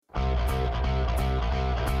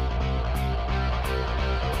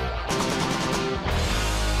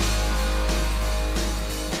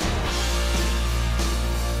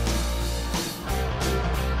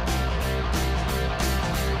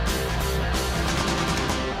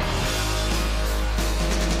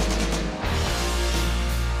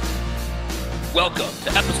Welcome to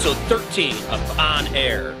episode 13 of On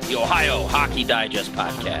Air, the Ohio Hockey Digest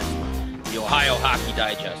podcast. The Ohio Hockey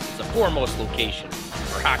Digest is the foremost location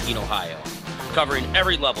for hockey in Ohio, covering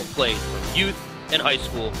every level played from youth and high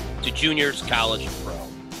school to juniors, college, and pro.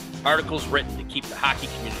 Articles written to keep the hockey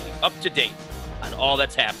community up to date on all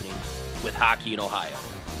that's happening with hockey in Ohio.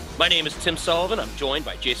 My name is Tim Sullivan. I'm joined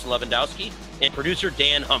by Jason Lewandowski and producer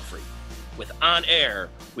Dan Humphrey. With On Air,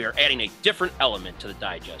 we are adding a different element to the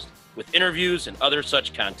digest, with interviews and other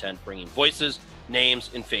such content, bringing voices, names,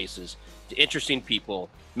 and faces to interesting people,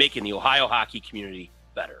 making the Ohio hockey community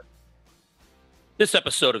better. This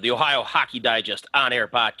episode of the Ohio Hockey Digest On Air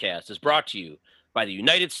podcast is brought to you by the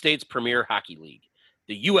United States Premier Hockey League.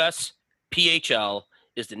 The USPHL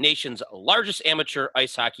is the nation's largest amateur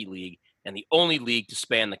ice hockey league and the only league to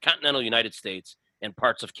span the continental United States and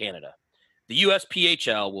parts of Canada. The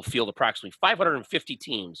USPHL will field approximately 550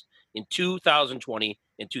 teams in 2020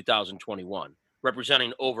 and 2021,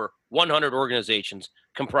 representing over 100 organizations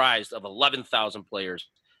comprised of 11,000 players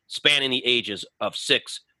spanning the ages of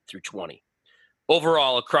 6 through 20.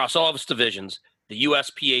 Overall, across all of its divisions, the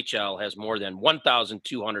USPHL has more than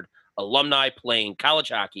 1,200 alumni playing college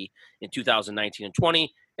hockey in 2019 and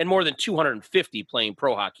 20, and more than 250 playing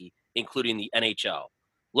pro hockey, including the NHL.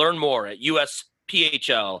 Learn more at usphl.com.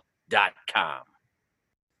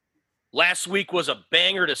 Last week was a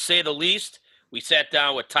banger, to say the least. We sat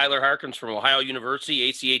down with Tyler Harkins from Ohio University,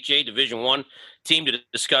 ACHA Division I team, to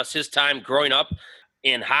discuss his time growing up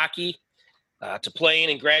in hockey, to playing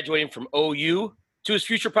and graduating from OU, to his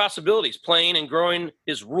future possibilities, playing and growing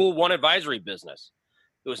his Rule 1 advisory business.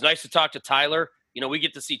 It was nice to talk to Tyler. You know, we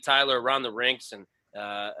get to see Tyler around the rinks and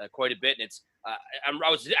quite a bit. And it's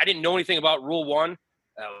I didn't know anything about Rule 1. It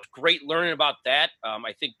was great learning about that.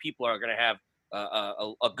 I think people are going to have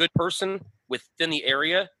a good person within the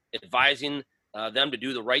area advising them to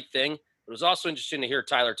do the right thing. It was also interesting to hear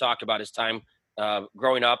Tyler talk about his time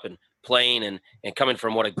growing up and playing and coming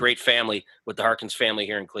from what a great family with the Harkins family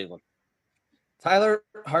here in Cleveland. Tyler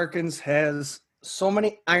Harkins has so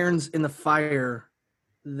many irons in the fire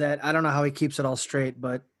that I don't know how he keeps it all straight,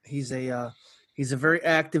 but he's a very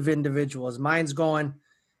active individual. His mind's going,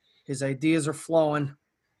 his ideas are flowing.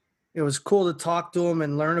 It was cool to talk to him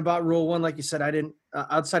and learn about Rule 1. Like you said, I didn't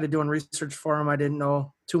outside of doing research for him, I didn't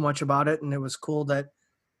know too much about it, and it was cool that,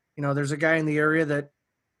 you know, there's a guy in the area that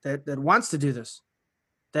wants to do this,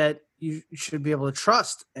 that you should be able to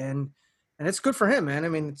trust, and it's good for him, man. I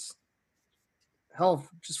mean, it's hell,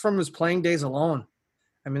 just from his playing days alone.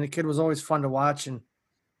 I mean, the kid was always fun to watch, and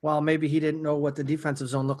while maybe he didn't know what the defensive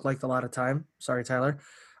zone looked like a lot of time, sorry, Tyler,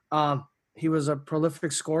 he was a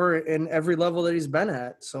prolific scorer in every level that he's been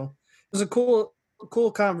at. So it was a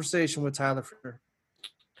cool conversation with Tyler for sure.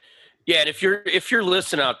 Yeah, and if you're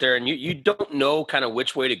listening out there and you don't know kind of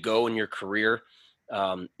which way to go in your career,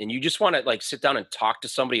 and you just want to like sit down and talk to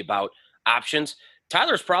somebody about options,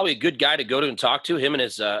 Tyler's probably a good guy to go to and talk to. Him and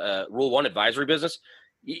his Rule 1 advisory business.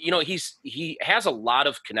 You know, he has a lot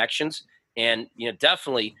of connections, and you know,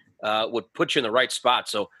 definitely would put you in the right spot.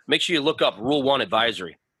 So make sure you look up Rule 1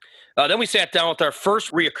 advisory. Then we sat down with our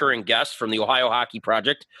first reoccurring guest from the Ohio Hockey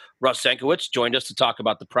Project. Russ Zenkowitz joined us to talk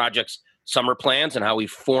about the project's summer plans and how we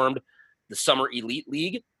formed the Summer Elite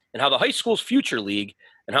League and how the high school's future league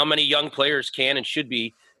and how many young players can and should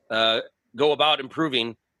be go about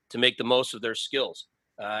improving to make the most of their skills.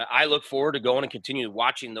 I look forward to going and continue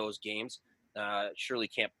watching those games. Surely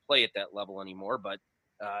can't play at that level anymore, but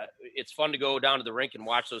it's fun to go down to the rink and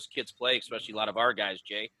watch those kids play, especially a lot of our guys,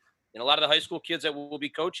 Jay, and a lot of the high school kids that we'll be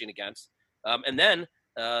coaching against. And then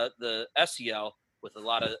the SEL with a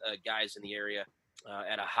lot of guys in the area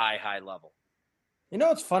at a high level. You know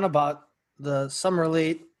what's fun about the Summer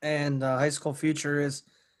Elite and high school future is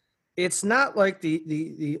it's not like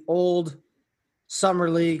the old summer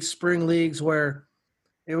leagues, spring leagues, where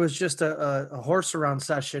it was just a horse around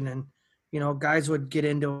session and, you know, guys would get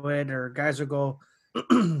into it or guys would go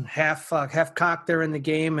half cocked there in the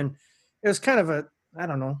game. And it was kind of I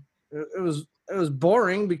don't know, it was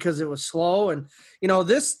boring because it was slow. And, you know,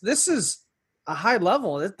 this is a high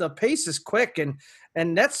level. The pace is quick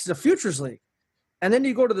and that's the Futures League. And then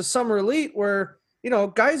you go to the Summer Elite where, you know,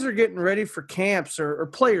 guys are getting ready for camps or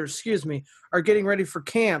players, are getting ready for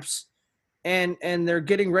camps and they're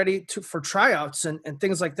getting ready for tryouts and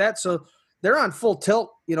things like that. So they're on full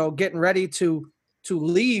tilt, you know, getting ready to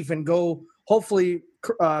leave and go hopefully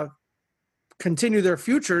continue their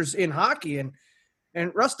futures in hockey.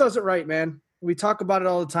 And Russ does it right, man. We talk about it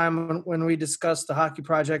all the time when we discuss the hockey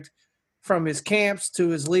project, from his camps to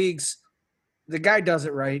his leagues. The guy does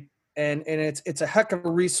it right. And it's a heck of a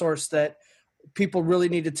resource that people really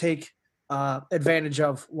need to take advantage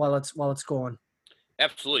of while it's going.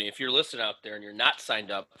 Absolutely. If you're listening out there and you're not signed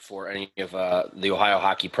up for any of the Ohio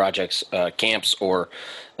Hockey Project's camps or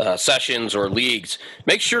sessions or leagues,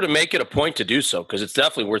 make sure to make it a point to do so, because it's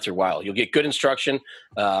definitely worth your while. You'll get good instruction,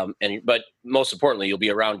 but most importantly, you'll be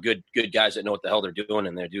around good guys that know what the hell they're doing,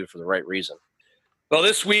 and they do it for the right reason. Well,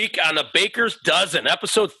 this week on the Baker's Dozen,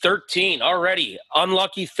 episode 13, already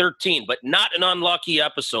unlucky 13, but not an unlucky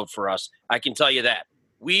episode for us. I can tell you that.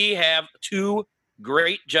 We have two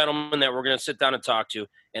great gentlemen that we're going to sit down and talk to.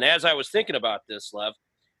 And as I was thinking about this, Lev,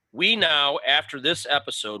 we now, after this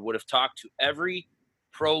episode, would have talked to every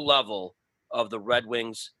pro level of the Red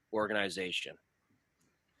Wings organization.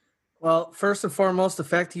 Well, first and foremost, the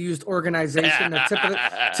fact you used organization,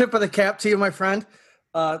 the tip of the cap to you, my friend,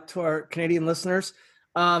 to our Canadian listeners.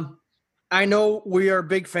 I know we are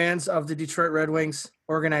big fans of the Detroit Red Wings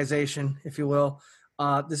organization, if you will.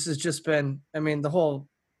 This has just been, the whole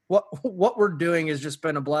what we're doing has just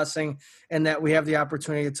been a blessing, and that we have the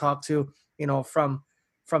opportunity to talk to, from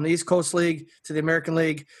the East Coast League to the American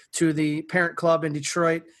League to the parent club in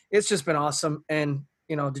Detroit. It's just been awesome. And,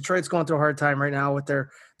 Detroit's going through a hard time right now with their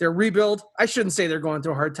rebuild. I shouldn't say they're going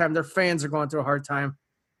through a hard time. Their fans are going through a hard time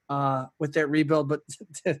with that rebuild, but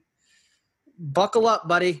buckle up,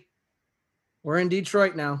 buddy. We're in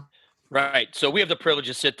Detroit now. Right. So we have the privilege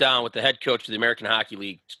to sit down with the head coach of the American Hockey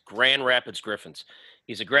League, Grand Rapids Griffins.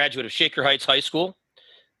 He's a graduate of Shaker Heights High School.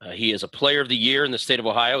 He is a player of the year in the state of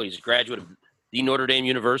Ohio. He's a graduate of the Notre Dame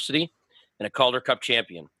University and a Calder Cup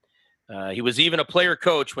champion. He was even a player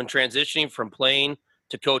coach when transitioning from playing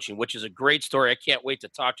to coaching, which is a great story. I can't wait to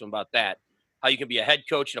talk to him about that, how you can be a head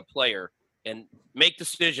coach and a player and make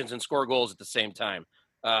decisions and score goals at the same time.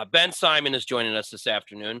 Ben Simon is joining us this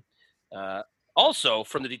afternoon. Also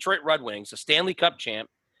from the Detroit Red Wings, a Stanley Cup champ,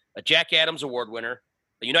 a Jack Adams Award winner,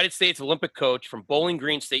 a United States Olympic coach from Bowling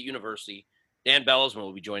Green State University, Dan Bellisman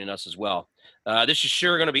will be joining us as well. This is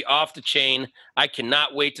sure going to be off the chain. I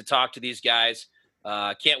cannot wait to talk to these guys.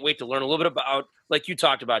 Can't wait to learn a little bit about, like you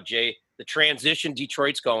talked about, Jay, the transition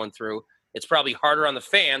Detroit's going through. It's probably harder on the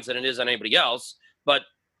fans than it is on anybody else, but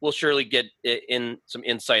we'll surely get in some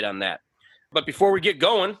insight on that. But before we get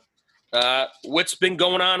going, what's been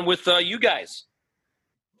going on with you guys?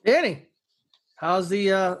 Danny, how's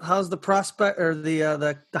the prospect or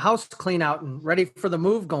the house clean out and ready for the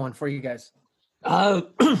move going for you guys?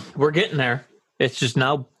 We're getting there. It's just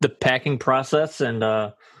now the packing process, and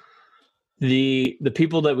the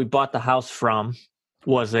people that we bought the house from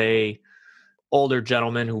was a older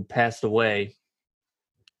gentleman who passed away.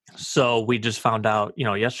 So we just found out,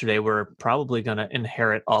 yesterday we're probably going to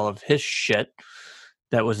inherit all of his shit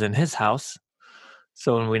that was in his house.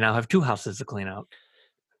 So we now have two houses to clean out.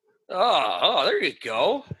 Oh, there you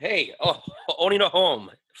go. Hey, owning a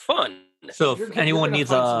home. Fun. So if anyone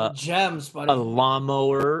needs a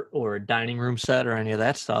lawnmower or a dining room set or any of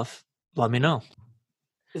that stuff, let me know.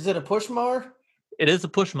 Is it a push mower? It is a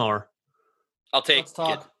push mower. I'll take Let's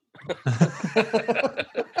talk.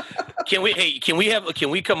 Can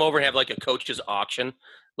we come over and have like a coach's auction?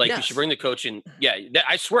 Like, yes. You should bring the coaching. Yeah,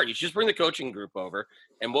 I swear, you should just bring the coaching group over,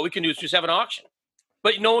 and what we can do is just have an auction.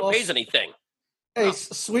 But no one pays anything. Hey,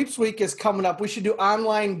 Sweeps Week is coming up. We should do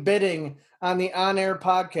online bidding on the on-air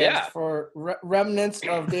podcast for remnants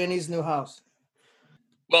of Danny's new house.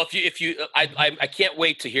 Well, I can't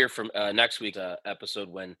wait to hear from next week's episode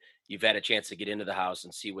when you've had a chance to get into the house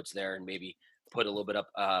and see what's there, and maybe put a little bit up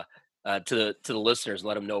to the listeners and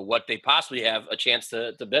let them know what they possibly have a chance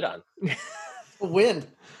to bid on. Win.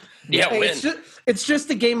 Yeah, hey, win. It's just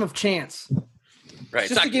a game of chance. Right.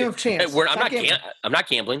 It's just a game of chance. I'm not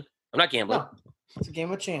gambling. No, it's a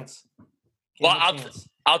game of chance.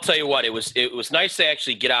 I'll tell you what. It was nice to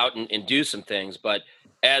actually get out and do some things. But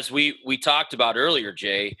as we talked about earlier,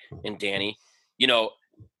 Jay and Danny,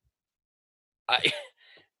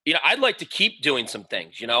 I'd like to keep doing some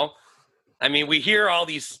things. We hear all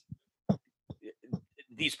these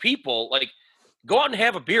people like, go out and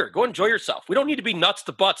have a beer. Go enjoy yourself. We don't need to be nuts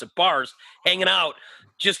to butts at bars, hanging out,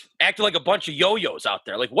 just acting like a bunch of yo-yos out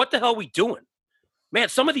there. Like, what the hell are we doing? Man,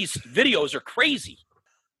 some of these videos are crazy.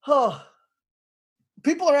 Oh,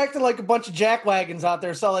 people are acting like a bunch of jackwagons out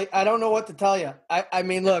there. So, I don't know what to tell you.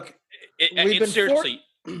 Look. Seriously,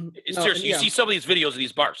 you see some of these videos of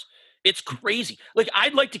these bars. It's crazy. Like,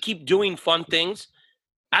 I'd like to keep doing fun things.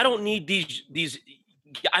 I don't need these.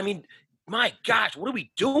 My gosh, what are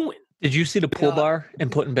we doing? Did you see the pool bar in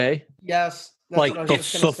Put-in Bay? Yes. Before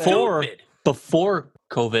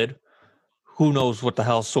COVID, who knows what the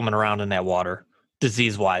hell's swimming around in that water,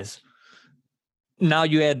 disease-wise. Now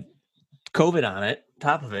you add COVID on it,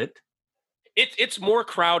 top of it. It's more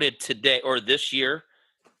crowded today or this year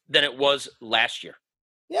than it was last year.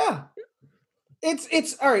 Yeah.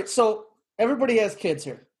 It's all right. So everybody has kids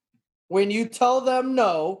here. When you tell them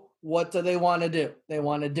no, what do they want to do? They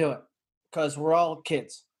want to do it because we're all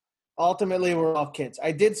kids. Ultimately, we're all kids.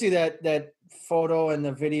 I did see that photo and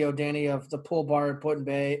the video, Danny, of the pool bar in Put in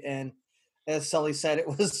Bay, and as Sully said, it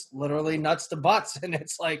was literally nuts to butts, and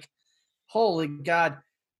it's like, holy God,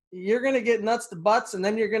 you're gonna get nuts to butts, and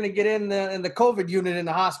then you're gonna get in the COVID unit in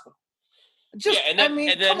the hospital. Just, and then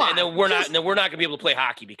we're not gonna be able to play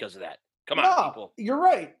hockey because of that. Come on, people. You're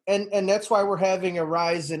right, and that's why we're having a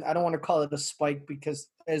rise in. I don't want to call it a spike because,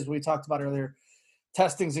 as we talked about earlier,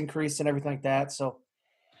 testing's increased and everything like that. So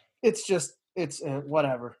it's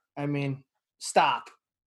whatever. I mean, stop,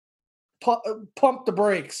 pump the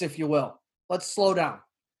brakes, if you will. Let's slow down.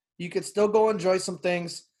 You could still go enjoy some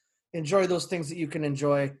things, enjoy those things that you can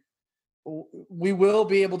enjoy. We will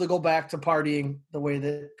be able to go back to partying the way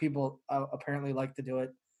that people apparently like to do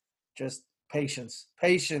it. Just patience.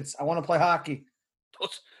 I want to play hockey.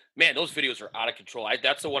 Those videos are out of control.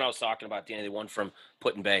 That's the one I was talking about, Danny, the one from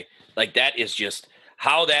Put in Bay. Like, that is just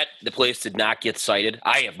how the place did not get cited.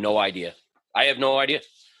 I have no idea. And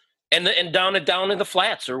down in the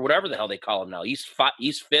flats, or whatever the hell they call them now, East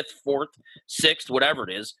 5th, 4th, 6th, whatever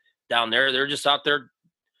it is, down there, they're just out there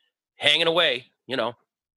hanging away,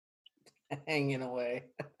 Hanging away.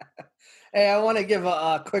 Hey, I want to give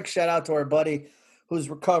a quick shout out to our buddy who's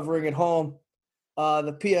recovering at home,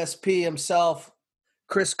 the PSP himself,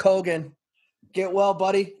 Chris Kogan. Get well,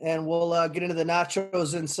 buddy, and we'll get into the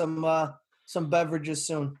nachos and some beverages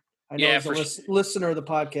soon. I know he's a listener of the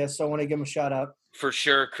podcast, so I want to give him a shout out. For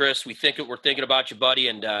sure, Chris. We're thinking about you, buddy,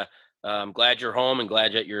 and I'm glad you're home and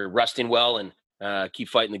glad that you're resting well, and keep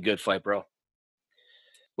fighting the good fight, bro.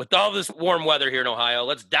 With all this warm weather here in Ohio,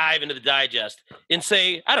 let's dive into the digest in,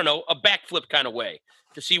 say, I don't know, a backflip kind of way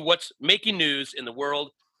to see what's making news in the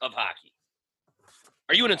world of hockey.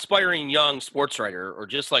 Are you an inspiring young sports writer or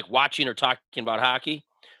just like watching or talking about hockey?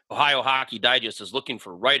 Ohio Hockey Digest is looking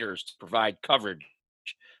for writers to provide coverage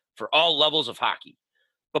for all levels of hockey,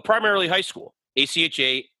 but primarily high school,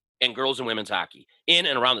 ACHA, and girls and women's hockey in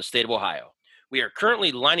and around the state of Ohio. We are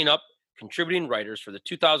currently lining up contributing writers for the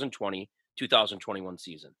 2020-2021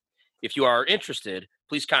 season. If you are interested,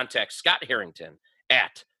 please contact Scott Harrington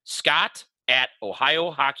at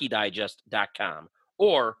scott@ohiohockeydigest.com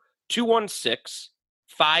or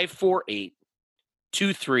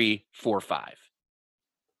 216-548-2345.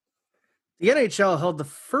 The NHL held the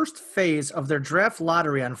first phase of their draft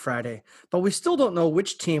lottery on Friday, but we still don't know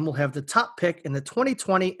which team will have the top pick in the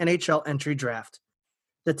 2020 NHL entry draft.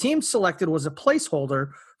 The team selected was a placeholder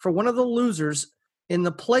for one of the losers in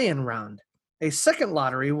the play-in round. A second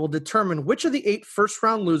lottery will determine which of the 8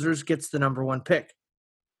 first-round losers gets the number 1 pick.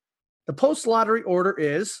 The post-lottery order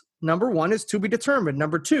is, number 1 is to be determined.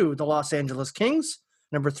 Number 2, the Los Angeles Kings.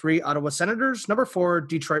 Number 3, Ottawa Senators. Number 4,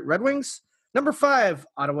 Detroit Red Wings. Number 5,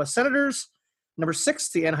 Ottawa Senators. Number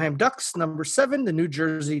 6, the Anaheim Ducks. Number 7, the New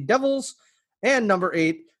Jersey Devils. And number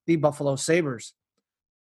 8, the Buffalo Sabres.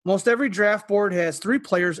 Most every draft board has 3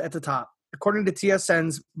 players at the top. According to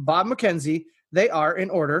TSN's Bob McKenzie, they are, in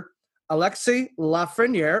order, Alexis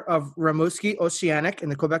Lafreniere of Rimouski Oceanic in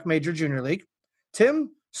the Quebec Major Junior League,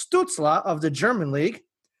 Tim Stützle of the German League,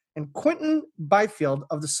 and Quentin Byfield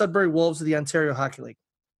of the Sudbury Wolves of the Ontario Hockey League.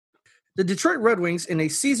 The Detroit Red Wings, in a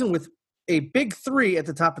season with a big 3 at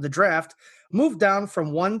the top of the draft, moved down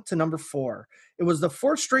from 1 to number 4. It was the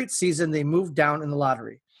 4th straight season they moved down in the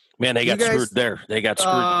lottery. Man, they got screwed there. there.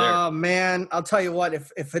 Oh, man, I'll tell you what.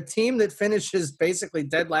 If a team that finishes basically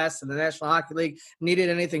dead last in the National Hockey League needed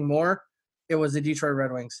anything more, it was the Detroit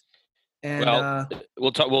Red Wings. And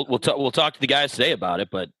we'll talk to the guys today about it.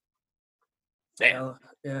 But damn,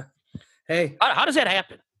 yeah. Hey, how does that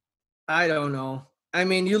happen? I don't know. I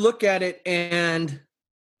mean, you look at it, and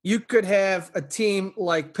you could have a team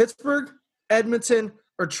like Pittsburgh, Edmonton,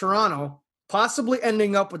 or Toronto possibly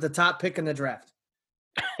ending up with the top pick in the draft.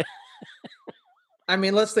 I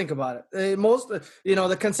mean, let's think about it.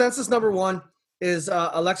 The consensus number 1 is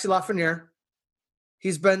Alexis Lafreniere.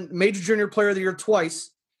 He's been Major Junior Player of the Year twice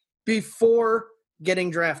before getting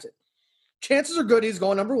drafted. Chances are good he's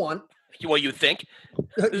going number 1. Well, you think?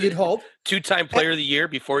 You'd hope. 2-time Player of the Year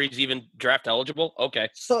before he's even draft eligible? Okay.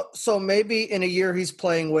 So maybe in a year he's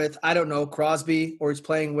playing with, I don't know, Crosby, or he's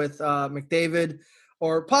playing with McDavid,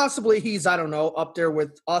 or possibly he's, I don't know, up there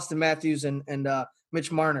with Austin Matthews and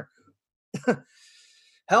Mitch Marner.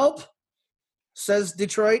 Help, says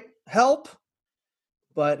Detroit. Help.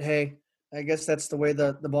 But, hey, I guess that's the way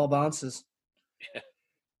the ball bounces. Yeah.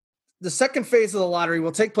 The second phase of the lottery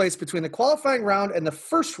will take place between the qualifying round and the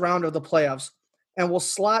first round of the playoffs, and will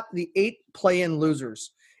slot the 8 play-in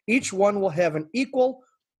losers. Each one will have an equal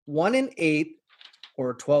 1 in 8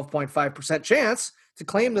 or a 12.5% chance to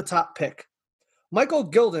claim the top pick. Michael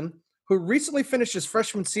Gilden, who recently finished his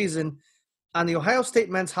freshman season on the Ohio State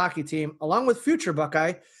men's hockey team, along with future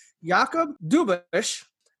Buckeye Jakob Dubish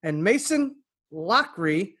and Mason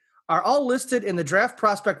Lockery, are all listed in the draft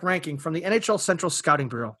prospect ranking from the NHL Central Scouting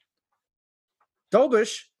Bureau.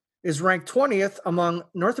 Dubish is ranked 20th among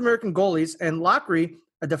North American goalies, and Lockery,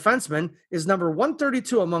 a defenseman, is number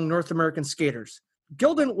 132 among North American skaters.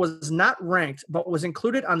 Gilden was not ranked, but was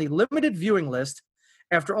included on the limited viewing list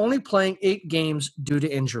after only playing 8 games due to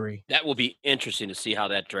injury. That will be interesting to see how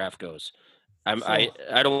that draft goes. I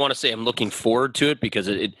don't want to say I'm looking forward to it because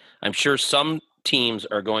I'm sure some teams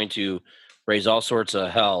are going to raise all sorts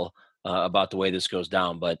of hell about the way this goes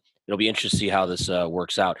down, but it'll be interesting to see how this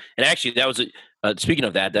works out. And actually, that was speaking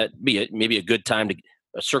of that'd be maybe a good time to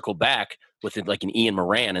circle back with like an Ian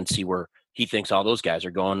Moran and see where he thinks all those guys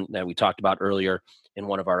are going that we talked about earlier in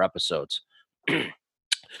one of our episodes.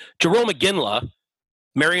 Jerome McGinley,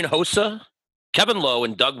 Marian Hossa, Kevin Lowe,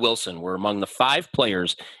 and Doug Wilson were among the 5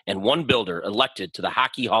 players and 1 builder elected to the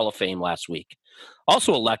Hockey Hall of Fame last week.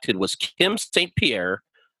 Also elected was Kim St. Pierre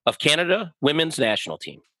of Canada Women's National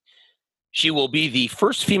Team. She will be the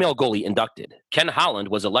first female goalie inducted. Ken Holland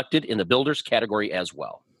was elected in the builders category as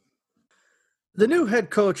well. The new head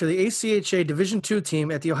coach of the ACHA Division II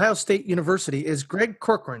team at The Ohio State University is Greg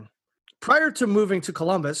Corcoran. Prior to moving to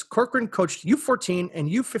Columbus, Corcoran coached U14 and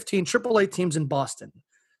U15 AAA teams in Boston.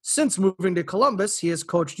 Since moving to Columbus, he has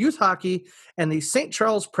coached youth hockey and the St.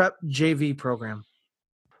 Charles Prep JV program.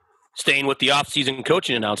 Staying with the offseason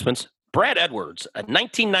coaching announcements, Brad Edwards, a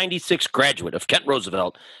 1996 graduate of Kent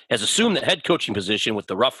Roosevelt, has assumed the head coaching position with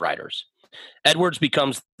the Rough Riders. Edwards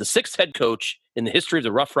becomes the 6th head coach in the history of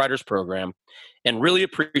the Rough Riders program and really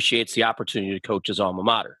appreciates the opportunity to coach his alma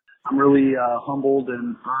mater. I'm really humbled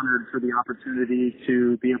and honored for the opportunity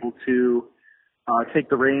to be able to take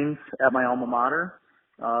the reins at my alma mater.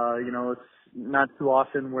 It's not too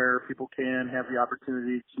often where people can have the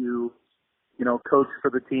opportunity to, coach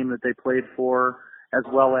for the team that they played for, as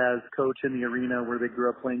well as coach in the arena where they grew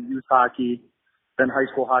up playing youth hockey, then high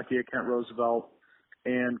school hockey at Kent Roosevelt,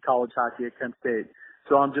 and college hockey at Kent State.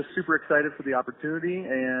 So I'm just super excited for the opportunity,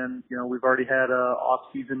 and, we've already had a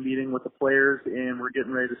off-season meeting with the players, and we're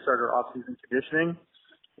getting ready to start our off-season conditioning,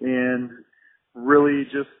 and really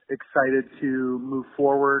just excited to move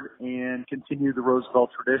forward and continue the Roosevelt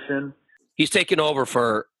tradition. He's taken over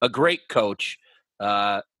for a great coach.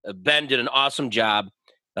 Ben did an awesome job.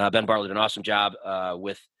 Ben Bartley did an awesome job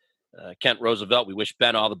with Kent Roosevelt. We wish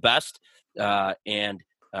Ben all the best and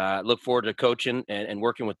look forward to coaching and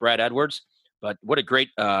working with Brad Edwards. But what a great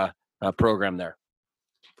program there.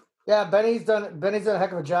 Yeah, Benny's done a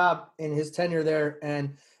heck of a job in his tenure there.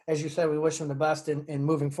 And as you said, we wish him the best in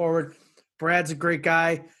moving forward. Brad's a great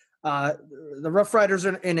guy. The Rough Riders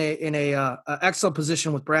are in a excellent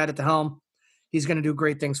position with Brad at the helm. He's going to do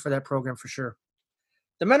great things for that program for sure.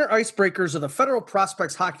 The Mentor Icebreakers of the Federal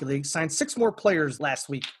Prospects Hockey League signed 6 more players last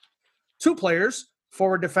week. 2 players,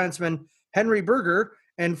 forward defenseman Henry Berger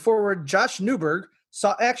and forward Josh Newberg,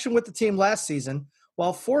 saw action with the team last season,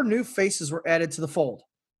 while 4 new faces were added to the fold.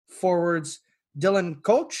 Forwards Dylan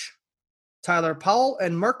Koch, Tyler Powell,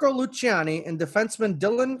 and Marco Luciani, and defenseman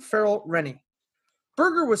Dylan Farrell-Rennie.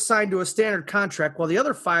 Berger was signed to a standard contract, while the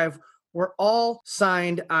other 5 were all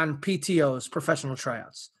signed on PTOs, professional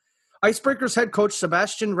tryouts. Icebreakers head coach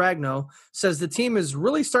Sebastian Ragno says the team is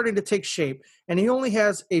really starting to take shape, and he only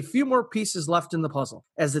has a few more pieces left in the puzzle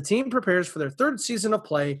as the team prepares for their 3rd season of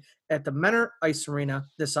play at the Mentor Ice Arena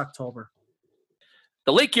this October.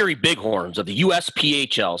 The Lake Erie Bighorns of the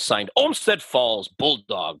USPHL signed Olmsted Falls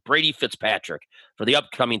Bulldog Brady Fitzpatrick for the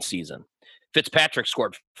upcoming season. Fitzpatrick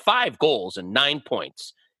scored 5 goals and 9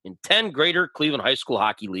 points in 10 Greater Cleveland High School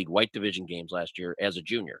Hockey League White Division games last year as a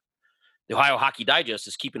junior. The Ohio Hockey Digest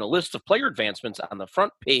is keeping a list of player advancements on the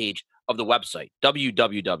front page of the website,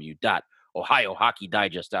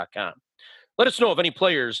 www.ohiohockeydigest.com. Let us know of any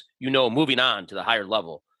players moving on to the higher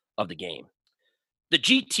level of the game. The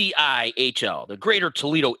GTIHL, the Greater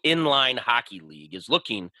Toledo Inline Hockey League, is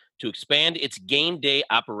looking to expand its game day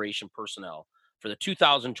operation personnel for the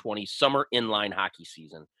 2020 summer inline hockey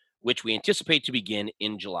season, which we anticipate to begin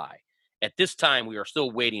in July. At this time, we are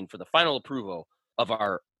still waiting for the final approval of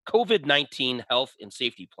our COVID-19 health and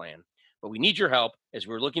safety plan, but we need your help as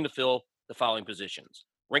we're looking to fill the following positions: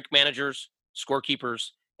 rink managers,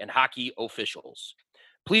 scorekeepers, and hockey officials.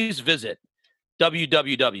 Please visit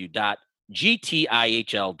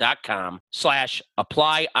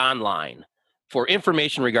www.gtihl.com/apply online for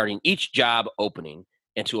information regarding each job opening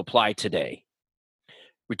and to apply today.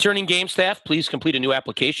 Returning game staff, please complete a new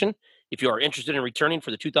application if you are interested in returning for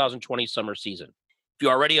the 2020 summer season. If you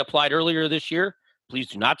already applied earlier this year, please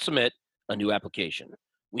do not submit a new application.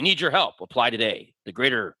 We need your help. Apply today. The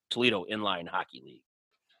Greater Toledo Inline Hockey League.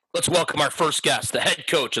 Let's welcome our first guest, the head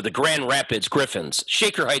coach of the Grand Rapids Griffins,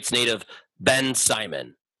 Shaker Heights native Ben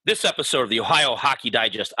Simon. This episode of the Ohio Hockey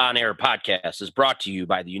Digest On Air podcast is brought to you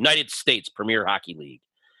by the United States Premier Hockey League.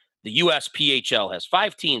 The USPHL has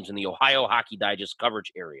 5 teams in the Ohio Hockey Digest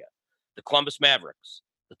coverage area: the Columbus Mavericks,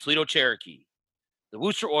 the Toledo Cherokee, the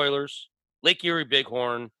Worcester Oilers, Lake Erie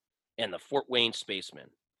Bighorn, and the Fort Wayne Spacemen.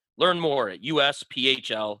 Learn more at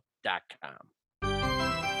usphl.com.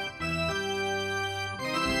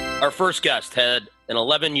 Our first guest had an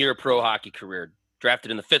 11-year pro hockey career, drafted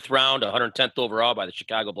in the 5th round, 110th overall by the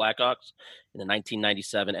Chicago Blackhawks in the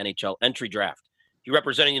 1997 NHL entry draft. He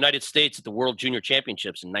represented the United States at the World Junior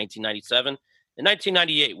Championships in 1997 and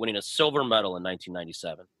 1998, winning a silver medal in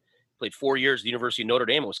 1997. Played 4 years at the University of Notre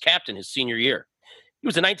Dame and was captain his senior year. He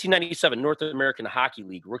was the 1997 North American Hockey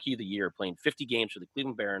League Rookie of the Year, playing 50 games for the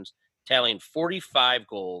Cleveland Barons, tallying 45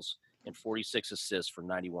 goals and 46 assists for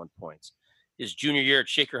 91 points. His junior year at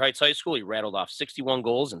Shaker Heights High School, he rattled off 61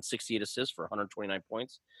 goals and 68 assists for 129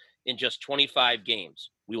 points in just 25 games.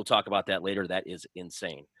 We will talk about that later. That is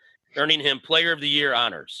insane. Earning him Player of the Year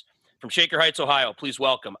honors. From Shaker Heights, Ohio, please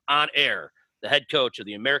welcome on air the head coach of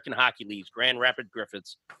the American Hockey League's Grand Rapids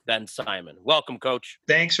Griffins, Ben Simon. Welcome, Coach.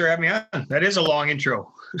 Thanks for having me on. That is a long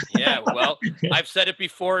intro. Yeah, well, I've said it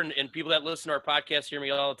before, and people that listen to our podcast hear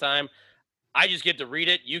me all the time. I just get to read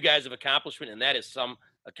it. You guys have accomplishment, and that is some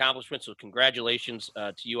accomplishment. So congratulations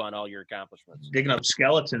to you on all your accomplishments. Digging up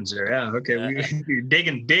skeletons there. Yeah. Okay. You're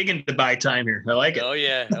digging to buy time here. I like it. Oh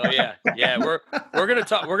yeah. Yeah. We're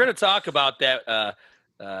gonna talk about that.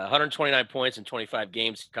 129 points in 25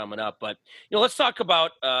 games coming up. But, let's talk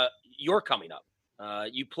about your coming up.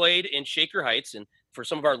 You played in Shaker Heights, and for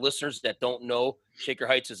some of our listeners that don't know, Shaker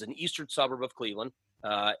Heights is an eastern suburb of Cleveland.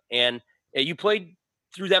 And you played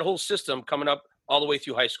through that whole system coming up all the way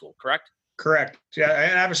through high school, correct? Correct. Yeah,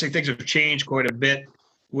 and obviously things have changed quite a bit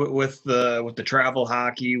with the travel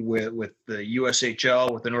hockey, with the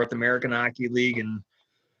USHL, with the North American Hockey League, and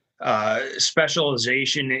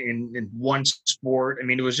specialization in one sport. I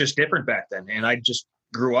mean, it was just different back then. And I just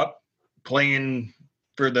grew up playing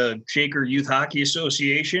for the Shaker Youth Hockey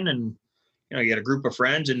Association, and you had a group of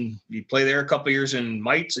friends, and you play there a couple of years in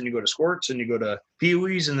mites, and you go to squirts, and you go to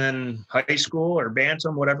peewees, and then high school or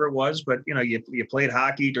bantam, whatever it was. But you played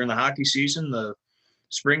hockey during the hockey season. The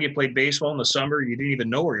spring you played baseball. In the summer you didn't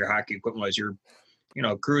even know where your hockey equipment was. You're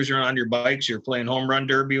cruising around your bikes. You're playing home run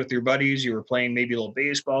derby with your buddies. You were playing maybe a little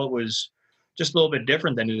baseball. It was just a little bit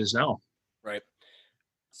different than it is now. Right.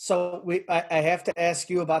 So I have to ask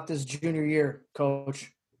you about this junior year, Coach.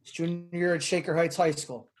 Junior year at Shaker Heights High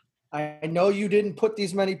School. I know you didn't put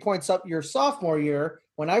these many points up your sophomore year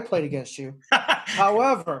when I played against you.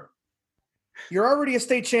 However, you're already a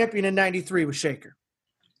state champion in 93 with Shaker.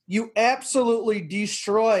 You absolutely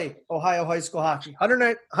destroy Ohio high school hockey.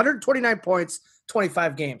 129 points,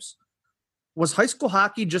 25 games. Was high school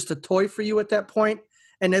hockey just a toy for you at that point?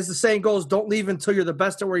 And as the saying goes, don't leave until you're the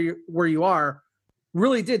best at where you are.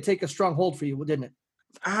 Really did take a strong hold for you, didn't it?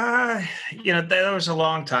 That was a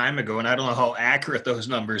long time ago, and I don't know how accurate those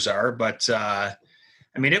numbers are, but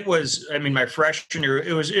my freshman year,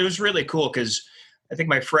 it was really cool because I think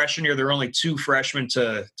my freshman year there were only 2 freshmen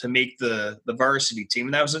to make the varsity team,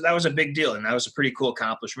 and that was a big deal, and that was a pretty cool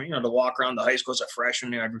accomplishment. To walk around the high school as a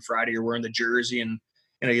freshman, every Friday you're wearing the jersey, and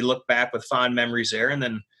you look back with fond memories there. And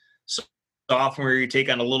then sophomore year you take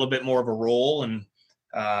on a little bit more of a role, and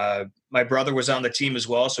my brother was on the team as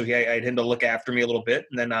well, so I had him to look after me a little bit.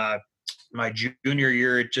 And then my junior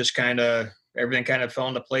year, it just everything kind of fell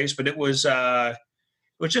into place. But it was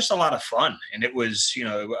just a lot of fun, and it was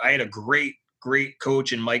I had a great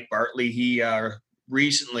coach in Mike Bartley. He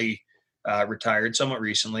recently retired, somewhat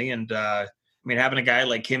recently, and having a guy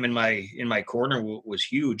like him in my corner was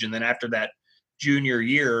huge. And then after that junior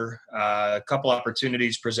year, a couple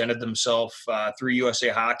opportunities presented themselves through USA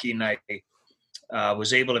Hockey, and I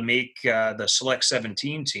was able to make the Select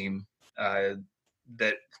 17 team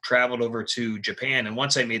that traveled over to Japan. And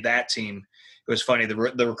once I made that team, it was funny. The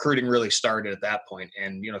recruiting really started at that point.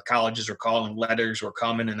 And, colleges were calling, letters were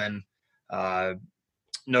coming. And then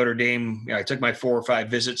Notre Dame, I took my 4 or 5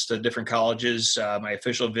 visits to different colleges, my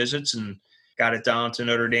official visits, and got it down to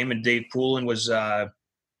Notre Dame. And Dave Poulin was a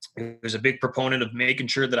big proponent of making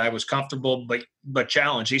sure that I was comfortable, but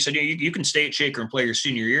challenged. He said, you can stay at Shaker and play your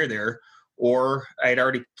senior year there. Or I had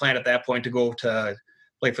already planned at that point to go to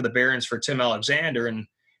play for the Barons for Tim Alexander. And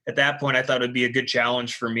at that point, I thought it'd be a good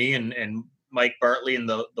challenge for me and Mike Bartley and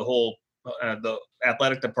the whole The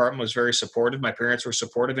athletic department was very supportive. My parents were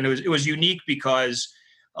supportive, and it was unique because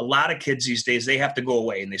a lot of kids these days, they have to go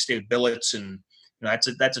away and they stay with billets, and that's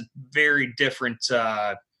a very different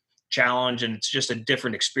challenge, and it's just a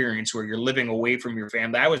different experience where you're living away from your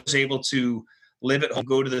family. I was able to live at home,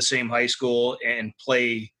 go to the same high school, and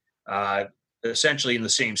play essentially in the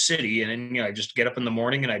same city. And then I just get up in the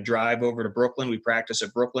morning and I drive over to Brooklyn. We practice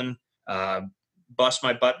at Brooklyn, bust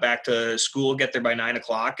my butt back to school, get there by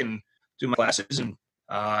 9:00, and do my classes. And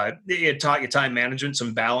it taught you time management,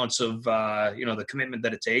 some balance of the commitment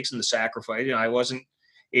that it takes and the sacrifice. I wasn't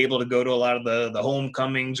able to go to a lot of the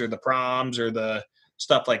homecomings or the proms or the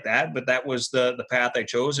stuff like that, but that was the path I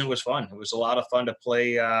chose, and it was fun. It was a lot of fun to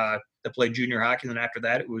play junior hockey. And then after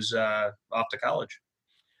that, it was off to college.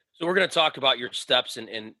 So we're going to talk about your steps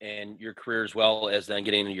and your career as well as then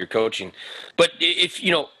getting into your coaching. But if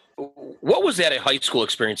what was that high school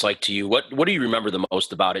experience like to you? What do you remember the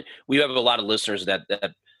most about it? We have a lot of listeners that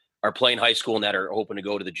are playing high school and that are hoping to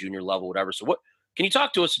go to the junior level, whatever. So can you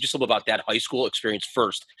talk to us just a little bit about that high school experience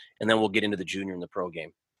first, and then we'll get into the junior and the pro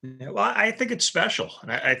game? Yeah, well, I think it's special.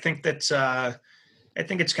 And I think that's I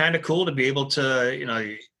think it's kind of cool to be able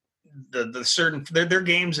to, the certain their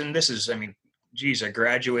games. And this is, I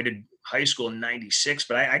graduated high school in '96,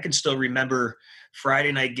 but I can still remember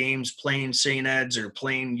Friday night games playing St. Ed's or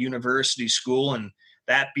playing University School, and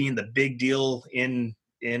that being the big deal in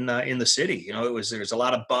the city. There's a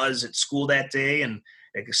lot of buzz at school that day and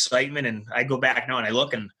excitement. And I go back now and I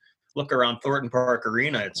look around Thornton Park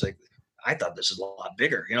Arena. It's like, I thought this is a lot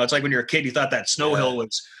bigger. It's like when you're a kid, you thought that snow hill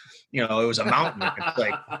was, it was a mountain. It's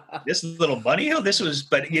like this little bunny hill.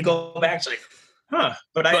 But you go back, it's like, huh.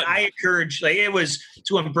 But I encourage, it was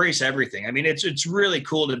to embrace everything. It's really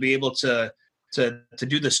cool to be able to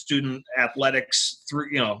do the student athletics through,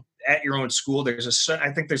 at your own school.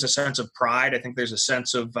 I think there's a sense of pride. I think there's a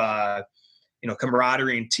sense of,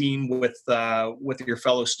 camaraderie and team with your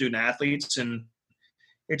fellow student athletes. And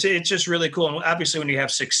it's just really cool. And obviously when you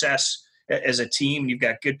have success as a team, you've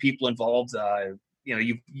got good people involved,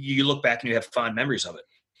 you look back and you have fond memories of it.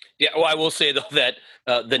 Yeah. Well, I will say though that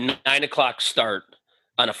the 9:00 start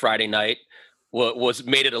on a Friday night was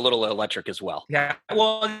made it a little electric as well. Yeah.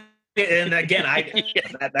 Well, and again,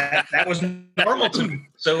 that was normal to me.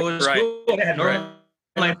 So it was cool. I had normal.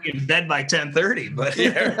 I'd be in bed by 10:30, but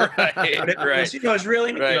it was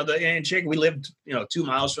really, and Jake, we lived, 2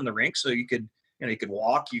 miles from the rink, so you could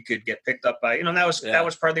walk, you could get picked up by, that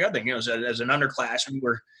was part of the other thing. As an underclass, we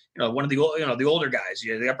were, one of the the older guys,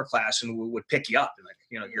 the upper class, and would pick you up, and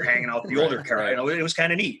you're hanging out with the older crowd. It was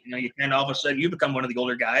kind of neat. You kind of all of a sudden you become one of the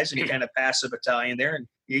older guys, and you kind of pass the battalion there, and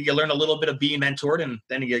you learn a little bit of being mentored, and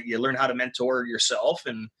then you learn how to mentor yourself.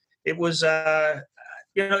 And it was,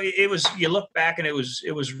 it was, you look back and it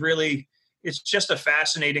was really, it's just a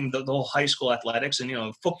fascinating, the whole high school athletics.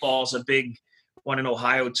 And, football's a big one in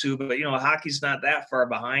Ohio too, but, hockey's not that far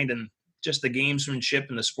behind. And just the gamesmanship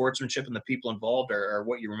and the sportsmanship and the people involved are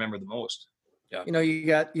what you remember the most. Yeah.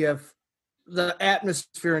 You have the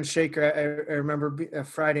atmosphere in Shaker. I remember a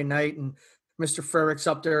Friday night and Mr. Frerich's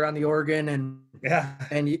up there on the organ, and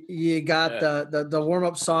you got the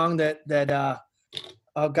warm-up song that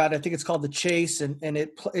oh God, I think it's called The Chase, and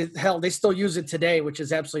they still use it today, which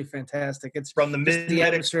is absolutely fantastic. It's from the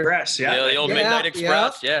Midnight Express, the old Midnight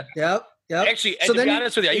Express, Yep. Actually, so to be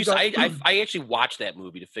honest with you, I actually watched that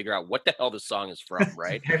movie to figure out what the hell the song is from,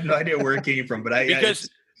 right? I have no idea where it came from, but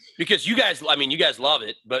because you guys, you guys love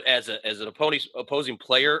it, but as an opposing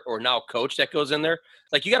player or now coach that goes in there,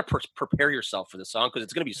 like you got to prepare yourself for the song because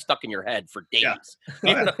it's going to be stuck in your head for days. Yeah.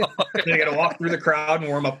 You got to walk through the crowd and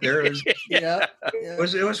warm up there. It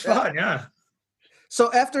was fun, yeah.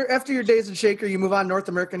 So after your days in Shaker, you move on North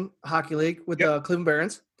American Hockey League with the Cleveland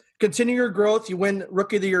Barons. Continue your growth. You win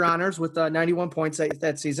Rookie of the Year honors with 91 points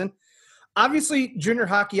that season. Obviously, junior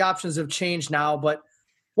hockey options have changed now, but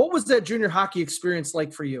what was that junior hockey experience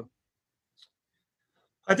like for you?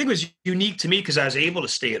 I think it was unique to me because I was able to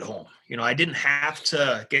stay at home. I didn't have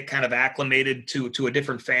to get kind of acclimated to a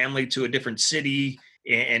different family, to a different city,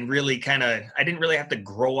 and really I didn't really have to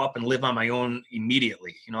grow up and live on my own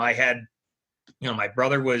immediately. I had, my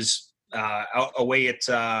brother was out away at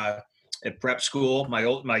prep school. My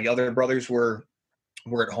other brothers were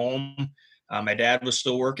at home. My dad was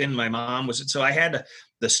still working. My mom was, so I had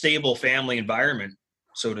the stable family environment,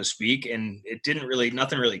 so to speak, and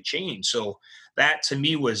nothing really changed. So that to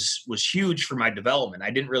me was huge for my development.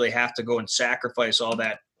 I didn't really have to go and sacrifice all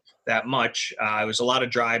that much. It was a lot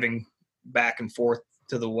of driving back and forth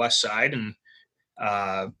to the west side, and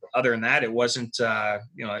other than that, it wasn't.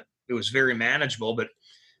 It was very manageable. But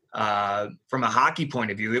from a hockey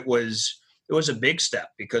point of view, it was it was a big step,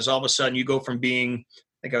 because all of a sudden you go from being,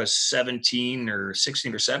 I think I was 16 or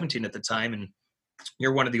 17 at the time, and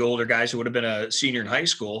you're one of the older guys who would have been a senior in high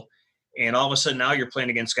school. And all of a sudden now you're playing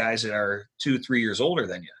against guys that are 2-3 years older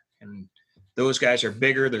than you. And those guys are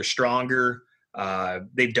bigger, they're stronger.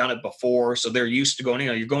 They've done it before. So they're used to going,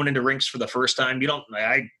 you're going into rinks for the first time.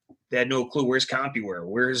 I had no clue where's CompuWare,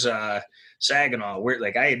 where's Saginaw,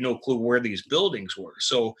 I had no clue where these buildings were.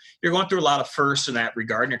 So you're going through a lot of firsts in that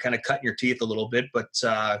regard, and you're kind of cutting your teeth a little bit. But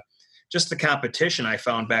just the competition I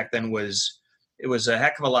found back then was a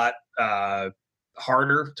heck of a lot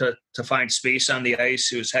harder to find space on the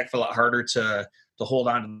ice. It was a heck of a lot harder to hold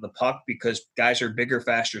on to the puck, because guys are bigger,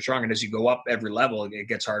 faster, stronger. And as you go up every level, it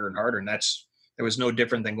gets harder and harder. And it was no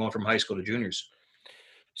different than going from high school to juniors.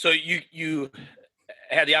 So you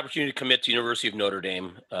had the opportunity to commit to University of Notre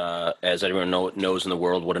Dame, as everyone knows in the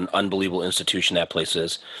world, what an unbelievable institution that place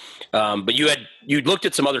is. But you looked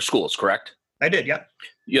at some other schools, correct? I did, yeah.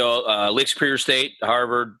 Lake Superior State,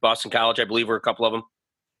 Harvard, Boston College, I believe were a couple of them.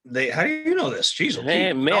 How do you know this? Jeez,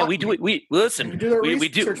 hey, man, we do. We listen. We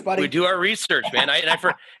do our research, man.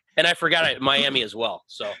 I forgot Miami as well.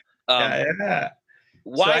 So, yeah.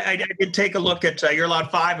 Why? So I did take a look at. You're allowed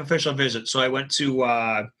 5 official visits. So I went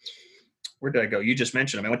to. Where did I go? You just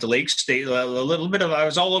mentioned them. I went to Lake State. A little bit of. I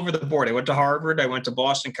was all over the board. I went to Harvard. I went to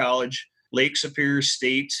Boston College, Lake Superior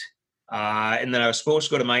State, and then I was supposed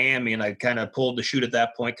to go to Miami, and I kind of pulled the chute at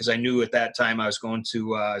that point, because I knew at that time I was going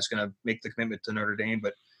to make the commitment to Notre Dame,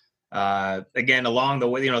 but. Again, along the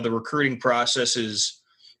way, the recruiting process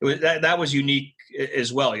that was unique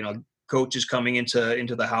as well. Coaches coming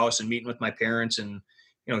into the house and meeting with my parents, and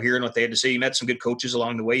hearing what they had to say. You met some good coaches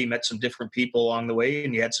along the way. You met some different people along the way,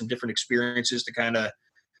 and you had some different experiences to kind of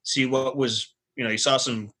see what was. You saw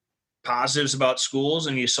some positives about schools,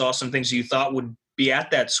 and you saw some things you thought would be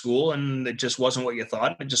at that school, and it just wasn't what you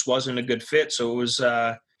thought. It just wasn't a good fit. So it was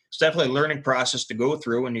definitely a learning process to go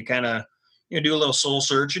through, and you kind of. Do a little soul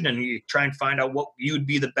searching, and you try and find out what you would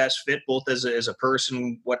be the best fit, both as a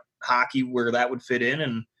person, what hockey, where that would fit in,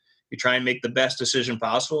 and you try and make the best decision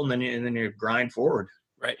possible, and then you grind forward.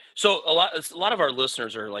 Right. So a lot of our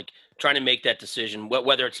listeners are trying to make that decision,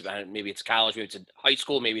 whether it's maybe it's college, maybe it's a high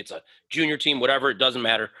school, maybe it's a junior team, whatever. It doesn't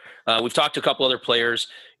matter. We've talked to a couple other players.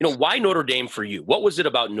 Why Notre Dame for you? What was it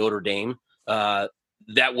about Notre Dame that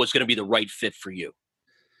was going to be the right fit for you?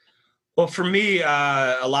 Well, for me,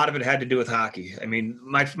 a lot of it had to do with hockey. I mean,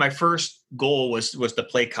 my first goal was to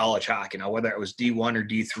play college hockey. Now, whether it was D1 or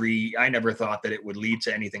D3, I never thought that it would lead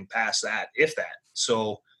to anything past that, if that.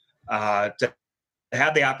 So to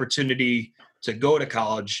have the opportunity to go to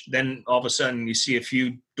college, then all of a sudden you see a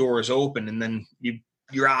few doors open, and then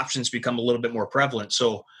your options become a little bit more prevalent.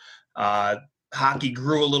 So hockey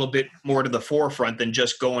grew a little bit more to the forefront than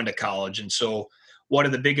just going to college. And so one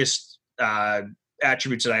of the biggest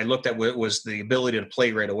attributes that I looked at was the ability to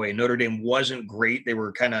play right away. Notre Dame wasn't great. They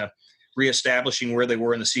were kind of reestablishing where they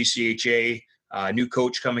were in the CCHA, new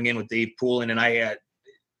coach coming in with Dave Poulin, and I had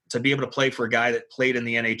to be able to play for a guy that played in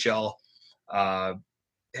the NHL,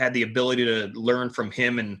 had the ability to learn from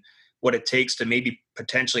him and what it takes to maybe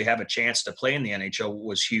potentially have a chance to play in the NHL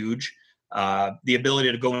was huge. The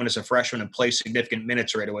ability to go in as a freshman and play significant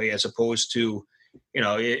minutes right away, as opposed to,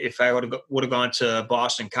 if I would have gone to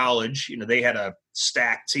Boston College, they had a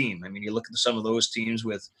stacked team. I mean, you look at some of those teams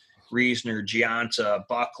with Reisner, Gianta,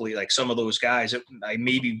 Buckley, some of those guys that I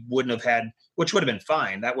maybe wouldn't have had, which would have been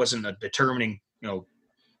fine. That wasn't a determining,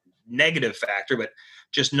 negative factor, but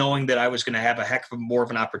just knowing that I was going to have a heck of more of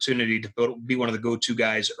an opportunity to be one of the go-to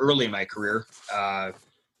guys early in my career,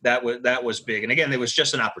 that was big. And again, it was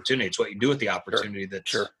just an opportunity. It's what you do with the opportunity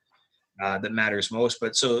that matters most.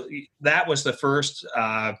 But so that was the first.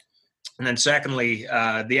 And then secondly,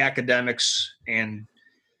 the academics and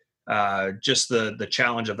just the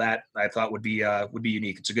challenge of that, I thought would be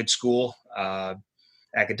unique. It's a good school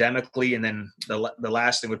academically. And then the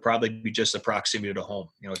last thing would probably be just the proximity to home.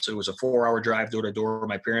 It was a 4-hour drive door to door.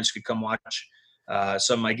 My parents could come watch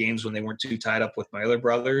some of my games when they weren't too tied up with my other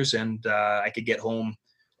brothers, and I could get home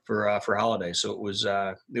for holidays. So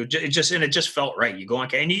it just felt right. You go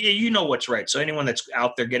on, and you know what's right. So anyone that's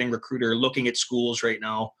out there getting recruited or looking at schools right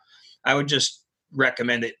now, I would just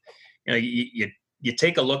recommend it. You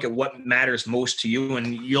take a look at what matters most to you,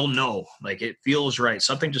 and you'll know, it feels right.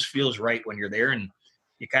 Something just feels right when you're there, and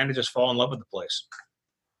you kind of just fall in love with the place.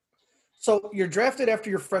 So you're drafted after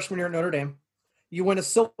your freshman year at Notre Dame. You win a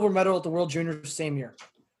silver medal at the World Juniors same year.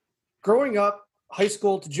 Growing up, high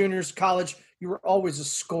school to juniors, college, you were always a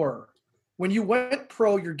scorer. When you went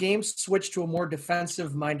pro, your game switched to a more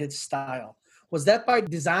defensive-minded style. Was that by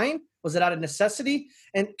design? Was it out of necessity?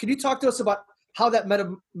 And could you talk to us about how that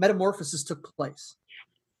metamorphosis took place.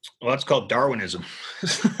 Well, that's called Darwinism.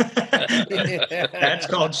 That's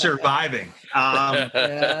called surviving.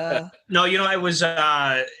 Yeah. No, I was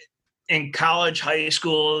in college, high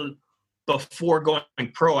school. Before going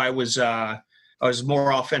pro, I was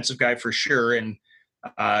more offensive guy for sure. And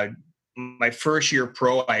my first year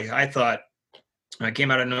pro, I thought when I came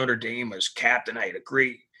out of Notre Dame, I was captain. I had a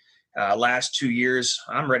great last 2 years.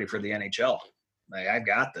 I'm ready for the NHL. I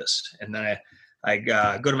got this. And then I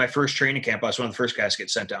go to my first training camp. I was one of the first guys to get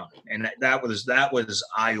sent down, and that was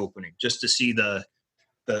eye opening just to see the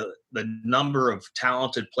number of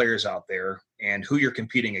talented players out there and who you're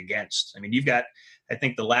competing against. I mean, you've got, I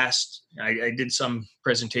think I did some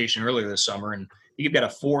presentation earlier this summer, and you've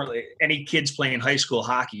got any kids playing high school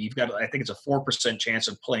hockey, you've got, I think it's a 4% chance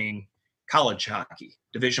of playing college hockey,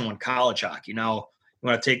 Division I college hockey. Now you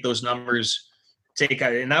want to take those numbers,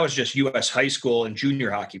 and that was just U.S. high school and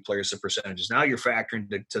junior hockey players, the percentages. Now you're factoring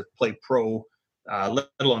to play pro, let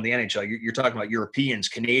alone the NHL. You're talking about Europeans,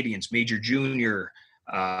 Canadians, major, junior.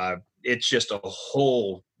 It's just a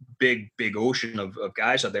whole big ocean of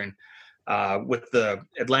guys out there. And with the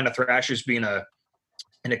Atlanta Thrashers being an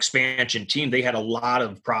expansion team, they had a lot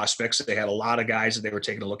of prospects. They had a lot of guys that they were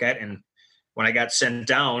taking a look at. And when I got sent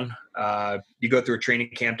down, you go through a training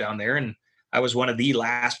camp down there, and I was one of the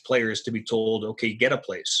last players to be told, okay, get a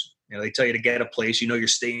place. They tell you to get a place. You're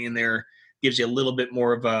staying there, gives you a little bit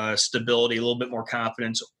more of a stability, a little bit more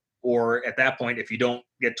confidence. Or at that point, if you don't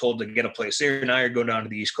get told to get a place there, now you're going down to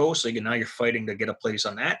the East Coast League, and now you're fighting to get a place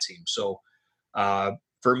on that team. So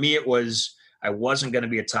for me, I wasn't going to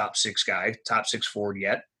be a top 6 guy, top 6 forward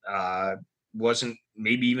yet. Wasn't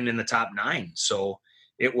maybe even in the top 9. So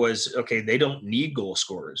it was, okay, they don't need goal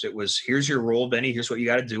scorers. It was, here's your role, Benny. Here's what you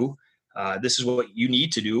got to do. This is what you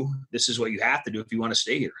need to do. This is what you have to do if you want to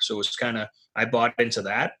stay here. So it's kind of, I bought into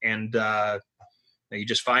that, and you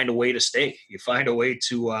just find a way to stay. You find a way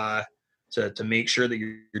to make sure that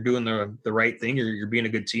you're doing the right thing. You're being a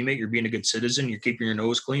good teammate. You're being a good citizen. You're keeping your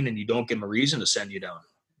nose clean, and you don't give them a reason to send you down.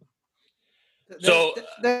 So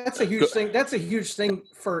that's a huge thing. That's a huge thing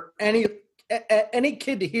for any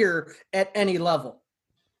kid to hear at any level.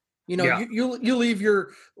 You leave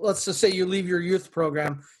let's just say you leave your youth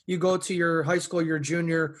program, you go to your high school, your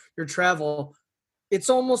junior, your travel. It's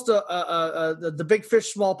almost the big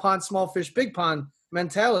fish, small pond, small fish, big pond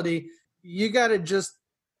mentality. You got to just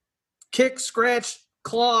kick, scratch,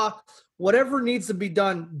 claw, whatever needs to be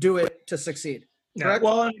done, do it to succeed. Correct? Yeah,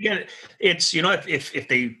 well, again, it's, if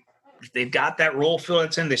they've got that role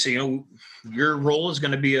filled in, they say, your role is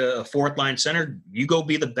going to be a fourth line center. You go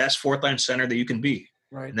be the best fourth line center that you can be.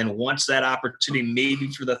 Right. And then once that opportunity maybe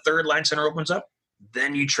for the third line center opens up,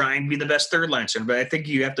 then you try and be the best third line center. But I think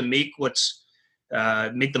you have to make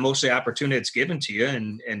make the most of the opportunity that's given to you.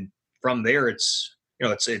 And from there, it's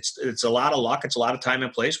a lot of luck. It's a lot of time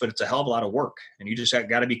and place, but it's a hell of a lot of work. And you just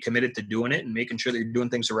got to be committed to doing it and making sure that you're doing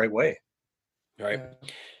things the right way. All right.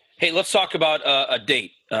 Hey, let's talk about a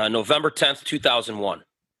date, November 10th, 2001.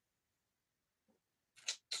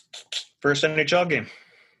 First NHL game.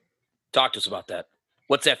 Talk to us about that.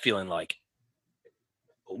 What's that feeling like?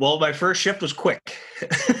 Well, my first shift was quick.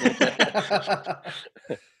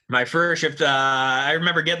 My first shift, I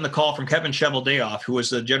remember getting the call from Kevin Cheveldayoff, who was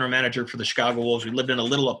the general manager for the Chicago Wolves. We lived in a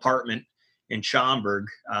little apartment in Schaumburg,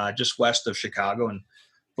 just west of Chicago, and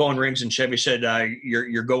phone rings and Chevy said,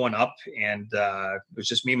 you're going up. And it was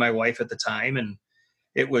just me and my wife at the time. And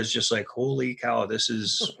it was just like, holy cow, this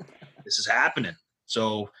is happening.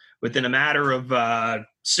 So within a matter of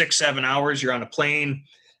 6-7 hours, you're on a plane,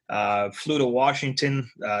 flew to Washington.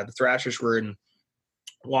 The Thrashers were in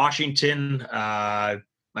Washington.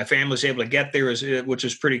 My family was able to get there, which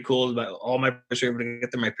is pretty cool. All my brothers were able to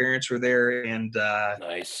get there. My parents were there. And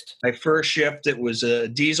nice. My first shift, it was a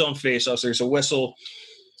D-zone face-off. So there's a whistle.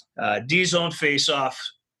 D-zone face-off.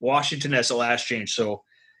 Washington has the last change. So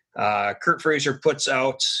Kurt Fraser puts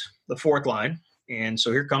out the fourth line. And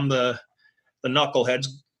so here come the knuckleheads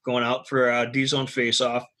going out for a D-zone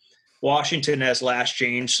face-off. Washington has last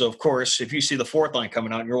change. So, of course, if you see the fourth line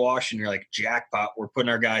coming out and you're Washington, you're like, jackpot, we're putting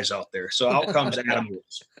our guys out there. So out comes Adam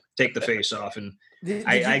Oates, take the face-off. And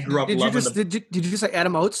I grew up loving Did you just say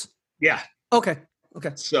Adam Oates? Yeah. Okay.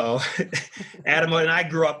 So Adam and I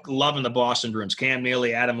grew up loving the Boston Bruins, Cam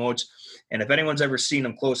Neely, Adam Oates. And if anyone's ever seen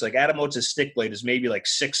them close, like Adam Oates' stick blade is maybe like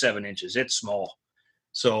 6-7 inches. It's small.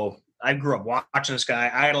 So I grew up watching this guy,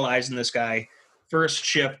 idolizing this guy. First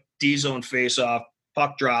shift, D-zone face-off,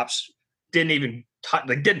 puck drops, didn't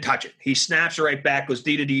touch it. He snaps it right back, goes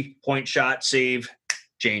D-to-D, point shot, save,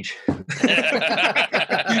 change. So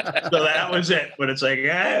that was it. But it's like,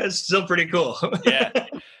 it's still pretty cool. Yeah.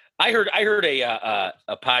 I heard a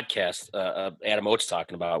podcast, Adam Oates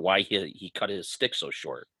talking about why he cut his stick so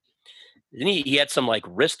short. Then he had some like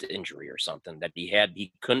wrist injury or something that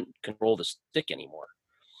he couldn't control the stick anymore.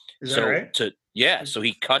 Is that right? So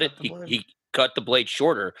he cut it. He cut the blade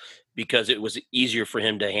shorter because it was easier for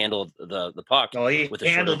him to handle the puck. Well, he with a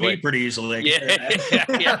handled shorter me blade. pretty easily.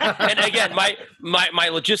 Yeah. And again, my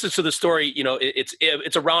logistics of the story,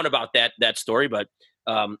 it's a roundabout that story, but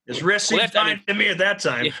his wrist seemed fine to me at that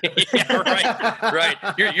time. Yeah, right.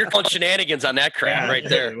 You're calling shenanigans on that crap right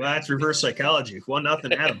there. Well, that's reverse psychology.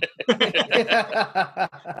 1-0 Adam.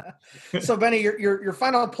 So Benny, your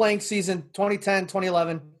final playing season, 2010,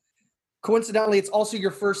 2011. Coincidentally, it's also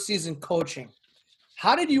your first season coaching.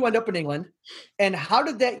 How did you end up in England, and how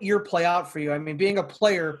did that year play out for you? I mean, being a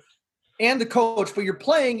player and the coach, but you're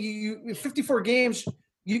playing, you 54 games,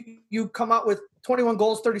 you come out with 21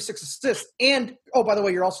 goals, 36 assists, and by the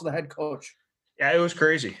way, you're also the head coach. Yeah, it was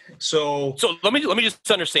crazy. So let me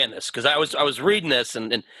just understand this, because I was reading this,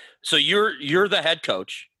 and so you're the head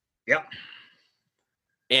coach. Yep.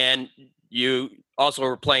 And you also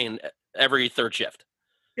were playing every third shift.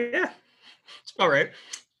 Yeah, it's all right.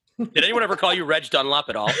 Did anyone ever call you Reg Dunlop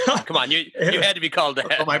at all? Come on, you had to be called that.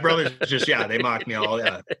 Well, my brothers they mocked me all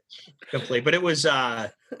completely. But it was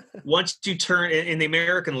once you turn in the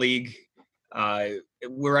American League,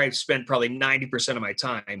 where I spent probably 90% of my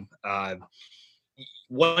time.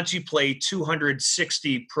 Once you play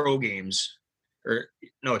 260 pro games, or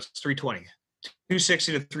no, it's 320.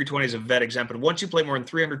 260 to 320 is a vet exempt. And once you play more than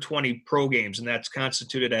 320 pro games, and that's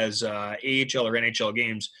constituted as AHL or NHL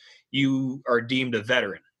games, you are deemed a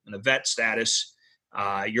veteran. And the vet status,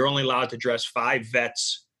 you're only allowed to dress 5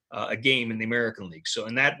 vets a game in the American League. So,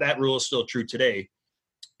 and that rule is still true today.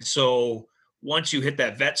 So once you hit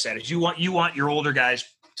that vet status, you want your older guys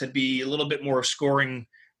to be a little bit more scoring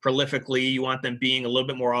prolifically. You want them being a little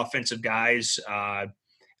bit more offensive guys. And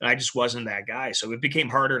I just wasn't that guy. So it became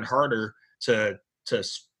harder and harder to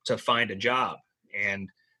find a job. And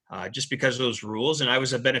just because of those rules, and I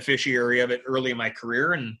was a beneficiary of it early in my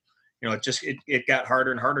career, and it got harder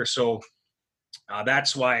and harder. So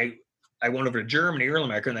that's why I went over to Germany early in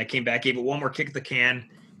my career, and I came back, gave it one more kick at the can.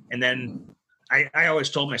 And then I always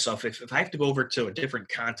told myself, if I have to go over to a different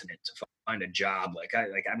continent to find a job,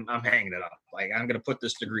 I'm hanging it up. Like, I'm going to put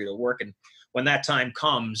this degree to work. And when that time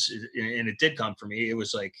comes, and it did come for me, it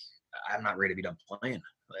was like, I'm not ready to be done playing.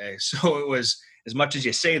 So it was, as much as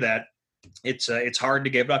you say that, it's hard to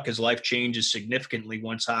give up, because life changes significantly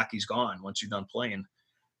once hockey's gone, once you're done playing.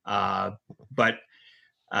 But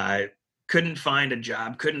couldn't find a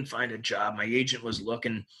job. My agent was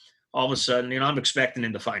looking. All of a sudden, I'm expecting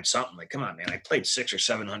him to find something. Like, come on, man, I played 600 or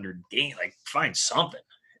 700 games. Like, find something.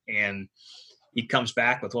 And he comes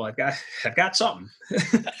back with, well, I've got something.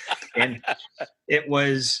 And it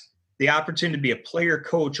was the opportunity to be a player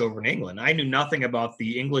coach over in England. I knew nothing about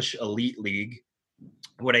the English Elite League.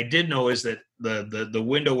 What I did know is that the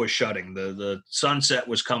window was shutting. The sunset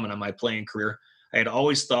was coming on my playing career. I had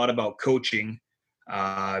always thought about coaching,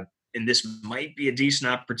 and this might be a decent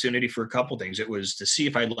opportunity for a couple things. It was to see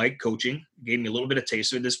if I liked coaching. It gave me a little bit of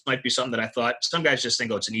taste of it. This might be something that I thought, some guys just think,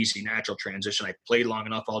 it's an easy, natural transition. I played long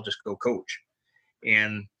enough, I'll just go coach.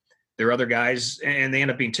 And there are other guys, and they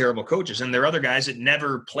end up being terrible coaches. And there are other guys that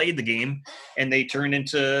never played the game, and they turned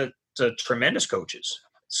into tremendous coaches.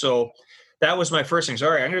 So that was my first thing. So,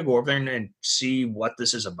 all right, I'm going to go over there and see what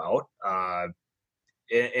this is about.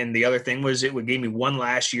 And the other thing was, it would give me one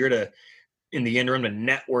last year in the interim, to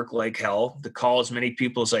network like hell, to call as many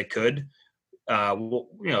people as I could.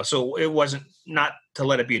 So it wasn't, not to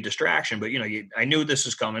let it be a distraction, but I knew this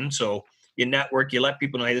was coming. So you network, you let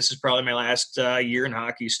people know, hey, this is probably my last year in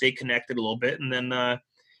hockey. Stay connected a little bit. And then at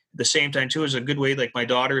the same time too, is a good way. Like, my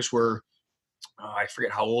daughters were, I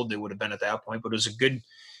forget how old they would have been at that point, but it was a good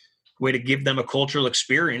way to give them a cultural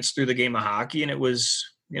experience through the game of hockey. And it was,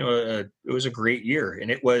 it was a great year. And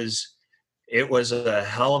it was a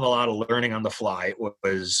hell of a lot of learning on the fly. It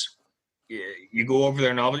was, you go over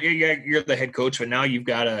there and all, you're the head coach, but now you've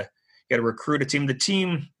got to recruit a team. The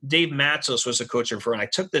team, Dave Matzos was the coach before, and I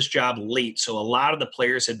took this job late. So a lot of the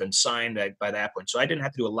players had been signed by that point. So I didn't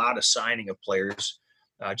have to do a lot of signing of players,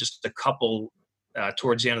 just a couple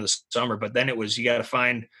towards the end of the summer. But then it was, you got to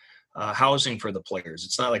find housing for the players.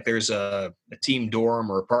 It's not like there's a team dorm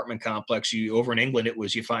or apartment complex. Over in England, it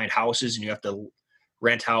was, you find houses and you have to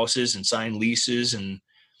rent houses and sign leases, and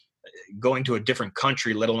going to a different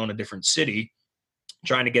country, let alone a different city,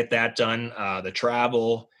 trying to get that done, the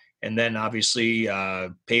travel, and then obviously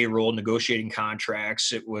payroll, negotiating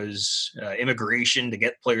contracts. It was immigration to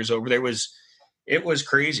get players over there. It was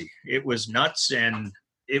crazy. It was nuts. And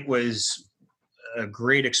it was a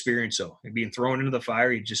great experience though. Being thrown into the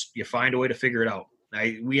fire, you find a way to figure it out.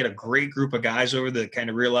 We had a great group of guys over that kind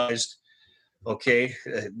of realized, okay,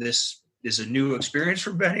 this is a new experience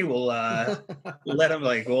for Benny. We'll let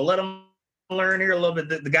him learn here a little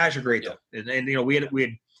bit. The guys are great though. And you know, we had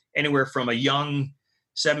anywhere from a young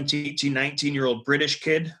 17, 18, 19-year-old British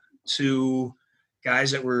kid to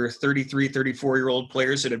guys that were 33, 34-year-old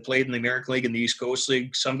players that had played in the American League and the East Coast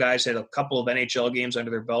League. Some guys had a couple of NHL games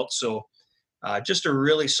under their belt. So just a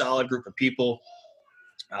really solid group of people.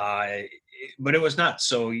 But it was nuts.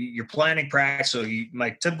 So you're planning practice. So my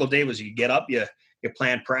typical day was you get up, you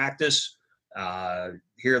plan practice,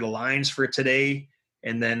 here are the lines for today.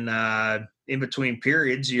 And then in between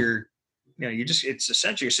periods, it's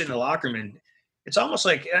essentially you're sitting in the locker room, and it's almost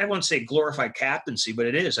like, I wouldn't say glorified captaincy, but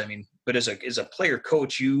it is. I mean, but as a player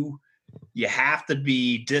coach, you have to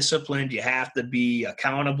be disciplined. You have to be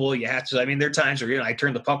accountable. You have to, I mean, there are times where, I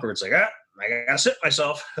turn the puck over. It's like, I gotta sit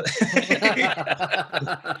myself. Then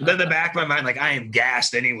the back of my mind, like, I am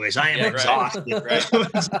gassed anyways. I am exhausted. Right.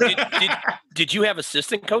 Did you have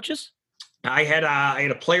assistant coaches? I had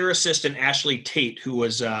a player assistant, Ashley Tate, who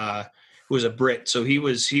was a Brit. So he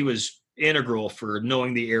was integral for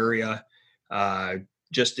knowing the area,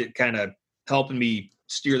 just it kind of helping me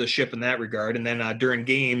steer the ship in that regard. And then during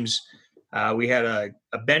games, we had a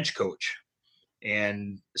bench coach,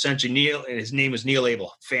 and essentially his name was Neil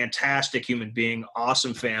Abel. Fantastic human being,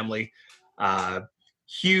 awesome family,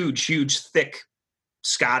 huge, thick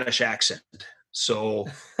Scottish accent. So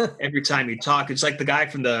every time he talk, it's like the guy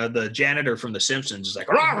from the janitor from The Simpsons is like,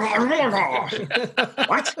 rah, rah, rah, rah.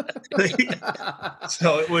 What?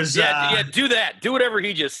 So it was. Do that. Do whatever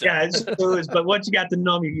he just said. Yeah, it was. But once you got to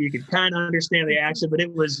know him, you could kind of understand the accent. But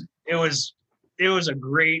it was a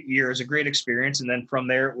great year. It was a great experience. And then from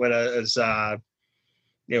there, it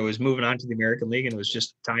was moving on to the American League, and it was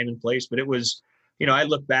just time and place. But it was, I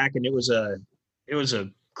look back, and it was a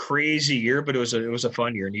crazy year, but it was a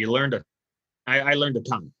fun year, and you learned I learned a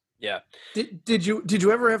ton. Yeah. Did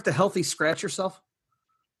you ever have to healthy scratch yourself?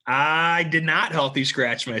 I did not healthy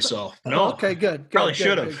scratch myself. No. Okay, good. Probably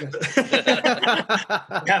should have.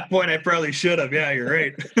 At that point, I probably should have. Yeah, you're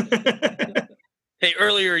right. Hey,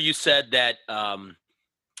 earlier you said that,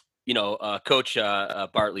 Coach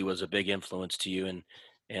Bartley was a big influence to you,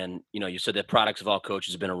 and you said that products of all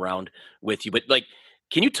coaches have been around with you. But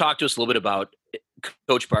can you talk to us a little bit about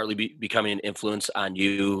Coach Bartley becoming an influence on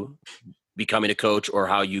you becoming a coach, or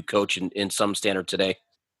how you coach in some standard today?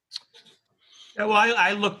 Yeah, well,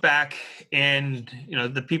 I look back, and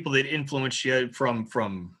the people that influenced you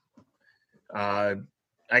from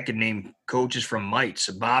I could name coaches from Mites.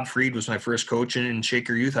 Bob Freed was my first coach in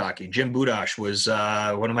Shaker Youth Hockey. Jim Budash was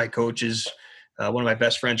one of my coaches. One of my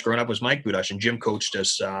best friends growing up was Mike Budash, and Jim coached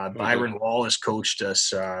us. Byron Wallace coached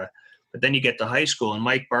us. But then you get to high school, and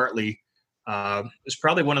Mike Bartley is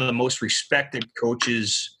probably one of the most respected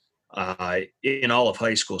coaches in all of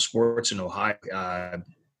high school sports in Ohio.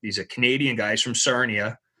 He's a Canadian guy. He's from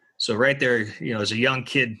Sarnia. So right there, as a young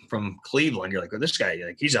kid from Cleveland, you're like, well, this guy,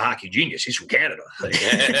 he's a hockey genius. He's from Canada. But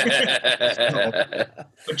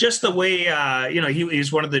just the way,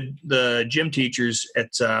 he's one of the gym teachers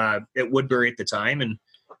at Woodbury at the time. And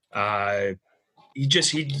he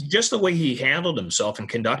just the way he handled himself and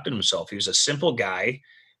conducted himself. He was a simple guy,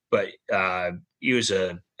 but he was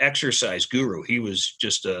a exercise guru. He was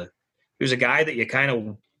a guy that you kind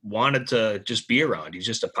of wanted to just be around. He's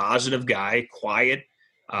just a positive guy, quiet,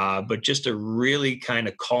 but just a really kind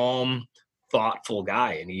of calm, thoughtful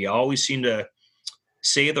guy. And he always seemed to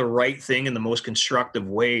say the right thing in the most constructive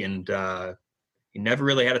way. And he never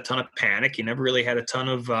really had a ton of panic. He never really had a ton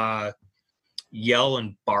of yell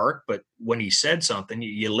and bark. But when he said something,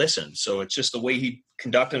 you listened. So it's just the way he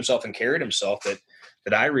conducted himself and carried himself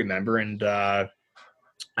that I remember. And I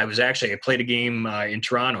played a game in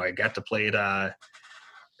Toronto. I got to play it. I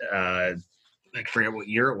forget what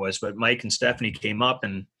year it was, but Mike and Stephanie came up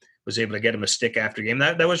and was able to get him a stick after game.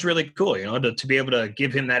 That was really cool, to be able to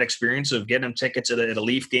give him that experience of getting him tickets at a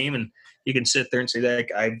Leaf game, and you can sit there and say that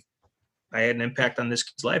I had an impact on this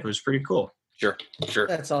kid's life. It was pretty cool. Sure.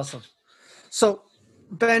 That's awesome. So,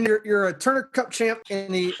 Ben, you're a Turner Cup champ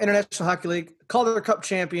in the International Hockey League, Calder Cup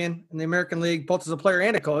champion in the American League, both as a player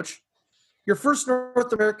and a coach. Your first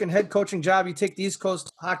North American head coaching job, you take the East Coast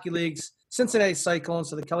Hockey League's Cincinnati Cyclones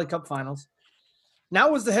to the Kelly Cup Finals.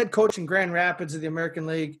 Now as the head coach in Grand Rapids of the American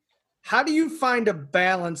League, how do you find a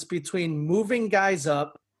balance between moving guys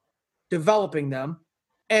up, developing them,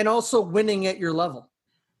 and also winning at your level?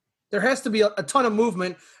 There has to be a ton of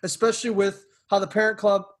movement, especially with how the parent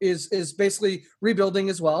club is basically rebuilding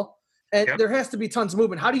as well. And There has to be tons of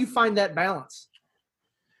movement. How do you find that balance?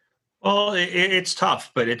 Well, it's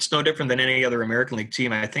tough, but it's no different than any other American League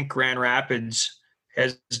team. I think Grand Rapids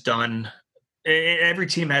has done. Every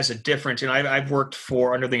team has a different. I've worked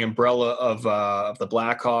under the umbrella of the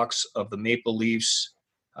Blackhawks, of the Maple Leafs.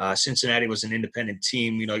 Cincinnati was an independent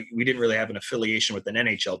team. We didn't really have an affiliation with an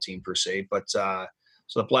NHL team per se, but so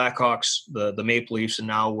the Blackhawks, the Maple Leafs, and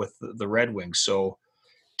now with the Red Wings. So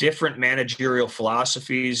different managerial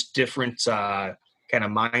philosophies, different kind of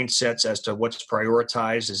mindsets as to what's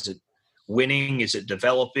prioritized. Is it winning? Is it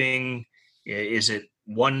developing? Is it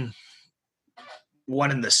one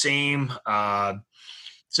and the same?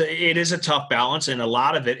 So it is a tough balance, and a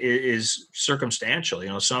lot of it is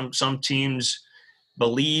circumstantial. Some teams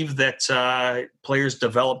believe that players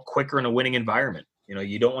develop quicker in a winning environment.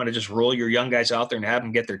 You don't want to just roll your young guys out there and have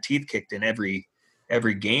them get their teeth kicked in every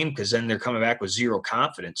game, because then they're coming back with zero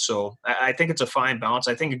confidence. So I think it's a fine balance.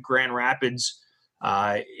 I think at Grand Rapids,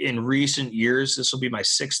 in recent years, this will be my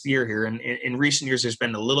 6th year here, and in recent years, there's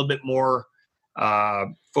been a little bit more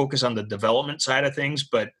focus on the development side of things,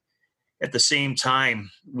 but at the same time,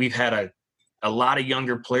 we've had a lot of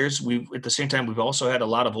younger players. At the same time, we've also had a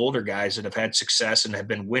lot of older guys that have had success and have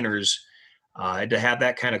been winners. To have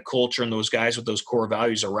that kind of culture and those guys with those core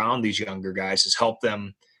values around these younger guys has helped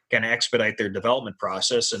them kind of expedite their development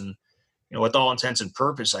process. And with all intents and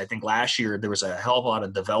purpose, I think last year there was a hell of a lot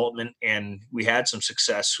of development, and we had some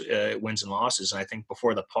success, wins and losses. And I think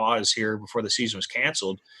before the pause here, before the season was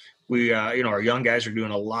canceled, we, our young guys are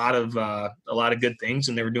doing a lot of good things,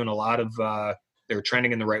 and they were doing they were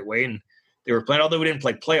trending in the right way, and they were playing. Although we didn't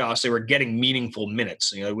play playoffs, they were getting meaningful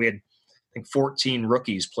minutes. We had, I think, 14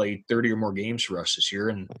 rookies played 30 or more games for us this year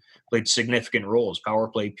and played significant roles, power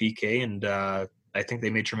play, PK, and I think they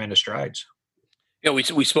made tremendous strides.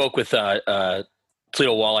 We spoke with Toledo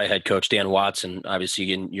Walleye head coach Dan Watson,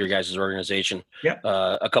 obviously in your guys' organization,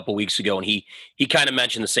 a couple weeks ago, and he kind of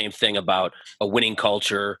mentioned the same thing about a winning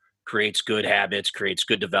culture creates good habits, creates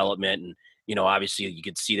good development, and obviously you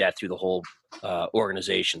could see that through the whole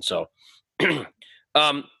organization. So,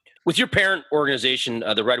 with your parent organization,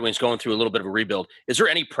 the Red Wings, going through a little bit of a rebuild, is there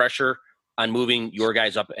any pressure on moving your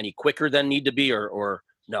guys up any quicker than need to be, or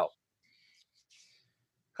no?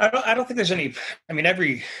 I don't think there's any. I mean,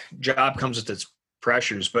 every job comes with its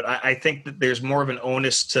pressures, but I think that there's more of an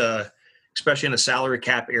onus to, especially in the salary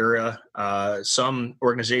cap era. Some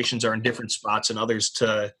organizations are in different spots than others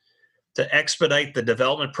to expedite the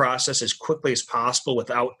development process as quickly as possible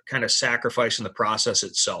without kind of sacrificing the process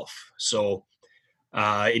itself. So,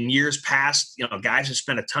 in years past, guys have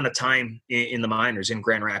spent a ton of time in the minors in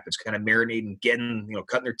Grand Rapids, kind of marinating, getting,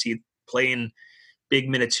 cutting their teeth, playing big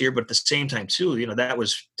minutes here. But at the same time too, that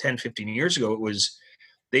was 10, 15 years ago.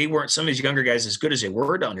 They weren't, some of these younger guys, as good as they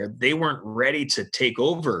were down here, they weren't ready to take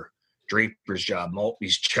over Draper's job,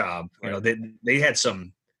 Maltby's job. They had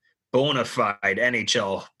some bona fide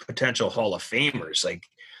NHL potential Hall of Famers.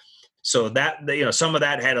 So that, some of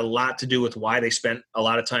that had a lot to do with why they spent a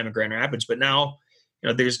lot of time in Grand Rapids. But now,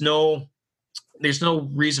 there's no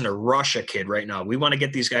reason to rush a kid right now. We want to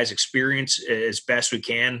get these guys experience as best we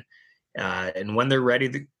can. And when they're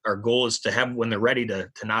ready, our goal is to have, when they're ready, to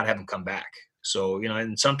not have them come back. So,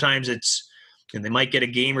 and sometimes it's, they might get a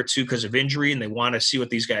game or two because of injury and they want to see what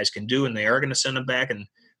these guys can do, and they are going to send them back. And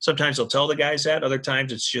sometimes they'll tell the guys that. Other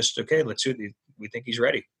times it's just, okay, let's see, we think he's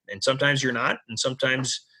ready. And sometimes you're not. And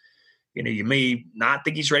sometimes, you may not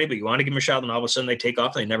think he's ready, but you want to give him a shot, and all of a sudden they take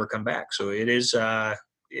off and they never come back. So it is,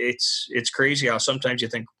 it's crazy how sometimes you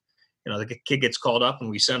think, the kid gets called up and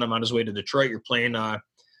we send him on his way to Detroit. You're playing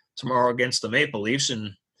tomorrow against the Maple Leafs,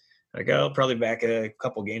 and I'll probably back a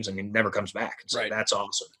couple games. I mean, never comes back. So right. That's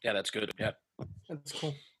awesome. Yeah, that's good. Yeah, that's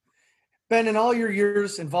cool. Ben, in all your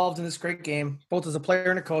years involved in this great game, both as a player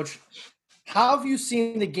and a coach, how have you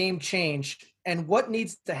seen the game change, and what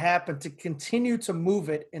needs to happen to continue to move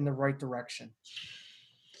it in the right direction?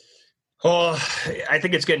 Oh, I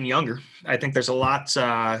think it's getting younger. I think there's a lot.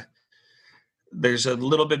 There's a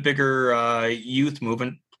little bit bigger youth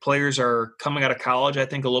movement. Players are coming out of college, I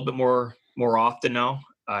think, a little bit more often now.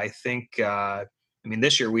 I think,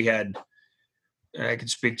 this year we had, I can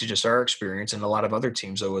speak to just our experience and a lot of other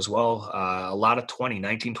teams, though, as well. A lot of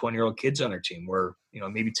 19, 20-year-old kids on our team where,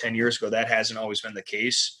 maybe 10 years ago, that hasn't always been the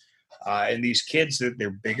case. And these kids, they're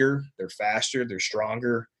bigger, they're faster, they're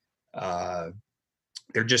stronger.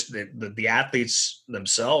 They're just the athletes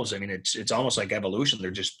themselves. I mean, it's almost like evolution.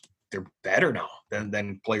 They're better now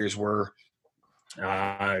than players were,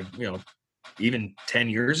 even 10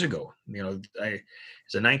 years ago.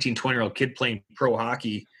 As a 19, 20-year-old kid playing pro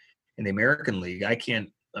hockey in the American League, I can't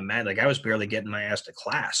imagine. I was barely getting my ass to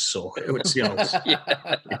class. So it was,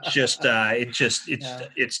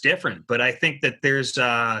 it's different. But I think that there's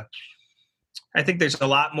I think there's a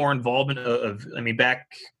lot more involvement back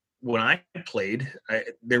when I played,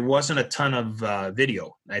 there wasn't a ton of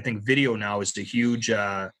video. I think video now is a huge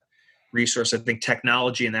resource. I think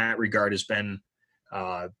technology in that regard has been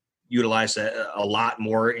utilized a lot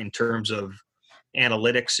more in terms of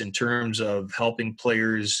analytics, in terms of helping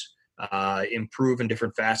players improve in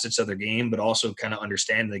different facets of their game, but also kind of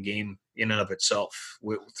understand the game in and of itself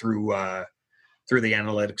through the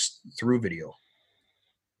analytics, through video.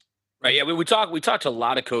 Right. Yeah. We talked to a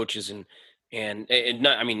lot of coaches and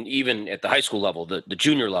not, I mean, even at the high school level, the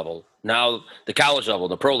junior level, now the college level,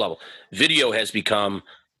 the pro level, video has become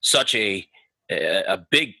such a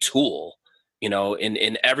big tool,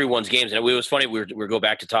 in everyone's games. And it was funny. We go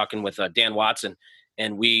back to talking with Dan Watson,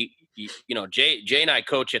 and Jay and I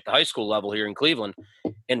coach at the high school level here in Cleveland,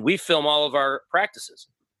 and we film all of our practices,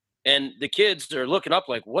 and the kids are looking up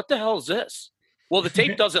like, what the hell is this? Well, the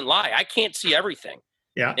tape doesn't lie. I can't see everything.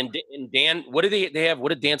 Yeah. And Dan, what did they have? What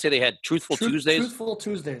did Dan say they had? Truthful Tuesdays? Truthful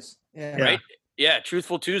Tuesdays. Yeah. Right? Yeah,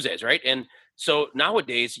 Truthful Tuesdays, right? And so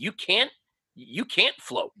nowadays you can't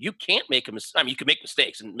float. You can't make a mistake. I mean, you can make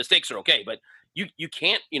mistakes, and mistakes are okay, but you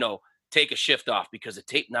can't, take a shift off because the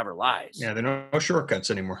tape never lies. Yeah, there are no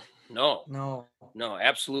shortcuts anymore. No,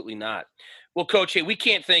 absolutely not. Well, Coach, hey, we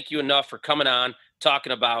can't thank you enough for coming on,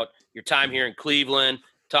 talking about your time here in Cleveland,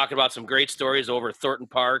 talking about some great stories over at Thornton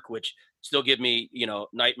Park, which still give me,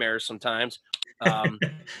 nightmares sometimes. And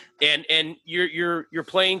your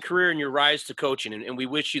playing career and your rise to coaching, and we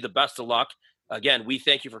wish you the best of luck. Again, we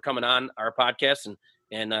thank you for coming on our podcast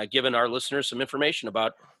and giving our listeners some information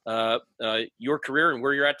about your career and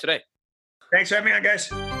where you're at today. Thanks for having me on, guys.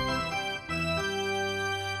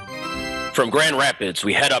 From Grand Rapids,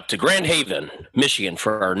 we head up to Grand Haven, Michigan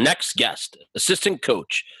for our next guest, assistant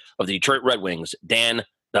coach of the Detroit Red Wings, Dan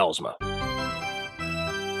Bylsma.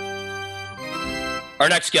 Our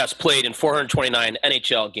next guest played in 429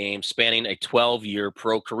 NHL games spanning a 12-year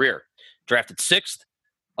pro career. Drafted 6th,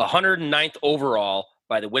 109th overall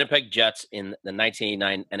by the Winnipeg Jets in the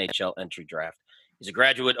 1989 NHL entry draft. He's a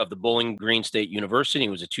graduate of the Bowling Green State University. He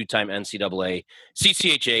was a 2-time NCAA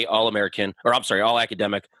CCHA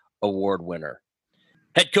All-Academic Award winner.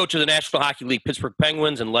 Head coach of the National Hockey League Pittsburgh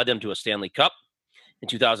Penguins and led them to a Stanley Cup. In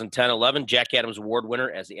 2010-11, Jack Adams Award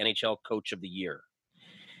winner as the NHL Coach of the Year.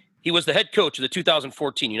 He was the head coach of the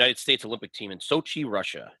 2014 United States Olympic team in Sochi,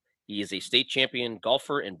 Russia. He is a state champion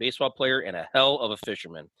golfer and baseball player and a hell of a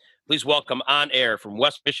fisherman. Please welcome on air from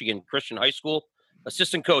West Michigan Christian High School,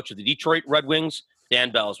 assistant coach of the Detroit Red Wings,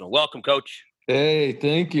 Dan Bylsma. Welcome, Coach. Hey,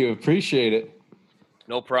 thank you. Appreciate it.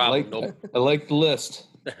 No problem. I like the list.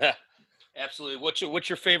 Absolutely. What's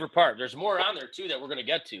your favorite part? There's more on there too that we're going to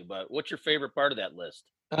get to, but what's your favorite part of that list?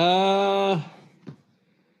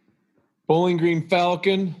 Bowling Green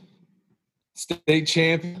Falcon, state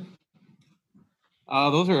champion.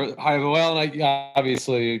 Those are high. Well, and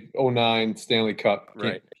obviously 09 Stanley Cup.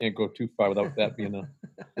 Can't go too far without that being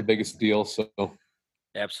the biggest deal. So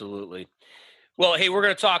absolutely. Well, hey, we're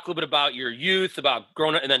going to talk a little bit about your youth, about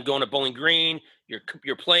growing up and then going to Bowling Green,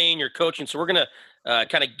 your playing, your coaching. So we're going to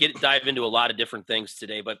kind of dive into a lot of different things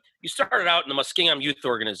today. But you started out in the Muskingum Youth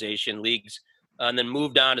Organization leagues and then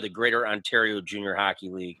moved on to the Greater Ontario Junior Hockey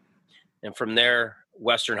League. And from there,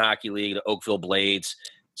 Western Hockey League, the Oakville Blades,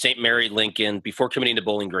 St. Mary Lincoln, before committing to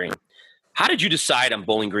Bowling Green. How did you decide on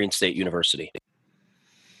Bowling Green State University?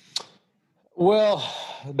 Well,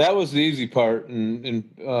 that was the easy part.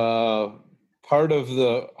 And part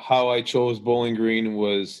of how I chose Bowling Green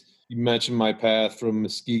was, you mentioned my path from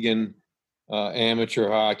Muskegon amateur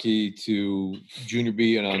hockey to junior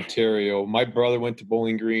B in Ontario. My brother went to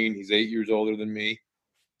Bowling Green. He's 8 years older than me.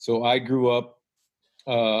 So I grew up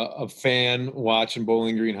a fan watching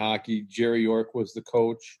Bowling Green hockey. Jerry York was the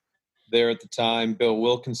coach there at the time. Bill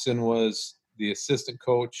Wilkinson was the assistant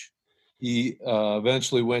coach. He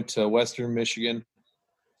eventually went to Western Michigan.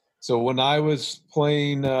 So when I was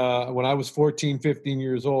playing, when I was 14, 15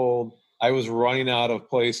 years old, I was running out of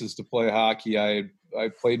places to play hockey. I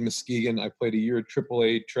played Muskegon. I played a year of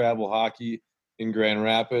AAA travel hockey in Grand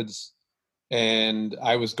Rapids. And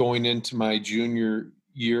I was going into my junior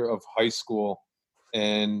year of high school,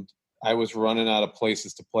 and I was running out of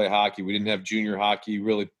places to play hockey. We didn't have junior hockey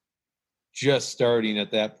really just starting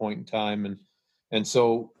at that point in time. And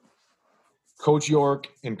so Coach York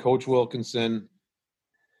and Coach Wilkinson,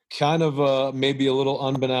 kind of maybe a little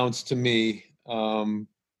unbeknownst to me,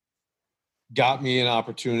 got me an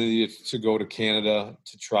opportunity to go to Canada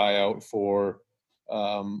to try out for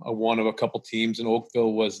one of a couple teams. And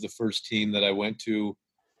Oakville was the first team that I went to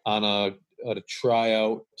on a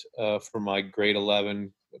tryout for my grade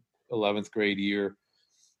 11, 11th grade year.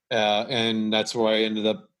 And that's where I ended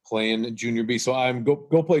up playing Junior B. So I'm go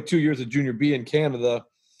play 2 years of Junior B in Canada,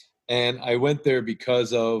 and I went there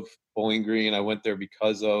because of Bowling Green. I went there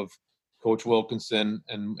because of Coach Wilkinson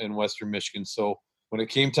and Western Michigan. So when it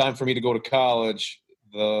came time for me to go to college,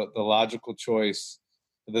 the logical choice,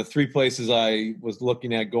 the three places I was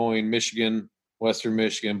looking at going: Michigan, Western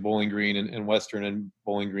Michigan, Bowling Green, and Western and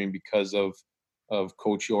Bowling Green, because of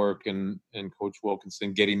Coach York and Coach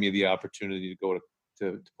Wilkinson getting me the opportunity to go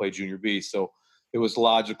to play Junior B. So it was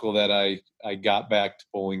logical that I got back to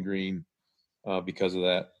Bowling Green because of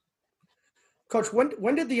that. Coach,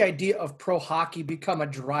 when did the idea of pro hockey become a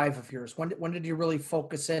drive of yours? When did you really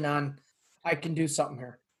focus in on, I can do something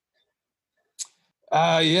here?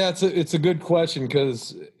 Yeah, it's a good question,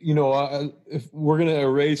 because if we're gonna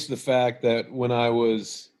erase the fact that when I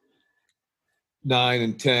was 9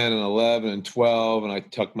 and 10 and 11 and 12, and I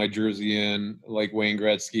tucked my jersey in like Wayne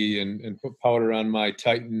Gretzky and put powder on my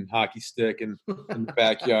Titan hockey stick and in the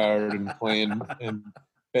backyard and playing and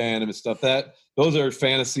band and stuff, that those are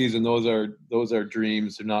fantasies and those are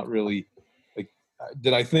dreams. They're not really like,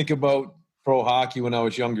 did I think about pro hockey when I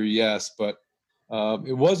was younger? Yes, but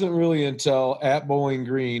it wasn't really until at Bowling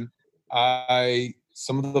Green,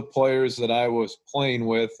 some of the players that I was playing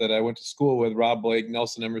with, that I went to school with, Rob Blake,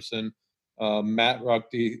 Nelson Emerson, Matt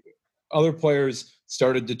Ruckty, other players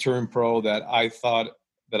started to turn pro that I thought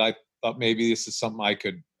maybe this is something I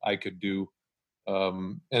could do.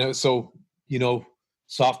 And it was so,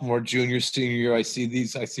 sophomore, junior, senior year, I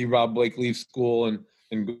see Rob Blake leave school and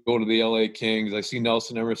go to the LA Kings. I see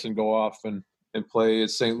Nelson Emerson go off and play at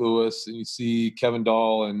St. Louis. And you see Kevin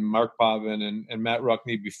Dahl and Mark Pavin and Matt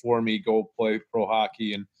Ruckney before me go play pro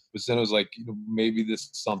hockey. And then it was like, maybe this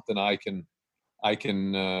is something I can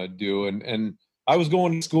do. And I was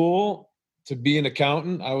going to school to be an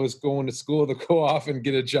accountant. I was going to school to go off and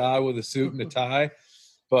get a job with a suit and a tie.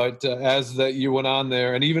 But as that year went on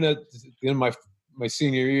there, and even at the end of my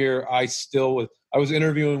senior year, I was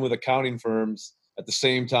interviewing with accounting firms at the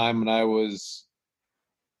same time, and I was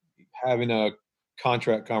having a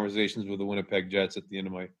contract conversations with the Winnipeg Jets at the end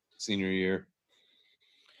of my senior year.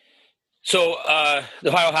 So the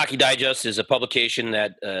Ohio Hockey Digest is a publication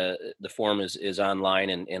that the form is online,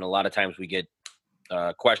 and a lot of times we get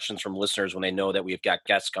questions from listeners when they know that we've got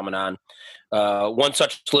guests coming on. One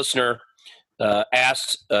such listener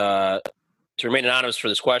asked to remain anonymous for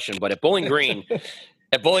this question, but at Bowling Green,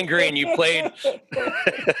 you played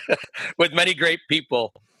with many great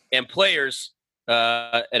people and players,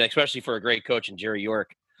 and especially for a great coach in Jerry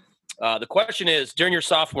York. The question is, during your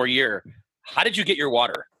sophomore year, how did you get your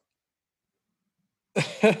water?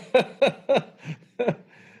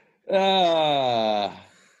 Well,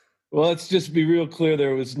 let's just be real clear.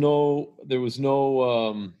 There was no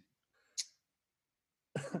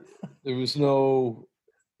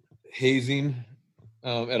hazing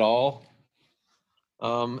at all,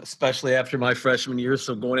 especially after my freshman year.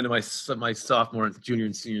 So going into my sophomore, junior,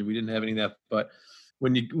 and senior, we didn't have any of that. But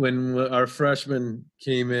when our freshmen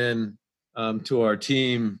came in to our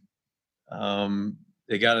team,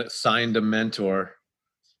 they got assigned a mentor.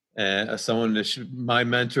 My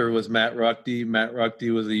mentor was Matt Ruckty. Matt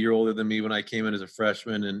Ruckty was a year older than me when I came in as a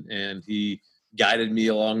freshman, and he guided me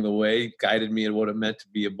along the way, guided me in what it meant to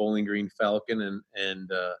be a Bowling Green Falcon.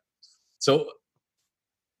 So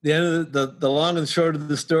the end of the long and short of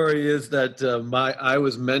the story is that I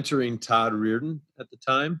was mentoring Todd Reardon at the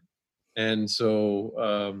time. And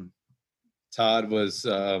so Todd was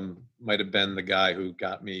might have been the guy who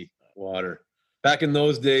got me water. Back in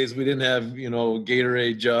those days, we didn't have,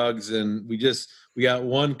 Gatorade jugs, and we got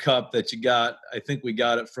one cup that you got. I think we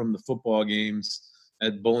got it from the football games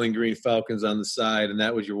at Bowling Green Falcons on the side, and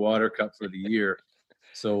that was your water cup for the year.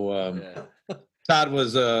 So Todd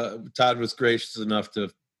was gracious enough to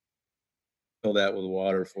fill that with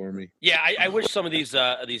water for me. Yeah, I wish some of these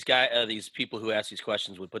people who ask these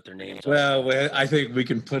questions would put their names on. Well, I think we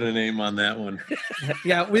can put a name on that one.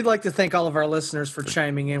 Yeah, we'd like to thank all of our listeners for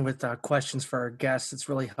chiming in with questions for our guests. It's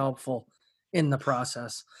really helpful in the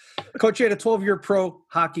process. Coach, you had a 12-year pro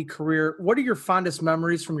hockey career. What are your fondest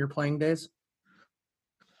memories from your playing days?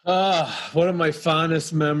 One of my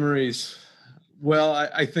fondest memories. Well,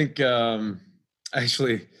 I think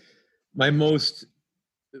actually my most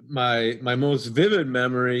vivid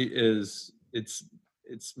memory is it's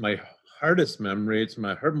my hardest memory. It's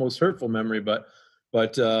my most hurtful memory, but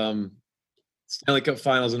Stanley Cup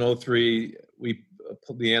Finals in 2003, we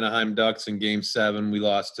put the Anaheim Ducks in Game 7. We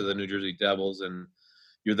lost to the New Jersey Devils, and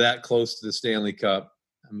you're that close to the Stanley Cup.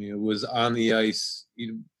 I mean, it was on the ice.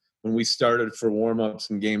 When we started for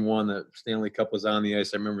warm-ups in Game 1, the Stanley Cup was on the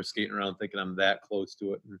ice. I remember skating around thinking I'm that close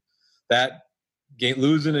to it. And that game,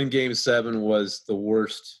 losing in Game 7 was the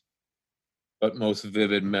worst but most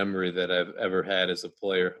vivid memory that I've ever had as a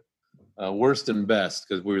player. Worst and best,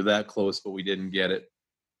 because we were that close, but we didn't get it.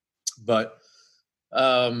 But,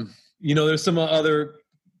 there's some other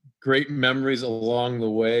great memories along the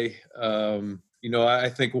way. I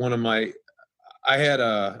think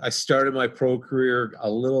I started my pro career a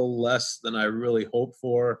little less than I really hoped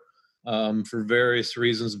for various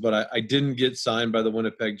reasons, but I didn't get signed by the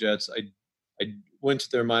Winnipeg Jets. I went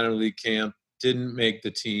to their minor league camp, didn't make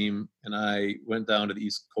the team, and I went down to the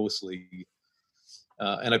East Coast League.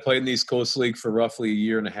 And I played in the East Coast League for roughly a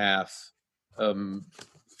year and a half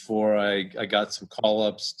before I got some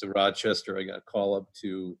call-ups to Rochester. I got a call-up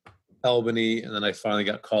to Albany, and then I finally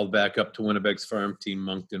got called back up to Winnipeg's farm team,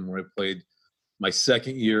 Moncton, where I played my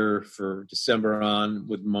second year for December on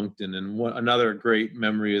with Moncton. And another great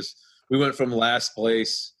memory is we went from last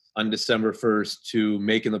place on December 1st to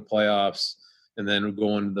making the playoffs, and then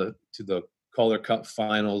going to the Calder Cup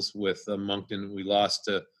finals with Moncton. We lost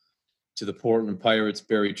to the Portland Pirates,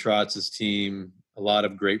 Barry Trotz's team. A lot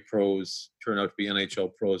of great pros turned out to be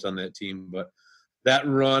NHL pros on that team. But that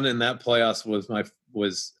run and that playoffs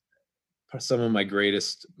was some of my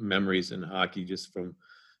greatest memories in hockey. Just from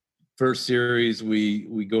first series,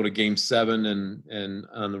 we go to Game 7 and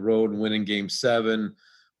on the road and win in Game 7.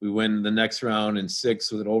 We win the next round in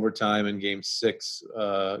 6 with an overtime in Game 6,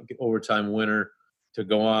 overtime winner to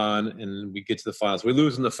go on, and we get to the finals. We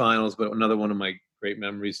lose in the finals, but another one of my great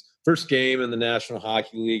memories. First game in the National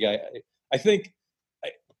Hockey League. I think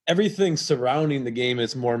everything surrounding the game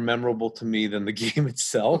is more memorable to me than the game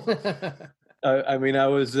itself. I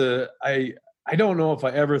don't know if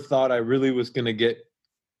I ever thought I really was going to get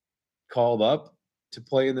called up to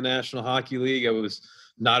play in the National Hockey League. I was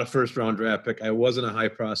not a first-round draft pick. I wasn't a high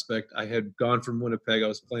prospect. I had gone from Winnipeg. I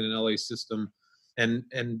was playing an LA system, and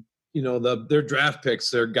their draft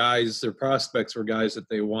picks, their prospects were guys that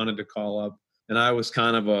they wanted to call up. And I was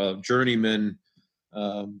kind of a journeyman,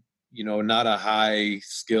 not a high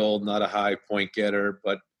skilled, not a high point getter,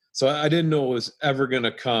 but so I didn't know it was ever going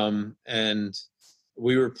to come. And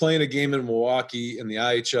we were playing a game in Milwaukee in the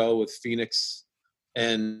IHL with Phoenix,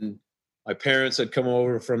 and my parents had come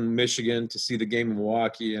over from Michigan to see the game in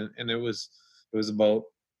Milwaukee. And it was about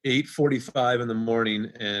 8:45 in the morning,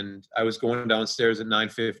 and I was going downstairs at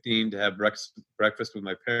 9:15 to have breakfast with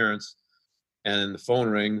my parents, and the phone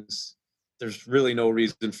rings. There's really no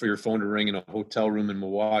reason for your phone to ring in a hotel room in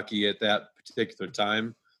Milwaukee at that particular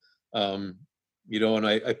time. And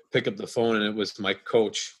I pick up the phone, and it was my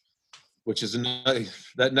coach, which is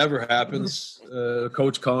that never happens. A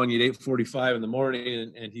coach calling you at 8:45 in the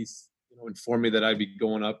morning, and he's informed me that I'd be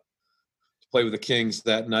going up to play with the Kings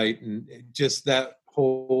that night, and just that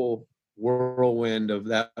whole whirlwind of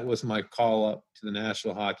that was my call up to the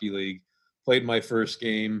National Hockey League. Played my first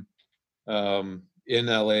game in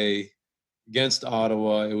LA against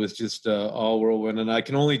Ottawa. It was just all whirlwind. And I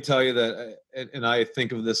can only tell you that, and I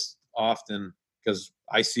think of this often because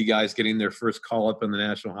I see guys getting their first call up in the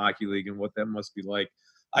National Hockey League and what that must be like.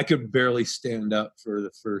 I could barely stand up for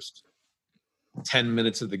the first 10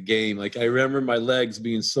 minutes of the game. Like, I remember my legs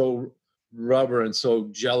being so rubber and so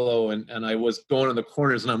jello, and I was going in the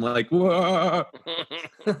corners, and I'm like, whoa,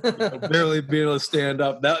 barely being able to stand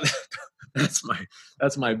up. That's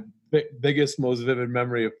my biggest, most vivid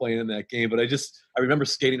memory of playing in that game. But I remember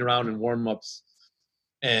skating around in warm-ups,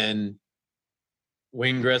 and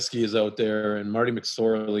Wayne Gretzky is out there, and Marty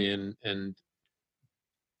McSorley, and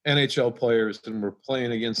NHL players, and we're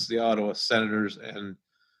playing against the Ottawa Senators, and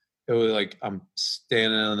it was like I'm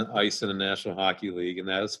standing on the ice in the National Hockey League, and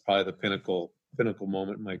that was probably the pinnacle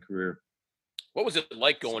moment in my career. What was it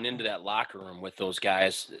like going into that locker room with those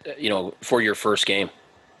guys, for your first game?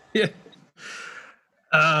 Yeah.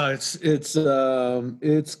 I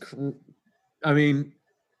mean,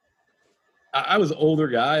 I was an older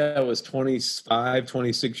guy. I was 25,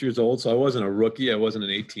 26 years old, so I wasn't a rookie. I wasn't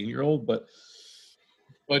an 18-year-old, but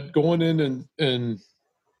going in and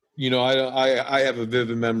I have a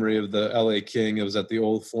vivid memory of the LA King. It was at the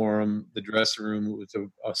Old Forum. The dressing room was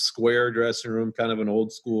a square dressing room, kind of an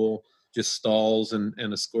old school, just stalls and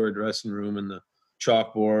a square dressing room, and the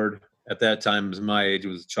chalkboard. At that time, it was my age, it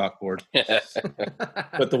was a chalkboard.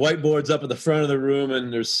 But the whiteboard's up at the front of the room,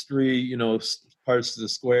 and there's 3, parts to the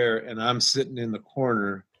square, and I'm sitting in the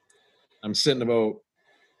corner. I'm sitting about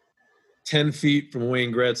 10 feet from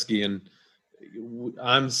Wayne Gretzky, and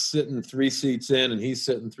I'm sitting 3 seats in, and he's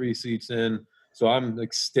sitting 3 seats in. So I'm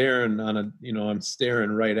like staring I'm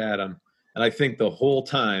staring right at him. And I think the whole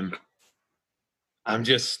time I'm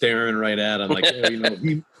just staring right at him. Like,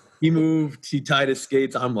 he moved, he tied his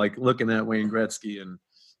skates. I'm like looking at Wayne Gretzky, and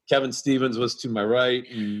Kevin Stevens was to my right.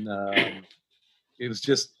 And it was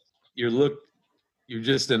just, you're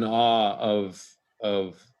just in awe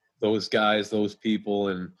of those guys, those people,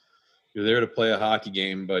 and you're there to play a hockey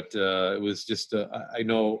game. But it was just I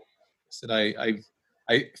know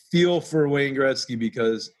I feel for Wayne Gretzky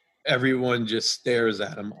because everyone just stares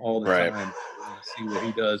at him all the Right. time to see what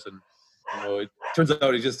he does, and it turns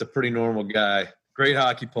out he's just a pretty normal guy. Great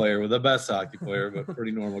hockey player, well, the best hockey player, but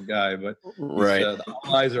pretty normal guy. But Right. The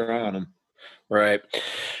eyes are on him. Right.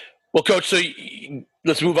 Well, Coach, so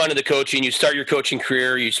let's move on to the coaching. You start your coaching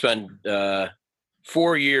career. You spend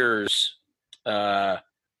 4 years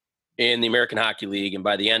in the American Hockey League, and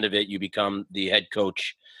by the end of it, you become the head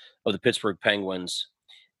coach of the Pittsburgh Penguins,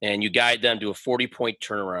 and you guide them to a 40-point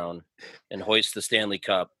turnaround and hoist the Stanley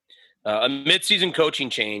Cup. A midseason coaching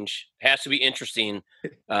change has to be interesting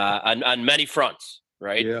on many fronts,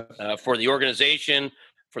 right? Yeah. For the organization,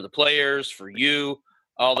 for the players, for you,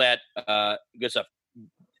 all that good stuff.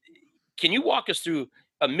 Can you walk us through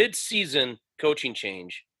a midseason coaching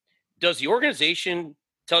change? Does the organization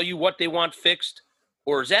tell you what they want fixed,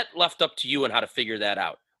 or is that left up to you and how to figure that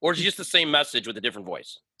out? Or is it just the same message with a different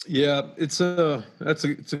voice? Yeah, it's a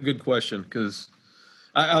good question because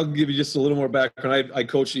I'll give you just a little more background. I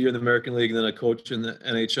coached a year in the American League, and then I coached in the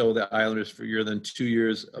NHL, the Islanders, for a year, then 2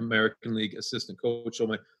 years American League assistant coach. So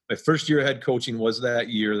my first year of head coaching was that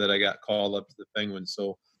year that I got called up to the Penguins.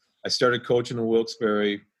 So I started coaching in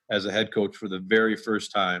Wilkes-Barre as a head coach for the very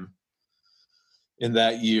first time in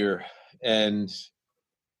that year. And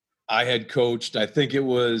I had coached, I think it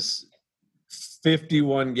was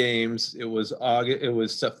 51 games. It was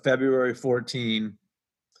February 14,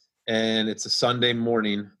 and it's a Sunday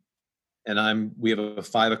morning, and we have a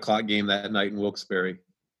 5:00 game that night in Wilkes-Barre.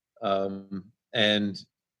 And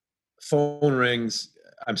phone rings.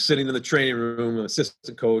 I'm sitting in the training room,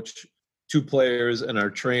 assistant coach, 2 players, and our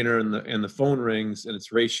trainer, and the phone rings, and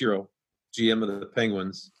it's Ray Shero, GM of the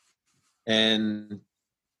Penguins. And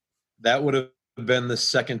that would have been the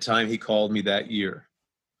second time he called me that year.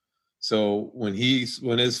 So when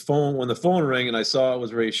the phone rang and I saw it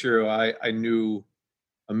was Ray Shero, I knew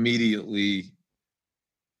immediately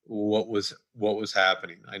what was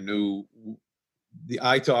happening.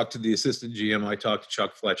 I talked to the assistant GM. I talked to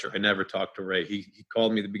Chuck Fletcher. I never talked to Ray. He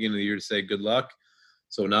called me at the beginning of the year to say good luck.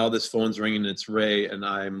 So now this phone's ringing and it's Ray, and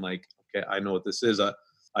I'm like, okay, I know what this is.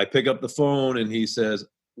 I pick up the phone and he says,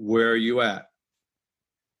 "Where are you at?"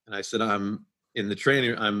 And I said, "I'm in the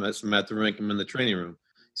training. I'm at the rink. I'm in the training room."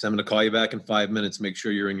 He said, "I'm going to call you back in 5 minutes. Make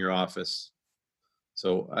sure you're in your office."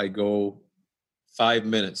 So I go 5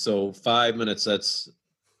 minutes. So 5 minutes, that's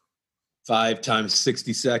 5 times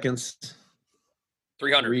 60 seconds.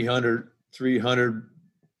 300.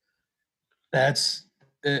 That's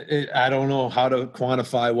it. I don't know how to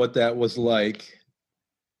quantify what that was like.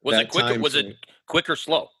 Was it quick? Was it quick or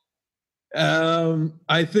slow?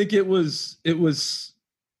 I think it was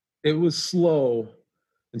slow,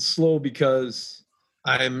 and slow because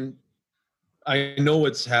I know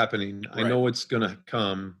what's happening. Right. I know what's going to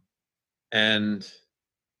come, and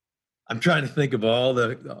I'm trying to think of all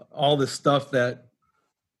the stuff that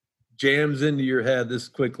jams into your head this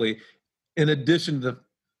quickly, in addition to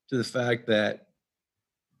the fact that,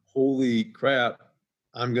 holy crap,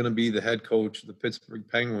 I'm going to be the head coach of the Pittsburgh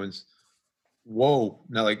Penguins. Whoa.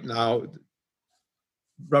 Now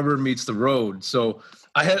rubber meets the road. So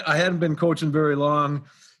I hadn't been coaching very long,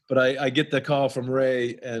 but I get the call from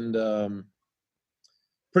Ray, and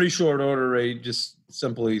pretty short order, Ray just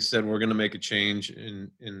simply said, "We're going to make a change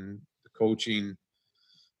in the coaching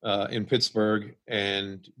in Pittsburgh,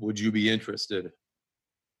 and would you be interested?"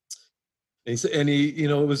 And he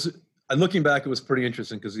it was, looking back, it was pretty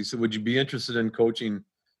interesting because he said, "Would you be interested in coaching?"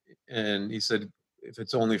 And he said, "If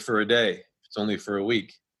it's only for a day, if it's only for a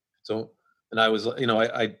week." So, and I was,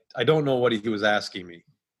 I don't know what he was asking me.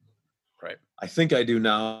 Right. I think I do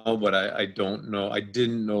now, but I don't know. I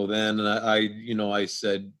didn't know then. And I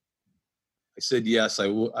said yes, I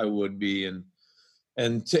would be.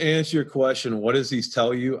 And to answer your question, what does he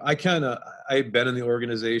tell you? I've been in the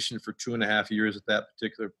organization for 2.5 years at that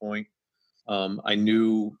particular point. I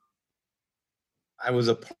knew I was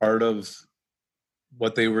a part of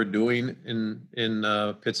what they were doing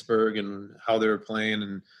in Pittsburgh and how they were playing,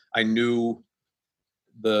 and I knew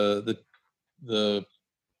the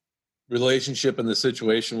relationship and the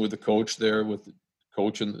situation with the coach there, with the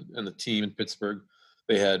coach and the team in Pittsburgh.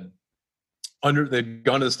 They'd gone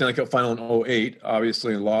to the Stanley Cup final in 2008,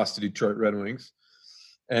 obviously, and lost to Detroit Red Wings,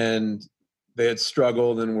 and they had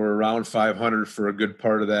struggled and were around 500 for a good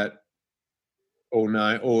part of that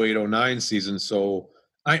 2008-09 season. So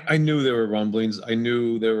I knew there were rumblings. I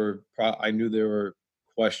knew there were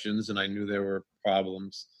questions, and I knew there were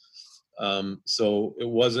problems. So it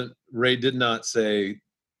wasn't, Ray did not say,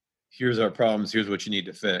 here's our problems, here's what you need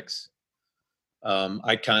to fix.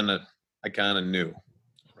 I kind of knew.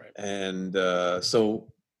 Right. And so,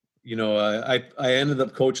 I ended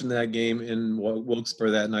up coaching that game in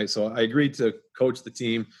Wilkes-Barre that night. So I agreed to coach the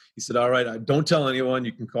team. He said, all right, don't tell anyone.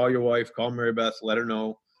 You can call your wife, call Mary Beth, let her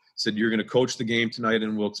know. He said, you're going to coach the game tonight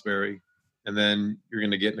in Wilkes-Barre, and then you're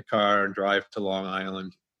going to get in the car and drive to Long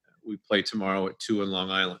Island. We play tomorrow at 2 in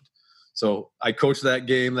Long Island. So I coached that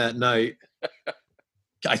game that night.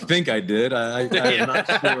 I think I did. I'm not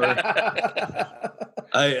sure.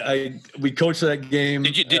 We coached that game.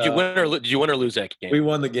 Did you win or lose that game? We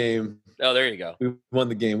won the game. Oh, there you go. We won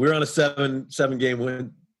the game. We were on a seven game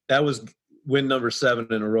win. That was win number 7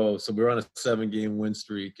 in a row. So we were on a 7-game win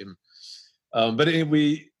streak. And but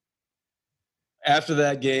after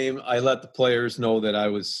that game, I let the players know that I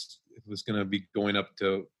was going to be going up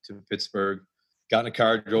to Pittsburgh. Got in a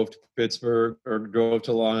car, drove to Pittsburgh or drove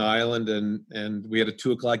to Long Island, and we had a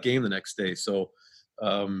 2:00 game the next day. So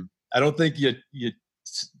I don't think you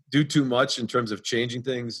do too much in terms of changing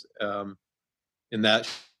things in that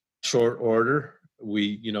short order.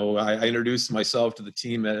 I introduced myself to the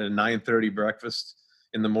team at a 9:30 breakfast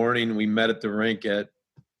in the morning. We met at the rink at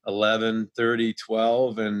 11:30,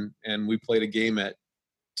 12, and we played a game at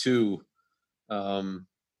 2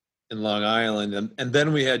 in Long Island, and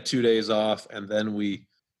then we had 2 days off, and then we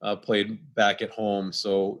played back at home.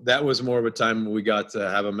 So that was more of a time when we got to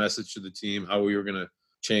have a message to the team, how we were going to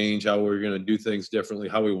change, how we were going to do things differently,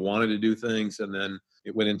 how we wanted to do things, and then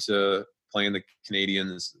it went into playing the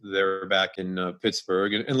Canadians there back in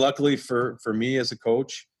Pittsburgh. And luckily for me as a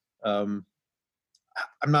coach, I'm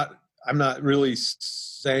not really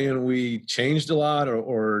saying we changed a lot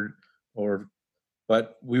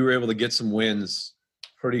but we were able to get some wins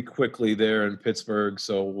pretty quickly there in Pittsburgh.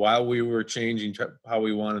 So while we were changing how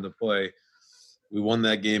we wanted to play, we won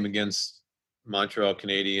that game against Montreal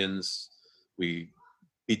Canadiens. We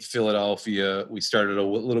beat Philadelphia. We started a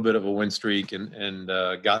little bit of a win streak and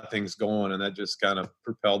got things going, and that just kind of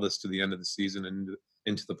propelled us to the end of the season and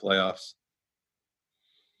into the playoffs.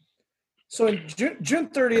 So in June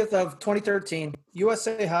 30th of 2013,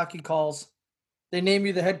 USA Hockey calls. They name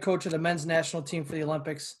you the head coach of the men's national team for the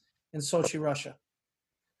Olympics in Sochi, Russia.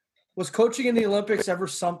 Was coaching in the Olympics ever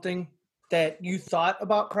something that you thought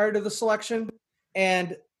about prior to the selection?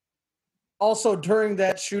 And also during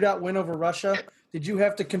that shootout win over Russia, did you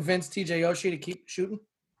have to convince TJ Oshie to keep shooting?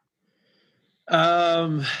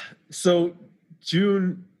 So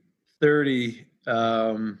June 30,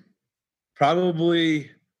 I probably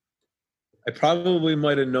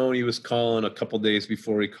might have known he was calling a couple days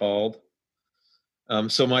before he called.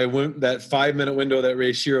 So that 5-minute window that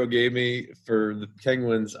Ray Shero gave me for the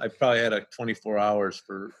Penguins, I probably had 24 hours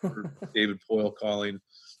for David Poile calling.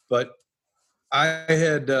 But I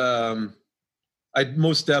had, I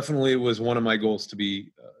most definitely was one of my goals to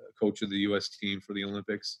be coach of the U.S. team for the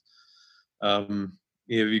Olympics. If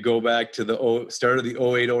you go back to the start of the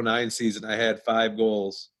 08-09 season, I had 5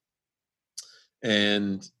 goals.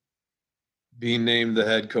 And being named the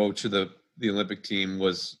head coach of the Olympic team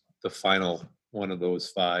was the final one of those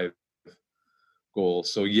 5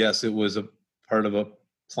 goals. So yes, it was a part of a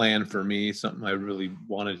plan for me, something I really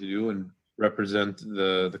wanted to do and represent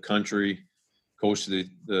the country, coach the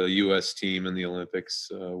U.S. team in the Olympics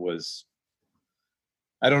was,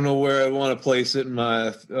 I don't know where I want to place it in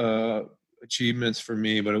my achievements for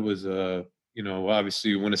me, but it was,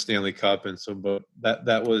 obviously win a Stanley Cup. And so, but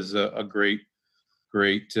that was a great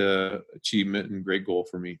achievement and great goal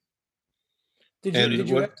for me. Did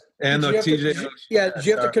you have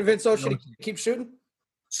to convince Oshie to keep shooting?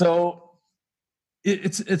 So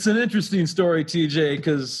it's an interesting story, TJ,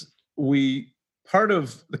 because part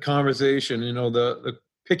of the conversation, the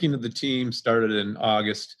picking of the team started in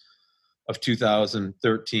August of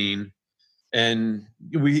 2013, and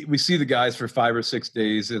we see the guys for 5 or 6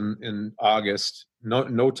 days in August,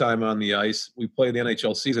 no time on the ice. We play the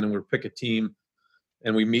NHL season and we pick a team,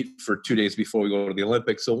 and we meet for 2 days before we go to the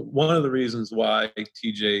Olympics. So one of the reasons why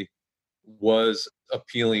TJ was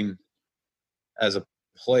appealing as a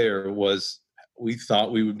player was we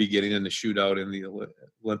thought we would be getting in the shootout in the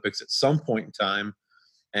Olympics at some point in time,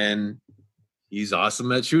 and he's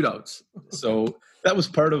awesome at shootouts. So that was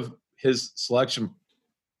part of his selection.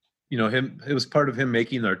 It was part of him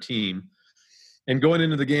making our team. And going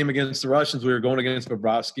into the game against the Russians, we were going against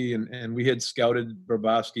Bobrovsky, and we had scouted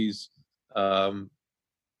Bobrovsky's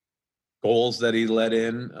goals that he let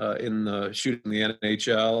in the shooting in the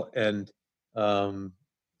NHL. And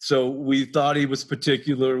so we thought he was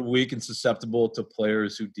particularly weak and susceptible to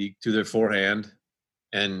players who deep to their forehand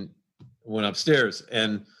and went upstairs.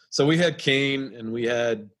 And So we had Kane and we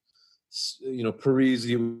had,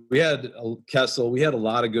 Parisi, we had Kessel. We had a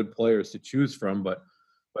lot of good players to choose from, but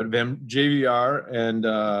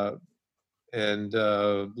JVR and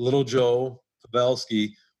Little Joe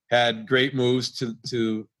Pavelski had great moves to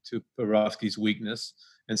Bobrovsky's weakness,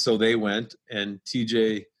 and so they went. And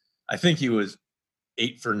TJ, I think he was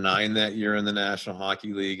 8 for 9 that year in the National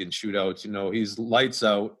Hockey League and shootouts. He's lights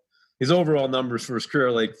out. His overall numbers for his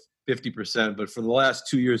career like 50%, but for the last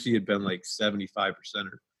 2 years he had been like 75%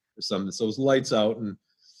 or something. So it was lights out, and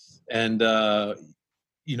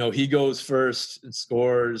he goes first and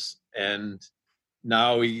scores, and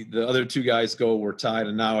now the other two guys go, we're tied,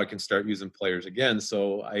 and now I can start using players again.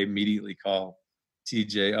 So I immediately call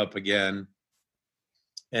TJ up again,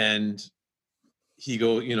 and he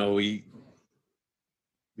gets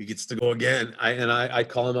to go again. I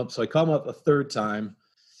call him up. So I call him up a third time,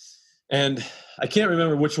 and I can't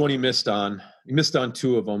remember which one he missed on. He missed on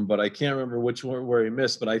 2 of them, but I can't remember which one where he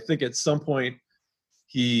missed. But I think at some point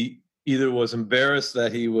he either was embarrassed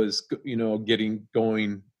that he was, getting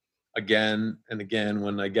going again and again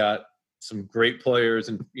when I got some great players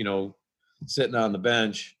and, sitting on the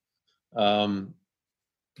bench.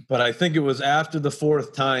 But I think it was after the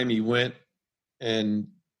 4th time he went, and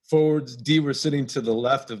forwards D were sitting to the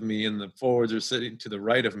left of me and the forwards are sitting to the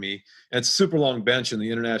right of me. And it's a super long bench in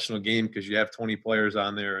the international game because you have 20 players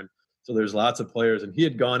on there. And so there's lots of players, and he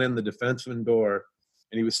had gone in the defenseman door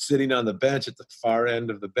and he was sitting on the bench at the far end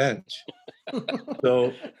of the bench.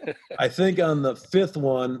 So I think on the 5th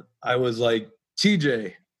one, I was like,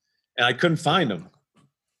 TJ, and I couldn't find him.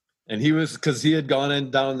 And because he had gone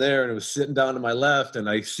in down there and it was sitting down to my left, and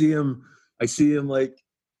I see him like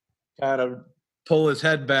kind of pull his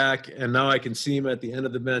head back, and now I can see him at the end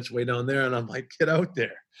of the bench way down there, and I'm like, get out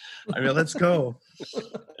there. Let's go.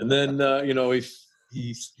 And then,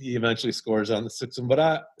 he eventually scores on the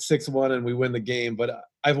 6-1, and we win the game. But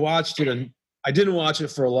I've watched it, and I didn't watch it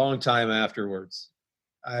for a long time afterwards.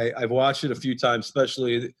 I've watched it a few times,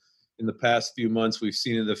 especially in the past few months. We've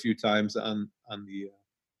seen it a few times on the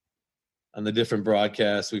different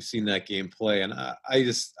broadcasts. We've seen that game play, and I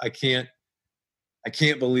can't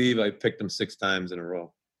believe I picked him 6 times in a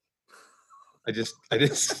row. I just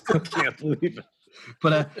still can't believe it.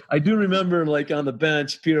 But I do remember, like, on the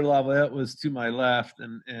bench, Peter Lavalette was to my left,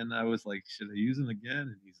 and I was like, should I use him again?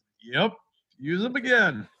 And he's like, yep, use him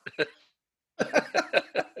again.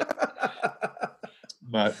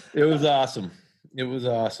 But it was awesome. It was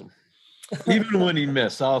awesome. Even when he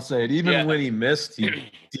missed, I'll say it. Even when he missed,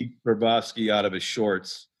 he deked Bobrovsky out of his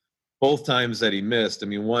shorts. Both times that he missed.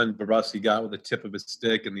 One, Bobrovsky got with the tip of his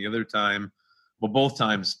stick, and the other time, both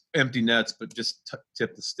times, empty nets, but just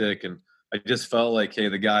tipped the stick. And I just felt like, hey,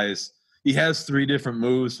 he has 3 different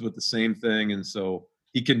moves with the same thing, and so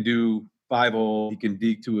he can do 5-hole, he can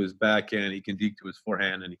deke to his backhand, he can deke to his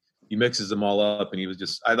forehand, and he mixes them all up, and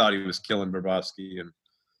I thought he was killing Bobrovsky, and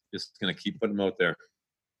just going to keep putting him out there.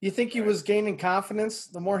 You think he was gaining confidence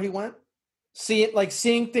the more he went?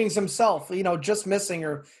 Seeing things himself, just missing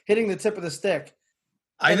or hitting the tip of the stick.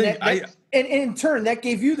 And in turn, that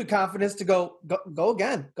gave you the confidence to go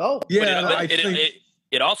again, go. Yeah,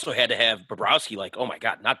 it also had to have Bobrovsky like, oh my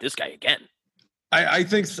God, not this guy again. I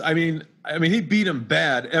think. He beat him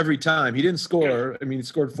bad every time. He didn't score. He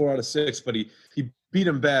scored 4 out of 6, but he beat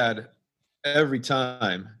him bad every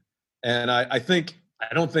time. And I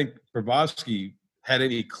don't think Bobrovsky had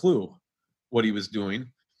any clue what he was doing,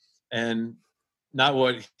 and not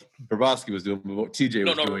what Bobrovsky was doing, but what TJ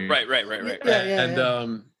was doing. Right.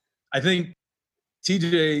 Yeah. I think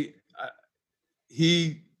TJ,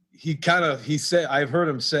 he said, I've heard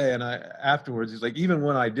him say, and afterwards he's like, even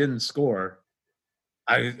when I didn't score,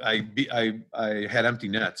 I had empty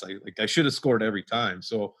nets. I should have scored every time.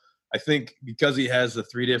 So I think because he has the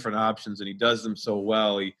 3 different options and he does them so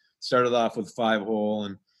well, he started off with 5-hole,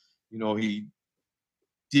 and he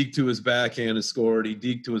deked to his backhand and scored. He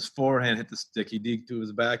deked to his forehand, hit the stick. He deked to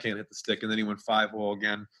his backhand, hit the stick, and then he went 5-hole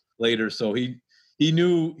again later. So he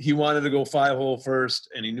knew he wanted to go 5-hole first,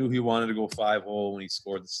 and he knew he wanted to go 5-hole when he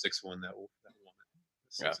scored the 6-1 that won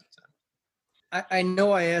it. Yeah. I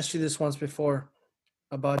know I asked you this once before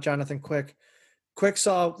about Jonathan Quick. Quick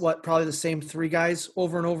saw probably the same 3 guys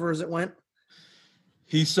over and over as it went?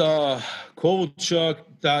 He saw Kovalchuk,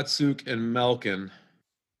 Datsyuk, and Malkin.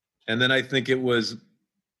 And then I think it was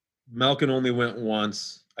Malkin only went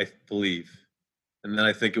once, I believe. And then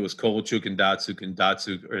I think it was Kovalchuk and Datsyuk, and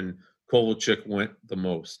Kovalchuk went the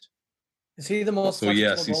most. Is he the most flexible? So,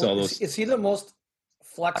 yes, he saw those. Is he the most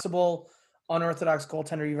flexible, unorthodox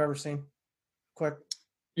goaltender you've ever seen? Quick.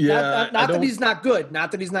 Yeah. Not that he's not good.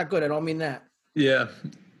 Not that he's not good. I don't mean that. Yeah.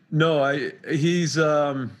 No, he's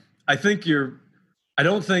I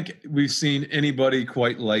don't think we've seen anybody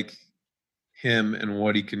quite like him and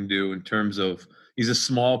what he can do in terms of he's a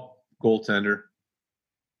small goaltender,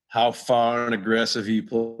 how far and aggressive he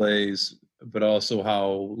plays, but also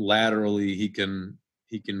how laterally he can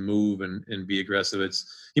move and be aggressive.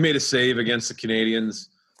 He made a save against the Canadians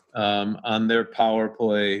on their power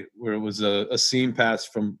play where it was a seam pass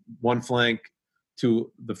from one flank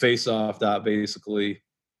to the face-off dot, basically.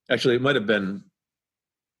 Actually, it might have been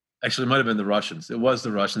the Russians. It was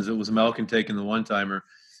the Russians. It was Malkin taking the one-timer,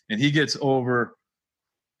 and he gets over,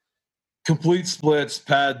 complete splits,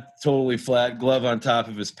 pad totally flat, glove on top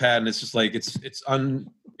of his pad, and it's just like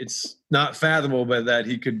it's not fathomable by that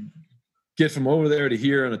he could get from over there to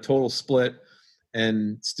here in a total split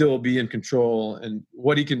and still be in control. And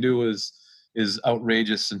what he can do is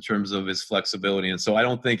outrageous in terms of his flexibility. And so I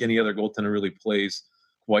don't think any other goaltender really plays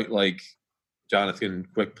quite like Jonathan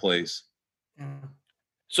Quick plays.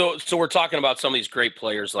 So we're talking about some of these great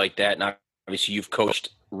players like that. And obviously you've coached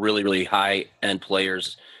really, really high-end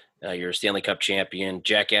players. You're a Stanley Cup champion,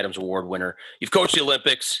 Jack Adams Award winner. You've coached the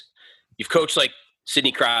Olympics. You've coached like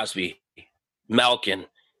Sidney Crosby, Malkin,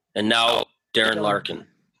 and now Darren Larkin.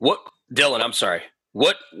 Dylan, I'm sorry.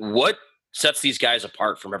 What sets these guys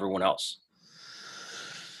apart from everyone else?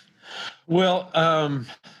 Well,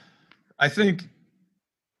 I think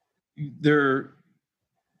they're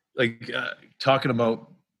like talking about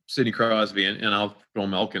Sidney Crosby, and I'll throw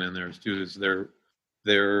Malkin in there too. Is their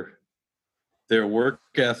work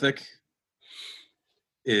ethic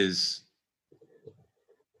is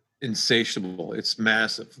insatiable. It's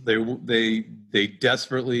massive. They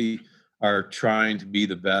desperately are trying to be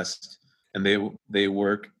the best, and they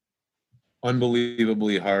work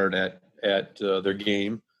unbelievably hard at their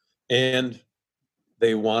game, and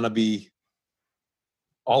they want to be,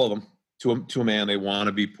 all of them to a man. They want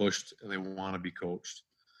to be pushed and they want to be coached.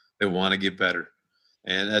 They want to get better,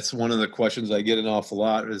 and that's one of the questions I get an awful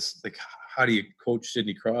lot is like, how do you coach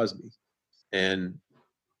Sidney Crosby? And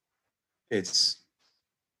it's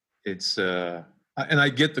and I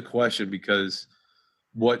get the question because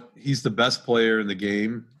he's the best player in the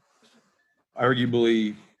game,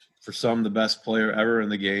 arguably for some the best player ever in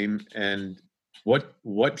the game. And what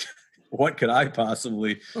could I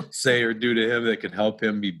possibly say or do to him that could help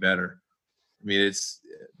him be better? I mean,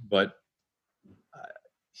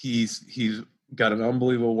 he's got an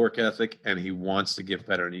unbelievable work ethic and he wants to get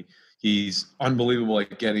better. And he's unbelievable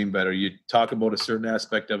at getting better. You talk about a certain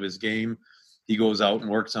aspect of his game, he goes out and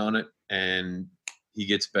works on it and he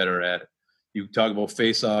gets better at it. You talk about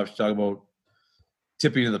face-offs, you talk about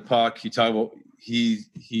tipping of the puck, you talk about he's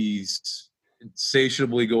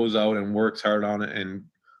insatiably goes out and works hard on it and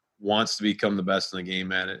wants to become the best in the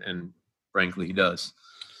game at it, and frankly he does.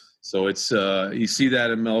 So it's you see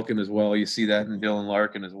that in Malkin as well, you see that in Dylan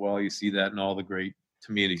Larkin as well, you see that in all the great,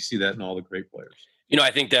 to me, you see that in all the great players.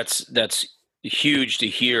 I think that's huge to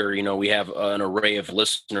hear. We have an array of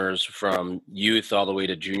listeners from youth all the way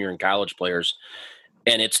to junior and college players,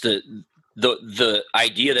 and it's the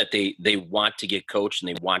idea that they want to get coached and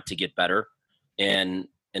they want to get better. And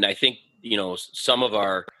I think, some of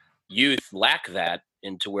our youth lack that,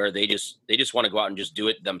 into where they just want to go out and just do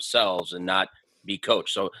it themselves and not be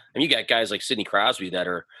coached. So, you got guys like Sidney Crosby that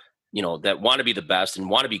are, that want to be the best and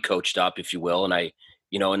want to be coached up, if you will. And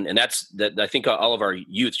and that's that. I think all of our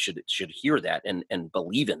youth should hear that and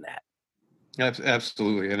believe in that.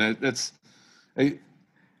 Absolutely. And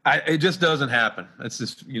it just doesn't happen. It's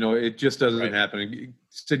just, it just doesn't happen.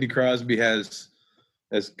 Sidney Crosby has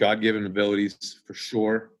God-given abilities for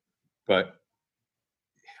sure, but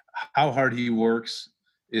how hard he works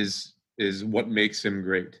is what makes him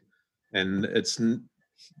great. And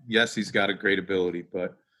yes, he's got a great ability,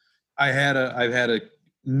 but I've had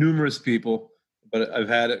numerous people, but I've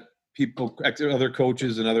had people, other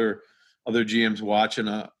coaches and other GMs watching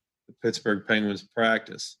the Pittsburgh Penguins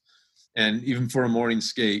practice, and even for a morning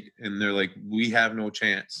skate, and they're like, we have no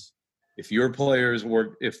chance. If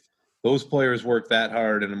those players work that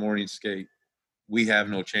hard in a morning skate, we have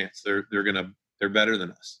no chance. They're better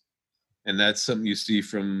than us. And that's something you see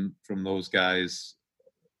from those guys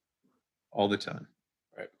all the time.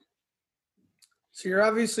 Right. So you're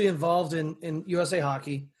obviously involved in USA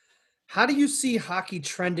Hockey. How do you see hockey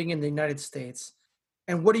trending in the United States?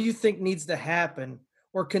 And what do you think needs to happen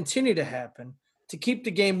or continue to happen to keep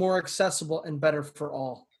the game more accessible and better for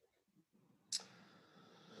all?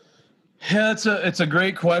 Yeah, it's a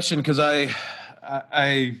great question, because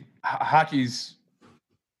hockey's,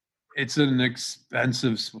 it's an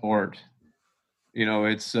expensive sport.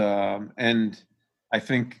 It's and I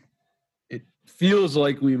think it feels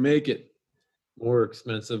like we make it more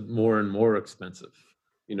and more expensive.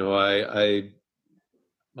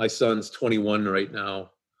 My son's 21 right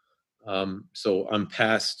now. So I'm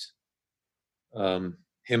past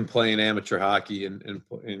him playing amateur hockey and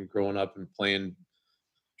growing up and playing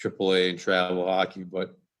AAA and travel hockey,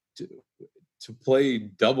 but to play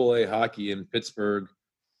AA hockey in Pittsburgh,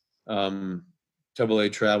 AA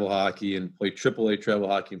travel hockey, and play AAA travel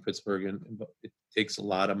hockey in Pittsburgh, and it takes a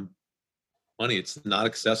lot of money. It's not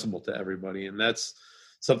accessible to everybody, and that's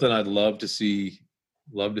something I'd love to see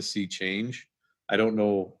change. I don't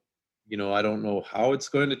know how it's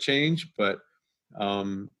going to change, but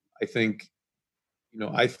I think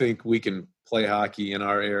we can play hockey in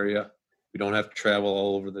our area. We don't have to travel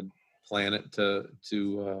all over the planet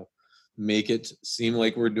to make it seem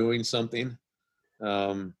like we're doing something.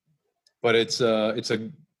 But it's a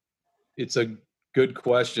good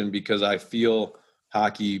question, because I feel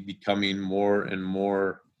hockey becoming more and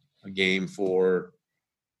more a game for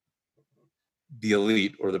the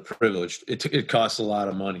elite or the privileged. It costs a lot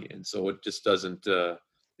of money, and so it just doesn't.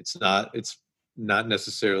 It's not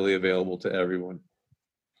necessarily available to everyone.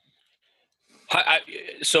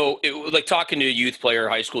 Like talking to a youth player,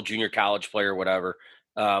 high school, junior college player, whatever.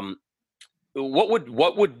 What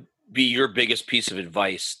would be your biggest piece of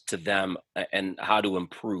advice to them, and how to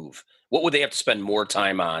improve? What would they have to spend more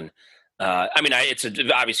time on? It's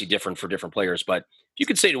obviously different for different players, but if you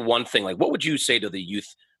could say to one thing, like what would you say to the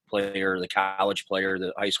youth player, the college player,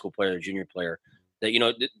 the high school player, the junior player,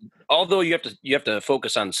 that although you have to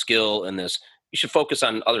focus on skill in this, you should focus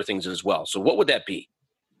on other things as well. So what would that be?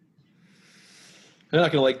 I'm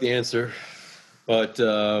not going to like the answer, but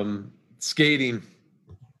skating, to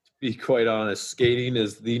be quite honest, skating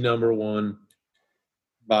is the number one,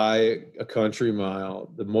 by a country mile,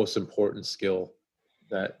 the most important skill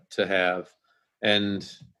to have. And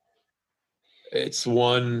it's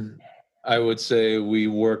one I would say we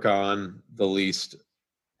work on the least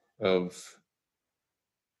of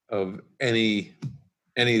any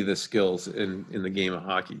of the skills in the game of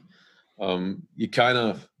hockey.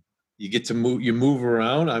 You get to move, you move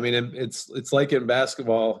around. I mean, it's like in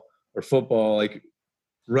basketball or football, like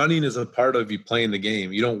running is a part of you playing the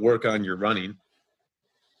game. You don't work on your running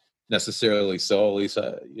necessarily. So at least,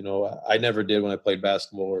 I never did when I played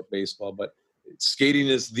basketball or baseball, but skating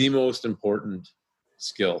is the most important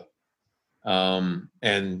skill.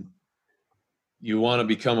 And you want to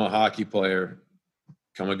become a hockey player,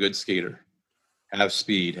 become a good skater, have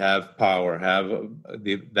speed, have power,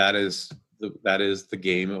 that is the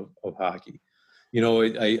game of hockey.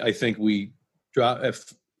 I think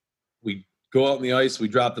if we go out on the ice, we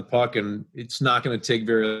drop the puck, and it's not going to take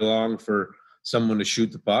very long for someone to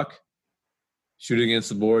shoot the puck, shoot it against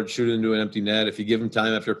the board, shoot it into an empty net. If you give them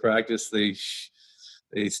time after practice, they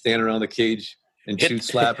stand around the cage and shoot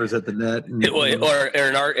slappers at the net. Or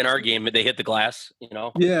in our game, they hit the glass,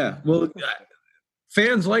 Yeah. Well,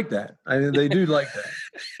 fans like that. I mean, they do like that.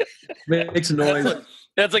 Makes a noise.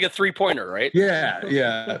 That's like a 3-pointer, right? Yeah.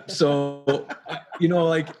 Yeah. So,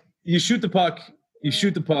 like you shoot the puck.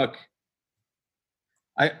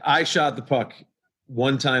 I shot the puck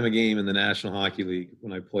one time a game in the National Hockey League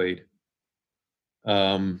when I played.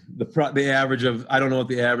 The average of, I don't know what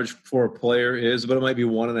the average for a player is, but it might be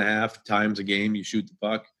 1.5 times a game you shoot the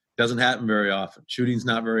puck. Doesn't happen very often. Shooting's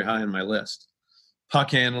not very high on my list.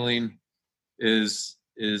 Puck handling is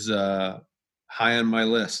high on my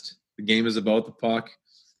list. The game is about the puck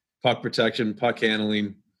protection, puck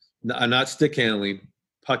handling, not stick handling,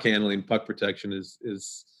 puck handling, puck protection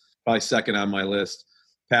is probably second on my list.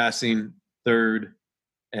 Passing, third,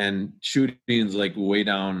 and shooting is like way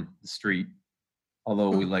down the street, although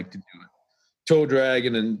we like to do it. Toe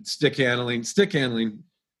dragging and stick handling,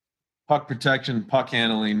 puck protection, puck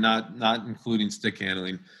handling, not including stick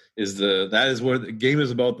handling, that is where the game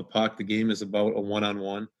is about the puck. The game is about a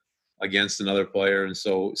one-on-one against another player. And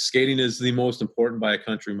so skating is the most important by a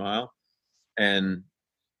country mile. And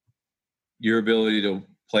your ability to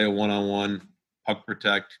play a one-on-one, puck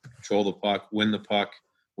protect, control the puck, win the puck,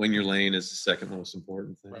 win your lane is the second most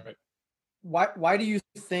important thing. Right. Why do you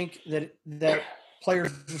think that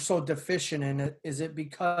players are so deficient in it? Is it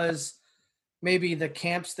because maybe the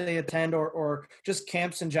camps they attend or just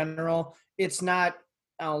camps in general, it's not,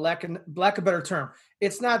 lack of a better term,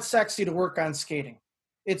 it's not sexy to work on skating.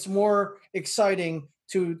 It's more exciting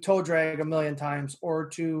to toe drag a million times or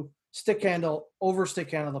to stick handle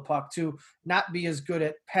the puck, to not be as good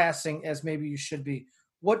at passing as maybe you should be.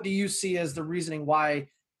 What do you see as the reasoning why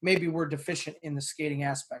maybe we're deficient in the skating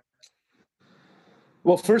aspect?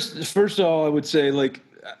 Well, first of all, I would say, like,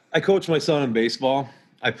 I coach my son in baseball.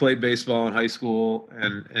 I played baseball in high school,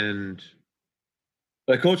 and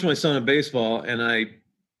I coach my son in baseball, and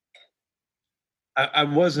I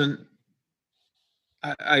wasn't.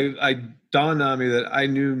 I dawned on me that I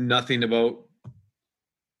knew nothing about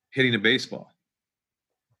hitting a baseball.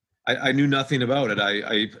 I knew nothing about it.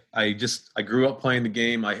 I grew up playing the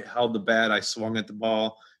game. I held the bat, I swung at the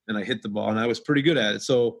ball, and I hit the ball, and I was pretty good at it.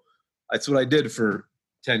 So that's what I did for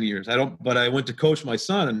 10 years. But I went to coach my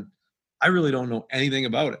son, and I really don't know anything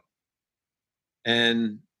about it.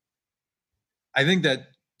 And I think that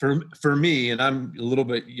for me, and I'm a little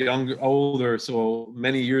bit older, so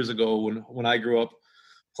many years ago when I grew up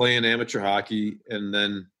playing amateur hockey and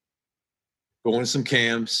then going to some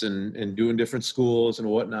camps and doing different schools and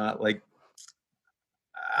whatnot, like,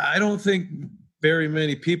 I don't think very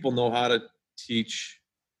many people know how to teach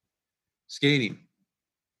skating.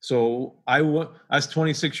 So I was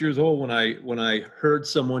 26 years old when I heard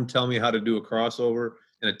someone tell me how to do a crossover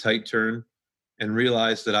and a tight turn and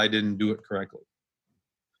realized that I didn't do it correctly.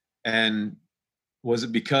 And was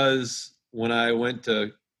it because when I went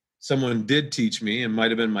to someone did teach me, it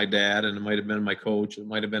might have been my dad and it might have been my coach, it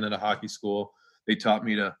might have been at a hockey school, they taught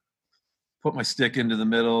me to put my stick into the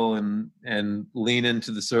middle and lean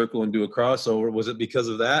into the circle and do a crossover. Was it because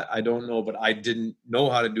of that? I don't know, but I didn't know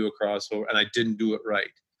how to do a crossover and I didn't do it right.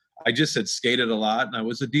 I just had skated a lot and I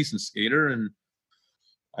was a decent skater and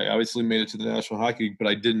I obviously made it to the National Hockey League, but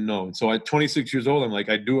I didn't know. And so at 26 years old, I'm like,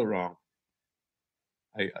 I do it wrong.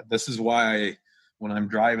 This is why when I'm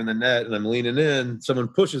driving the net and I'm leaning in, someone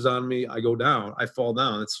pushes on me, I go down, I fall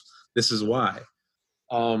down. This is why.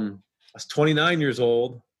 I was 29 years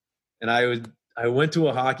old and I went to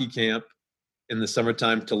a hockey camp in the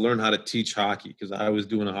summertime to learn how to teach hockey because I was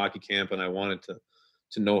doing a hockey camp and I wanted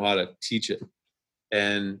to know how to teach it.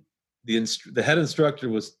 And the head instructor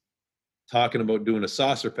was talking about doing a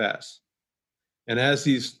saucer pass. And as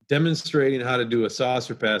he's demonstrating how to do a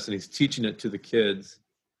saucer pass and he's teaching it to the kids,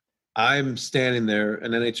 I'm standing there,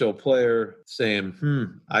 an NHL player, saying,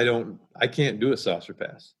 I can't do a saucer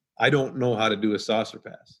pass. I don't know how to do a saucer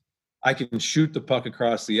pass. I can shoot the puck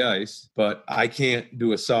across the ice, but I can't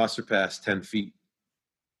do a saucer pass 10 feet.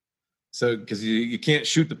 So, because you can't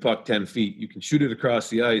shoot the puck 10 feet. You can shoot it across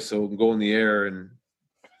the ice so it can go in the air,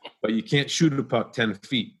 but you can't shoot a puck 10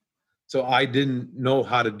 feet. So I didn't know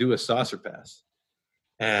how to do a saucer pass.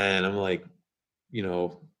 And I'm like,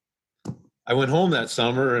 I went home that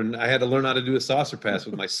summer and I had to learn how to do a saucer pass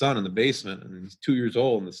with my son in the basement, and he's 2 years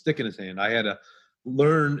old and the stick in his hand. I had to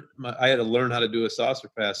learn how to do a saucer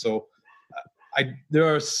pass. So I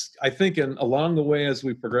think along the way as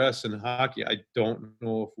we progress in hockey, I don't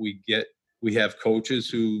know if we have coaches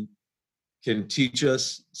who can teach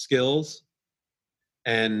us skills,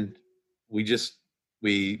 and we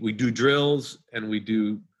do drills and we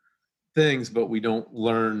do things, but we don't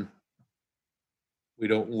learn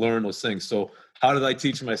those things. So how did I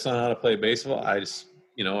teach my son how to play baseball? I just,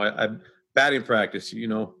 I batting practice, I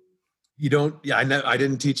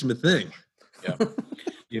didn't teach him a thing. Yeah.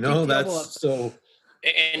 That's so.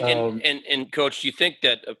 And coach, do you think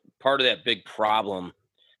that part of that big problem,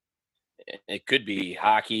 it could be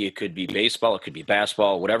hockey, it could be baseball, it could be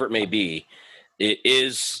basketball, whatever it may be, it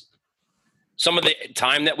is some of the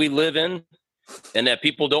time that we live in and that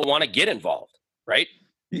people don't want to get involved, right?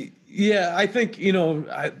 Yeah, I think,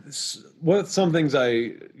 some things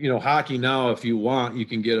hockey now, if you want, you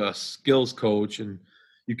can get a skills coach and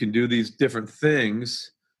you can do these different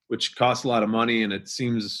things, which cost a lot of money. And it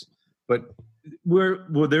seems, but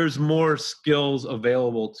there's more skills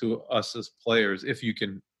available to us as players if you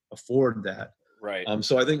can afford that. Right.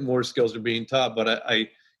 So I think more skills are being taught, but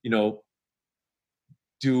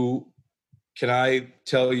can I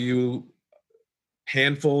tell you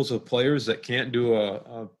handfuls of players that can't do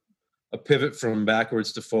a pivot from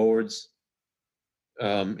backwards to forwards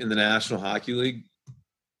in the National Hockey League?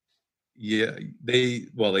 Yeah, they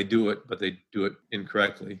do it, but they do it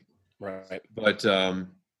incorrectly. Right. But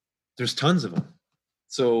there's tons of them.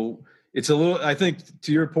 So it's a little, I think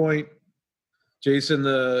to your point, Jason,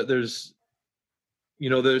 it's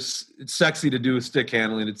sexy to do stick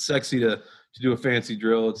handling. It's sexy to do a fancy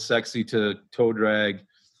drill. It's sexy to toe drag.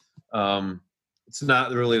 It's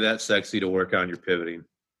not really that sexy to work on your pivoting.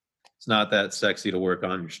 It's not that sexy to work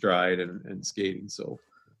on your stride and skating. So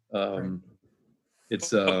it's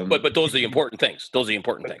but those are the important things. Those are the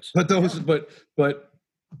important things. But those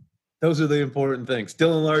are the important things.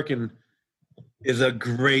 Dylan Larkin is a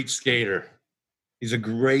great skater. He's a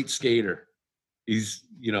great skater. He's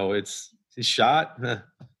it's his shot.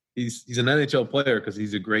 He's an NHL player because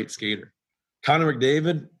he's a great skater. Connor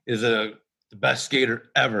McDavid is the best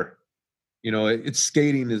skater ever. It's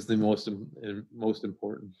skating is the most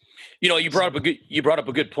important. You brought up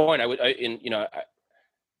a good point.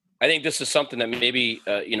 I think this is something that maybe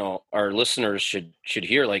our listeners should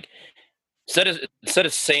hear. Like instead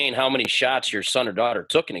of saying how many shots your son or daughter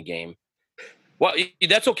took in a game, well,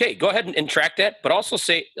 that's okay. Go ahead and track that, but also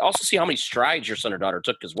see how many strides your son or daughter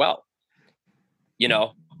took as well.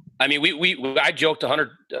 I mean, I joked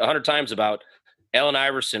 100 times about Allen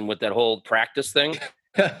Iverson with that whole practice thing.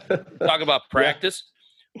 Talk about practice.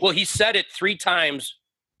 Yeah. Well, he said it 3 times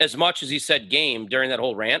as much as he said game during that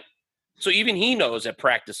whole rant. So even he knows that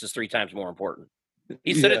practice is 3 times more important.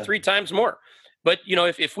 He said it 3 times more. But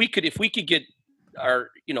if we could get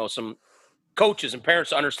our some coaches and parents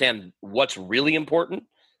to understand what's really important,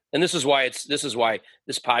 and this is why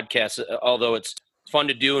this podcast, although it's fun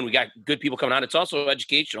to do and we got good people coming on, it's also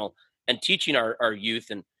educational and teaching our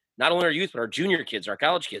youth, and not only our youth but our junior kids, our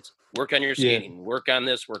college kids, work on your skating, work on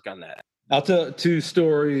this, work on that. I'll tell 2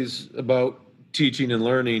 stories about teaching and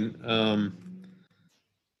learning.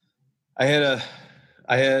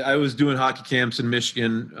 I was doing hockey camps in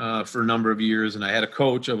Michigan for a number of years, and I had a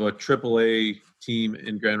coach of a AAA team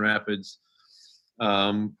in Grand Rapids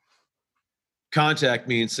contact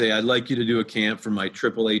me and say, I'd like you to do a camp for my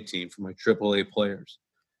AAA team, for my AAA players.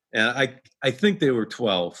 And I think they were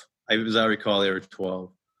 12. As I recall, they were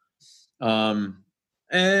 12. And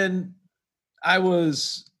I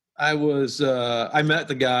met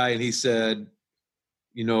the guy, and he said,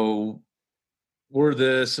 we're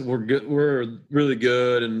this, and we're good, we're really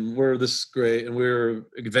good, and we're this great, and we're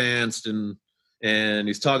advanced, and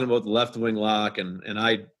he's talking about the left wing lock, and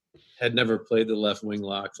I had never played the left wing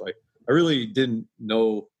lock, so I really didn't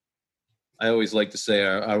know. I always like to say,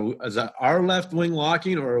 is that our left wing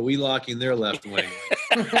locking, or are we locking their left wing?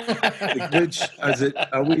 Which is it?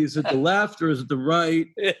 Is it the left or is it the right?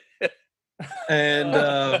 And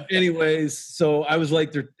anyways, so I was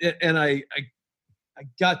like, and I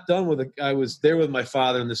got done with it. I was there with my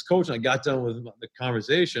father and this coach, and I got done with the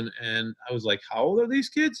conversation, and I was like, "How old are these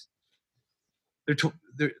kids?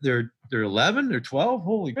 They're 11, they're 12.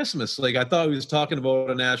 Holy Christmas!" Like, I thought he was talking about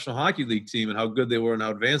a National Hockey League team and how good they were and how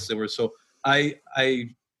advanced they were. So I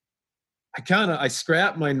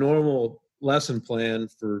scrapped my normal lesson plan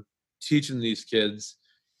for teaching these kids,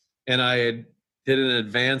 and I did an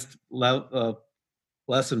advanced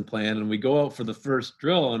lesson plan, and we go out for the first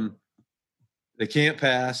drill, and they can't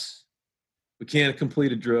pass. We can't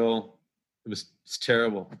complete a drill. It's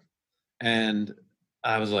terrible. And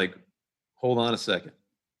I was like, hold on a second.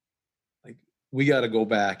 Like, we got to go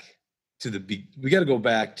back to the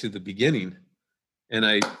beginning. And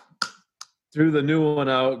I threw the new one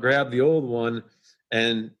out, grabbed the old one,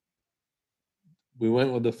 and we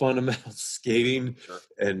went with the fundamental skating. Sure.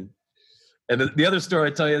 And the other story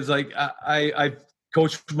I tell you is, like, I've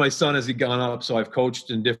coached my son as he gone up, so I've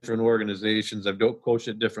coached in different organizations. I've coached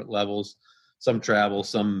at different levels, some travel,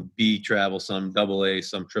 some B travel, some AA,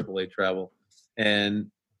 some AAA travel. And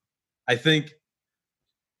I think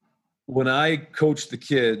when I coach the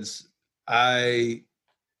kids, I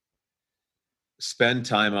spend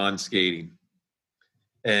time on skating.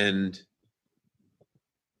 And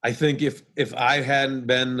I think if I hadn't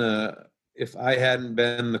been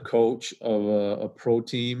the coach of a pro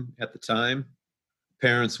team at the time,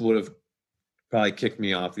 parents would have probably kicked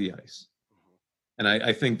me off the ice. And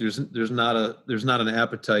I think there's not an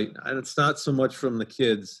appetite, and it's not so much from the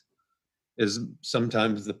kids as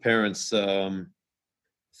sometimes the parents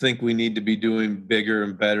think we need to be doing bigger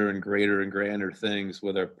and better and greater and grander things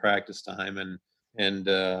with our practice time. And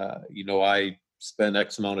I spend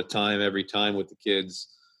X amount of time every time with the kids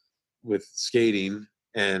with skating.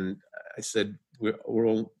 And I said,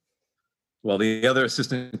 well, the other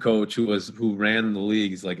assistant coach who ran the league,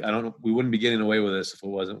 he's like, we wouldn't be getting away with this if it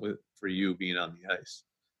wasn't for you being on the ice.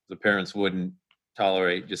 The parents wouldn't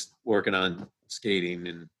tolerate just working on skating.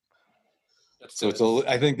 And so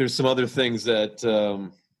I think there's some other things that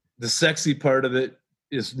the sexy part of it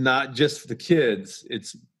is not just for the kids,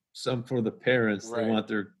 it's some for the parents. Right. They want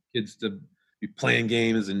their kids to be playing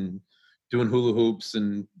games and doing hula hoops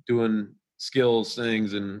and doing skills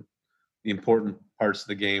things, and the important parts of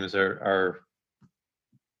the games are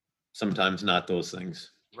sometimes not those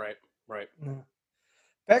things. Right. Yeah.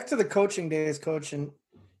 Back to the coaching days, Coach, and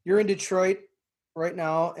you're in Detroit right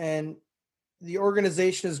now, and the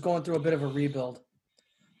organization is going through a bit of a rebuild.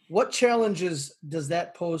 What challenges does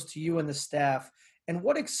that pose to you and the staff, and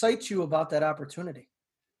what excites you about that opportunity?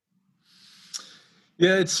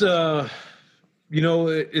 Yeah, so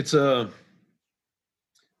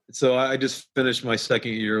I just finished my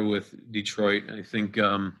second year with Detroit. I think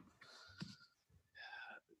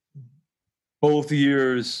both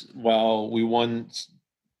years, while we won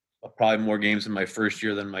probably more games in my first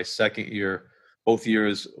year than my second year, both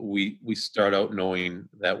years we start out knowing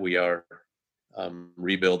that we are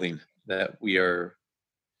rebuilding, that we are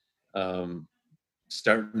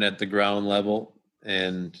starting at the ground level,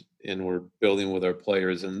 and we're building with our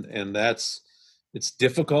players, and it's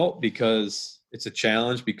difficult because it's a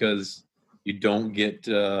challenge, because you don't get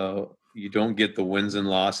the wins and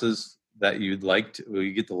losses that you'd like to. Well,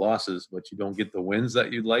 you get the losses, but you don't get the wins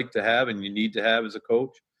that you'd like to have and you need to have as a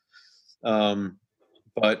coach.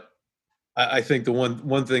 But I think the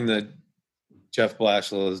one thing that Jeff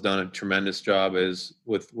Blashill has done a tremendous job is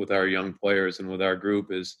with our young players and with our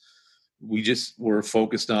group is we're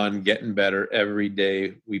focused on getting better every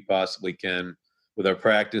day we possibly can with our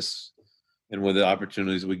practice and with the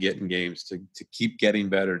opportunities we get in games to keep getting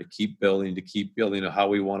better, to keep building how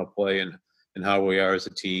we want to play and how we are as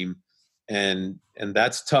a team. And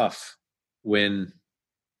that's tough when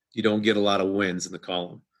you don't get a lot of wins in the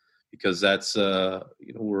column, because that's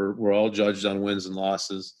we're all judged on wins and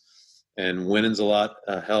losses, and winning's a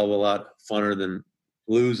hell of a lot funner than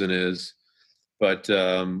losing is. But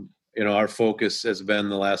our focus has been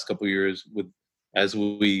the last couple of years as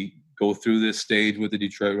we go through this stage with the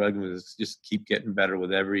Detroit Red Wings is just keep getting better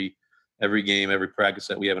with every game, every practice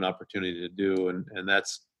that we have an opportunity to do. And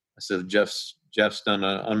that's, I said, Jeff's done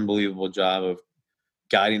an unbelievable job of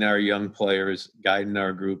guiding our young players, guiding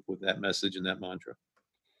our group with that message and that mantra.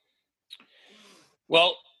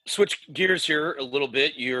 Well, switch gears here a little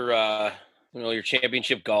bit. You're you're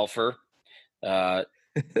championship golfer. And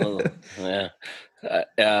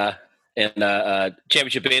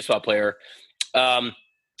championship baseball player.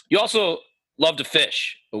 You also love to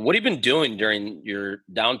fish. What have you been doing during your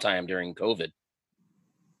downtime during COVID?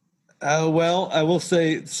 Well, I will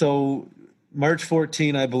say, so March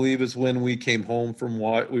 14, I believe, is when we came home from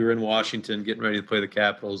we were in Washington getting ready to play the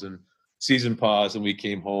Capitals, and season pause, and we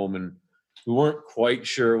came home, and we weren't quite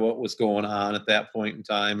sure what was going on at that point in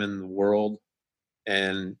time in the world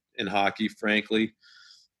and in hockey, frankly.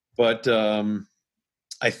 But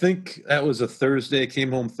I think that was a Thursday. I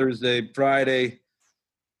came home Thursday, Friday.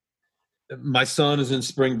 My son is in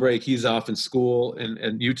spring break. He's off in school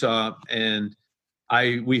in Utah, and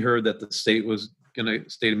we heard that the state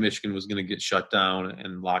of Michigan was gonna get shut down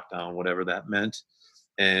and locked down, whatever that meant.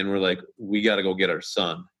 And we're like, we got to go get our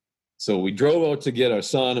son. So we drove out to get our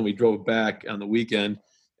son, and we drove back on the weekend,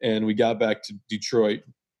 and we got back to Detroit.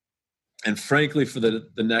 And frankly, for the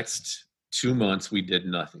next 2 months, we did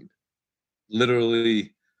nothing.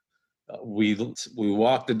 Literally, we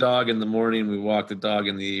walked the dog in the morning, we walked the dog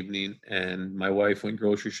in the evening, and my wife went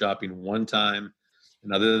grocery shopping one time.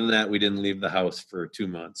 And other than that, we didn't leave the house for 2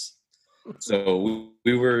 months. So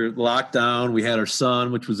we were locked down. We had our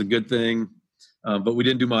son, which was a good thing, but we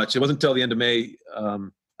didn't do much. It wasn't until the end of May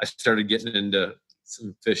I started getting into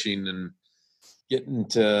some fishing and getting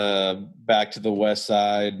back to the west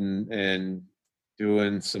side and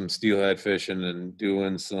doing some steelhead fishing and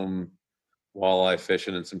doing some walleye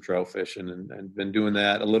fishing and some trout fishing, and been doing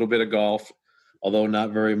that. A little bit of golf, although not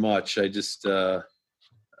very much. I just I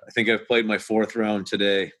think I've played my 4th round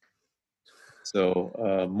today.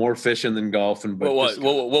 So more fishing than golfing. But what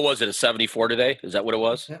was it, a 74 today? Is that what it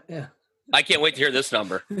was? Yeah. I can't wait to hear this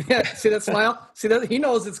number. Yeah, see that smile? See that? He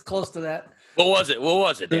knows it's close to that. What was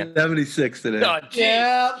it, Dan? 76 today. Oh,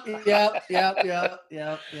 Yeah.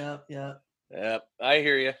 I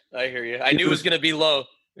hear you. I knew it was going to be low.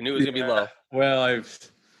 Well,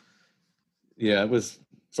 it was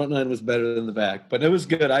front line was better than the back, but it was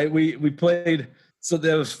good. We played. So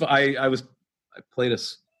that was I played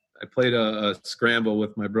a scramble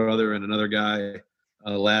with my brother and another guy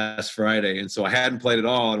last Friday, and so I hadn't played at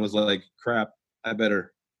all, and was like, crap, I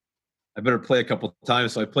better play a couple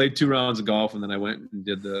times. So I played 2 rounds of golf, and then I went and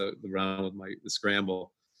did the round with the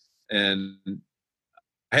scramble, and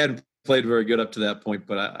I hadn't played very good up to that point,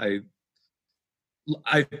 but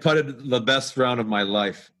I putted the best round of my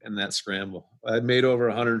life in that scramble. I made over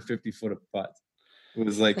 150 foot of putt. It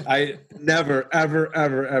was like I never, ever,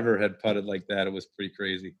 ever, ever had putted like that. It was pretty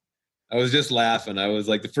crazy. I was just laughing. I was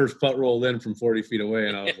like, the first putt rolled in from 40 feet away,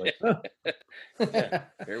 and I was like, huh. Yeah,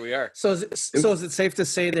 here we are. So is it safe to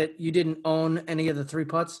say that you didn't own any of the 3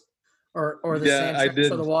 putts or the sand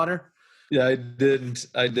chips or the water? Yeah, I didn't.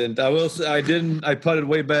 I will say I didn't. I putted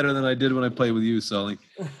way better than I did when I played with you, Sully.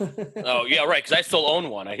 Oh yeah, right. Because I still own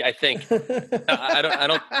one. I think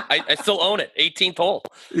I still own it. 18th hole.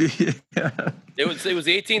 Yeah. It was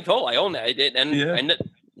the 18th hole. I own that. I did, and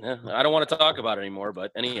I don't want to talk about it anymore.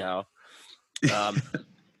 But anyhow, well,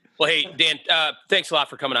 hey Dan, thanks a lot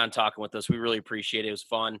for coming on and talking with us. We really appreciate it. It was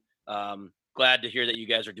fun. Glad to hear that you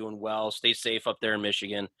guys are doing well. Stay safe up there in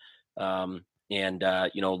Michigan. And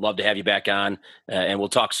love to have you back on, and we'll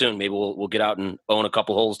talk soon. Maybe we'll get out and own a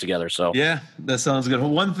couple holes together. So yeah, that sounds good.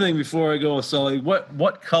 One thing before I go, Sully,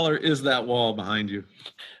 what color is that wall behind you?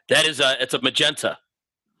 That is it's a magenta.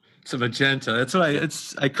 It's a magenta. That's what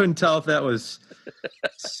I couldn't tell if that was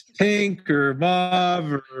pink or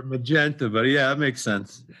mauve or magenta, but yeah, that makes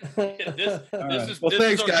sense.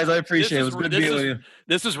 Thanks, guys. I appreciate it. It was good being with you.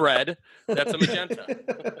 This is red. That's a magenta.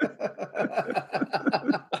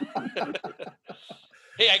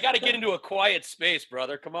 Hey, I got to get into a quiet space,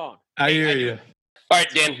 brother. Come on. I hear you. All right,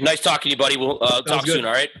 Dan. Nice talking to you, buddy. We'll talk soon.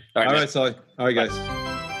 All right. All right, Sully. All right, guys.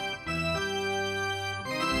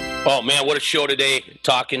 Oh man, what a show today!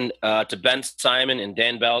 Talking to Ben Simon and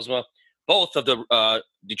Dan Bylsma, both of the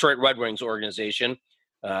Detroit Red Wings organization.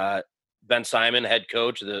 Ben Simon, head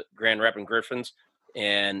coach of the Grand Rapids Griffins,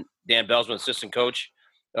 and Dan Bylsma, assistant coach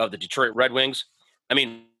of the Detroit Red Wings. I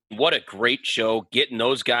mean, what a great show! Getting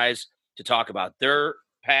those guys to talk about their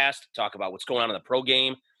past, talk about what's going on in the pro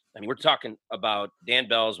game. I mean, we're talking about Dan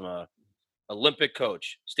Bylsma, Olympic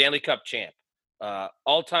coach, Stanley Cup champ,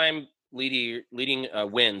 all-time leading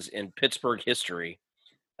wins in Pittsburgh history,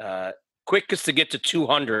 quickest to get to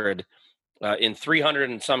 200 in 300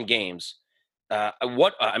 and some games.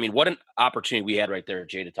 What an opportunity we had right there,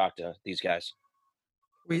 Jay, to talk to these guys.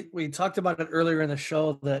 We talked about it earlier in the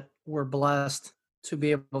show that we're blessed to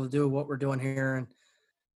be able to do what we're doing here, and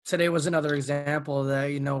today was another example of that.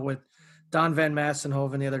 With Don Van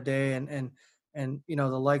Massenhoven the other day, and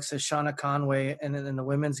the likes of Shauna Conway, and in the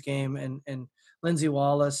women's game, and Lindsay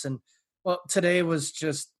Wallace, and well, today was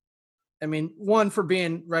just, one for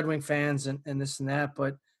being Red Wing fans and this and that,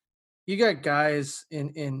 but you got guys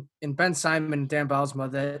in Ben Simon and Dan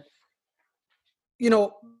Bylsma that,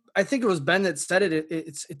 I think it was Ben that said it.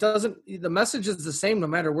 It doesn't, the message is the same no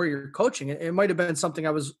matter where you're coaching. It might have been something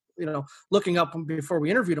I was, looking up before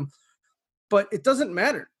we interviewed him, but it doesn't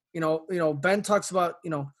matter. Ben talks about,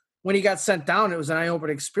 when he got sent down, it was an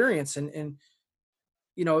eye-opening experience. And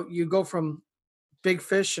you go from big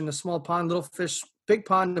fish in a small pond, little fish, big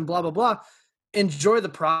pond, and blah, blah, blah. Enjoy the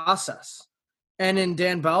process. And in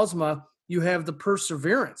Dan Bylsma, you have the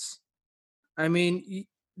perseverance.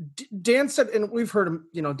 Dan said, and we've heard him,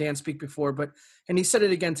 Dan speak before, and he said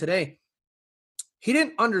it again today. He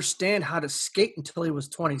didn't understand how to skate until he was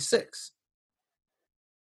 26.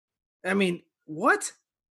 What? He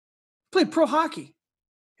played pro hockey.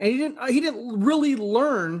 And he didn't really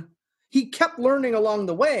learn. He kept learning along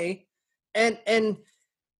the way. And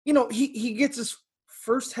he gets his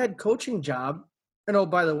first head coaching job. And oh,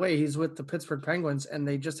 by the way, he's with the Pittsburgh Penguins, and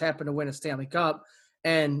they just happened to win a Stanley Cup.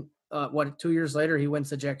 And 2 years later, he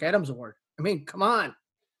wins the Jack Adams Award. Come on.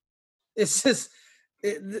 It's just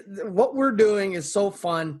what we're doing is so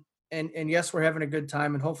fun. And yes, we're having a good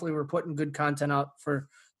time, and hopefully we're putting good content out for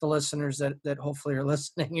the listeners that hopefully are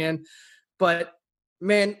listening in. But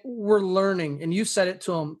man, we're learning. And you said it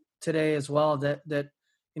to him today as well, that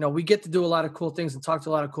we get to do a lot of cool things and talk to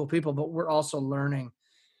a lot of cool people, but we're also learning.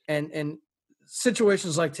 And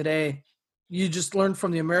situations like today, you just learn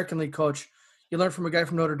from the American League coach. You learn from a guy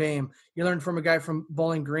from Notre Dame. You learn from a guy from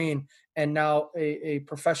Bowling Green, and now a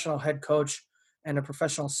professional head coach and a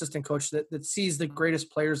professional assistant coach that sees the greatest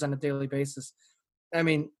players on a daily basis.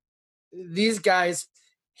 These guys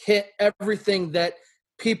hit everything that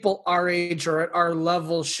people our age or at our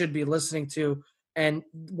level should be listening to and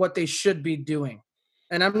what they should be doing.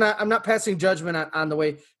 And I'm not passing judgment on the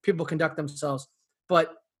way people conduct themselves,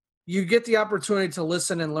 but you get the opportunity to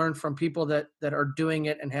listen and learn from people that are doing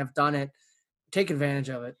it and have done it. Take advantage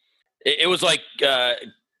of it. It was like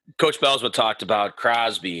Coach Bylsma talked about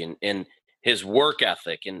Crosby and his work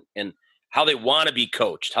ethic and how they want to be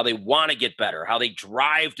coached, how they want to get better, how they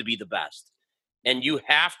drive to be the best. And you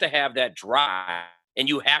have to have that drive, and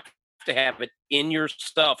you have to have it in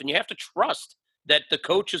yourself, and you have to trust that the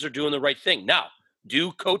coaches are doing the right thing. Now,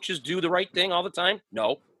 do coaches do the right thing all the time?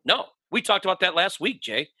 No. We talked about that last week,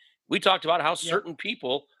 Jay. We talked about how certain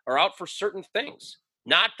people are out for certain things,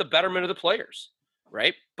 not the betterment of the players,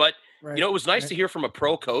 right? But, it was nice to hear from a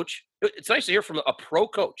pro coach. It's nice to hear from a pro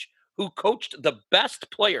coach who coached the best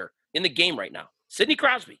player in the game right now, Sidney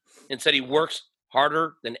Crosby, and said he works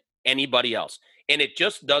harder than anybody else. And it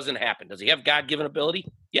just doesn't happen. Does he have God-given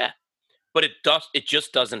ability? Yeah. But it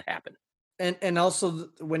just doesn't happen. And also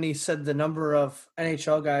when he said the number of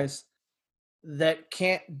NHL guys that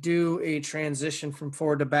can't do a transition from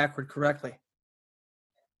forward to backward correctly.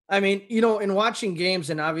 In watching games,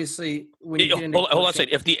 and obviously when you get into hold on a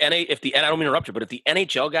second. If the I don't mean to interrupt you, but if the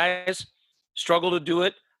NHL guys struggle to do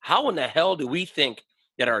it, how in the hell do we think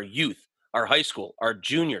that our youth, our high school, our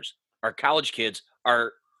juniors, our college kids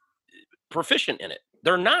are proficient in it?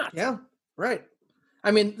 They're not. Yeah. Right. I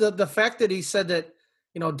mean, the fact that he said that,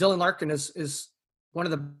 Dylan Larkin is one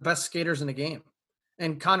of the best skaters in the game.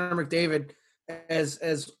 And Connor McDavid,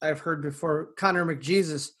 as I've heard before, Connor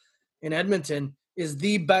McJesus in Edmonton is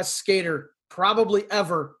the best skater probably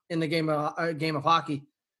ever in the game of hockey.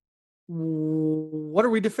 What are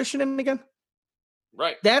we deficient in again?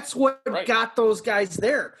 Right. That's what got those guys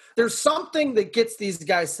there. There's something that gets these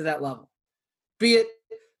guys to that level. Be it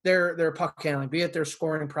their puck handling, be it their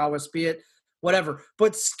scoring prowess, be it whatever.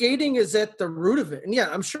 But skating is at the root of it. And yeah,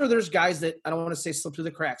 I'm sure there's guys that, I don't want to say slip through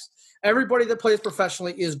the cracks. Everybody that plays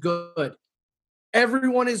professionally is good.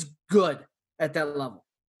 Everyone is good at that level.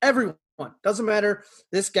 Everyone. Doesn't matter.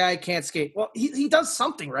 This guy can't skate. Well, he does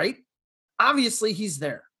something, right? Obviously, he's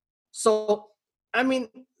there. So, I mean,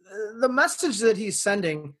 the message that he's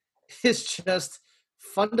sending is just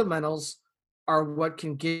fundamentals are what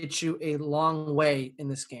can get you a long way in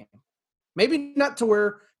this game. Maybe not to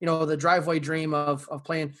where, the driveway dream of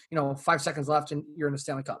playing, 5 seconds left and you're in the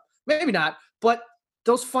Stanley Cup. Maybe not, but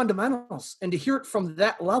those fundamentals, and to hear it from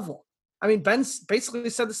that level. I mean, Ben's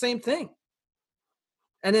basically said the same thing.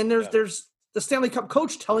 And then there's the Stanley Cup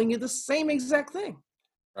coach telling you the same exact thing.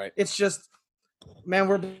 Right. It's just, man,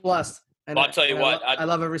 we're blessed. And I'll tell you what. I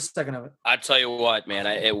love every second of it. I tell you what,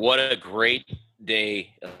 man. What a great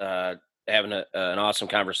day having an awesome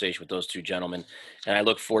conversation with those two gentlemen. And I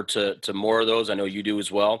look forward to more of those. I know you do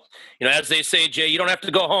as well. As they say, Jay, you don't have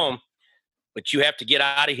to go home, but you have to get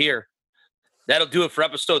out of here. That'll do it for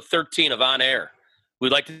episode 13 of On Air.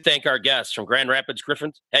 We'd like to thank our guests from Grand Rapids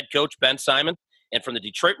Griffins, head coach Ben Simon, and from the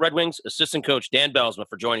Detroit Red Wings, assistant coach Dan Belsma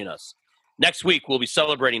for joining us. Next week, we'll be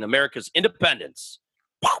celebrating America's independence.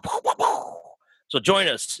 So join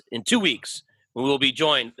us in 2 weeks when we will be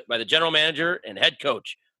joined by the general manager and head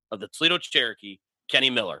coach of the Toledo Cherokee, Kenny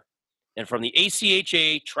Miller. And from the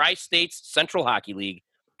ACHA Tri-States Central Hockey League,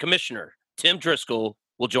 Commissioner Tim Driscoll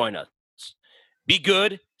will join us. Be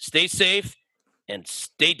good, stay safe, and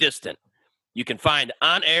stay distant. You can find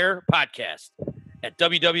On Air Podcast at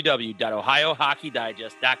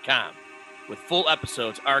www.ohiohockeydigest.com with full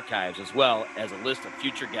episodes, archives, as well as a list of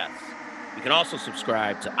future guests. You can also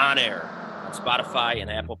subscribe to On Air on Spotify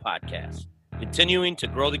and Apple Podcasts, continuing to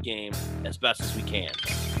grow the game as best as we can.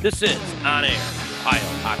 This is On Air, Ohio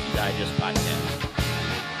Hockey Digest Podcast.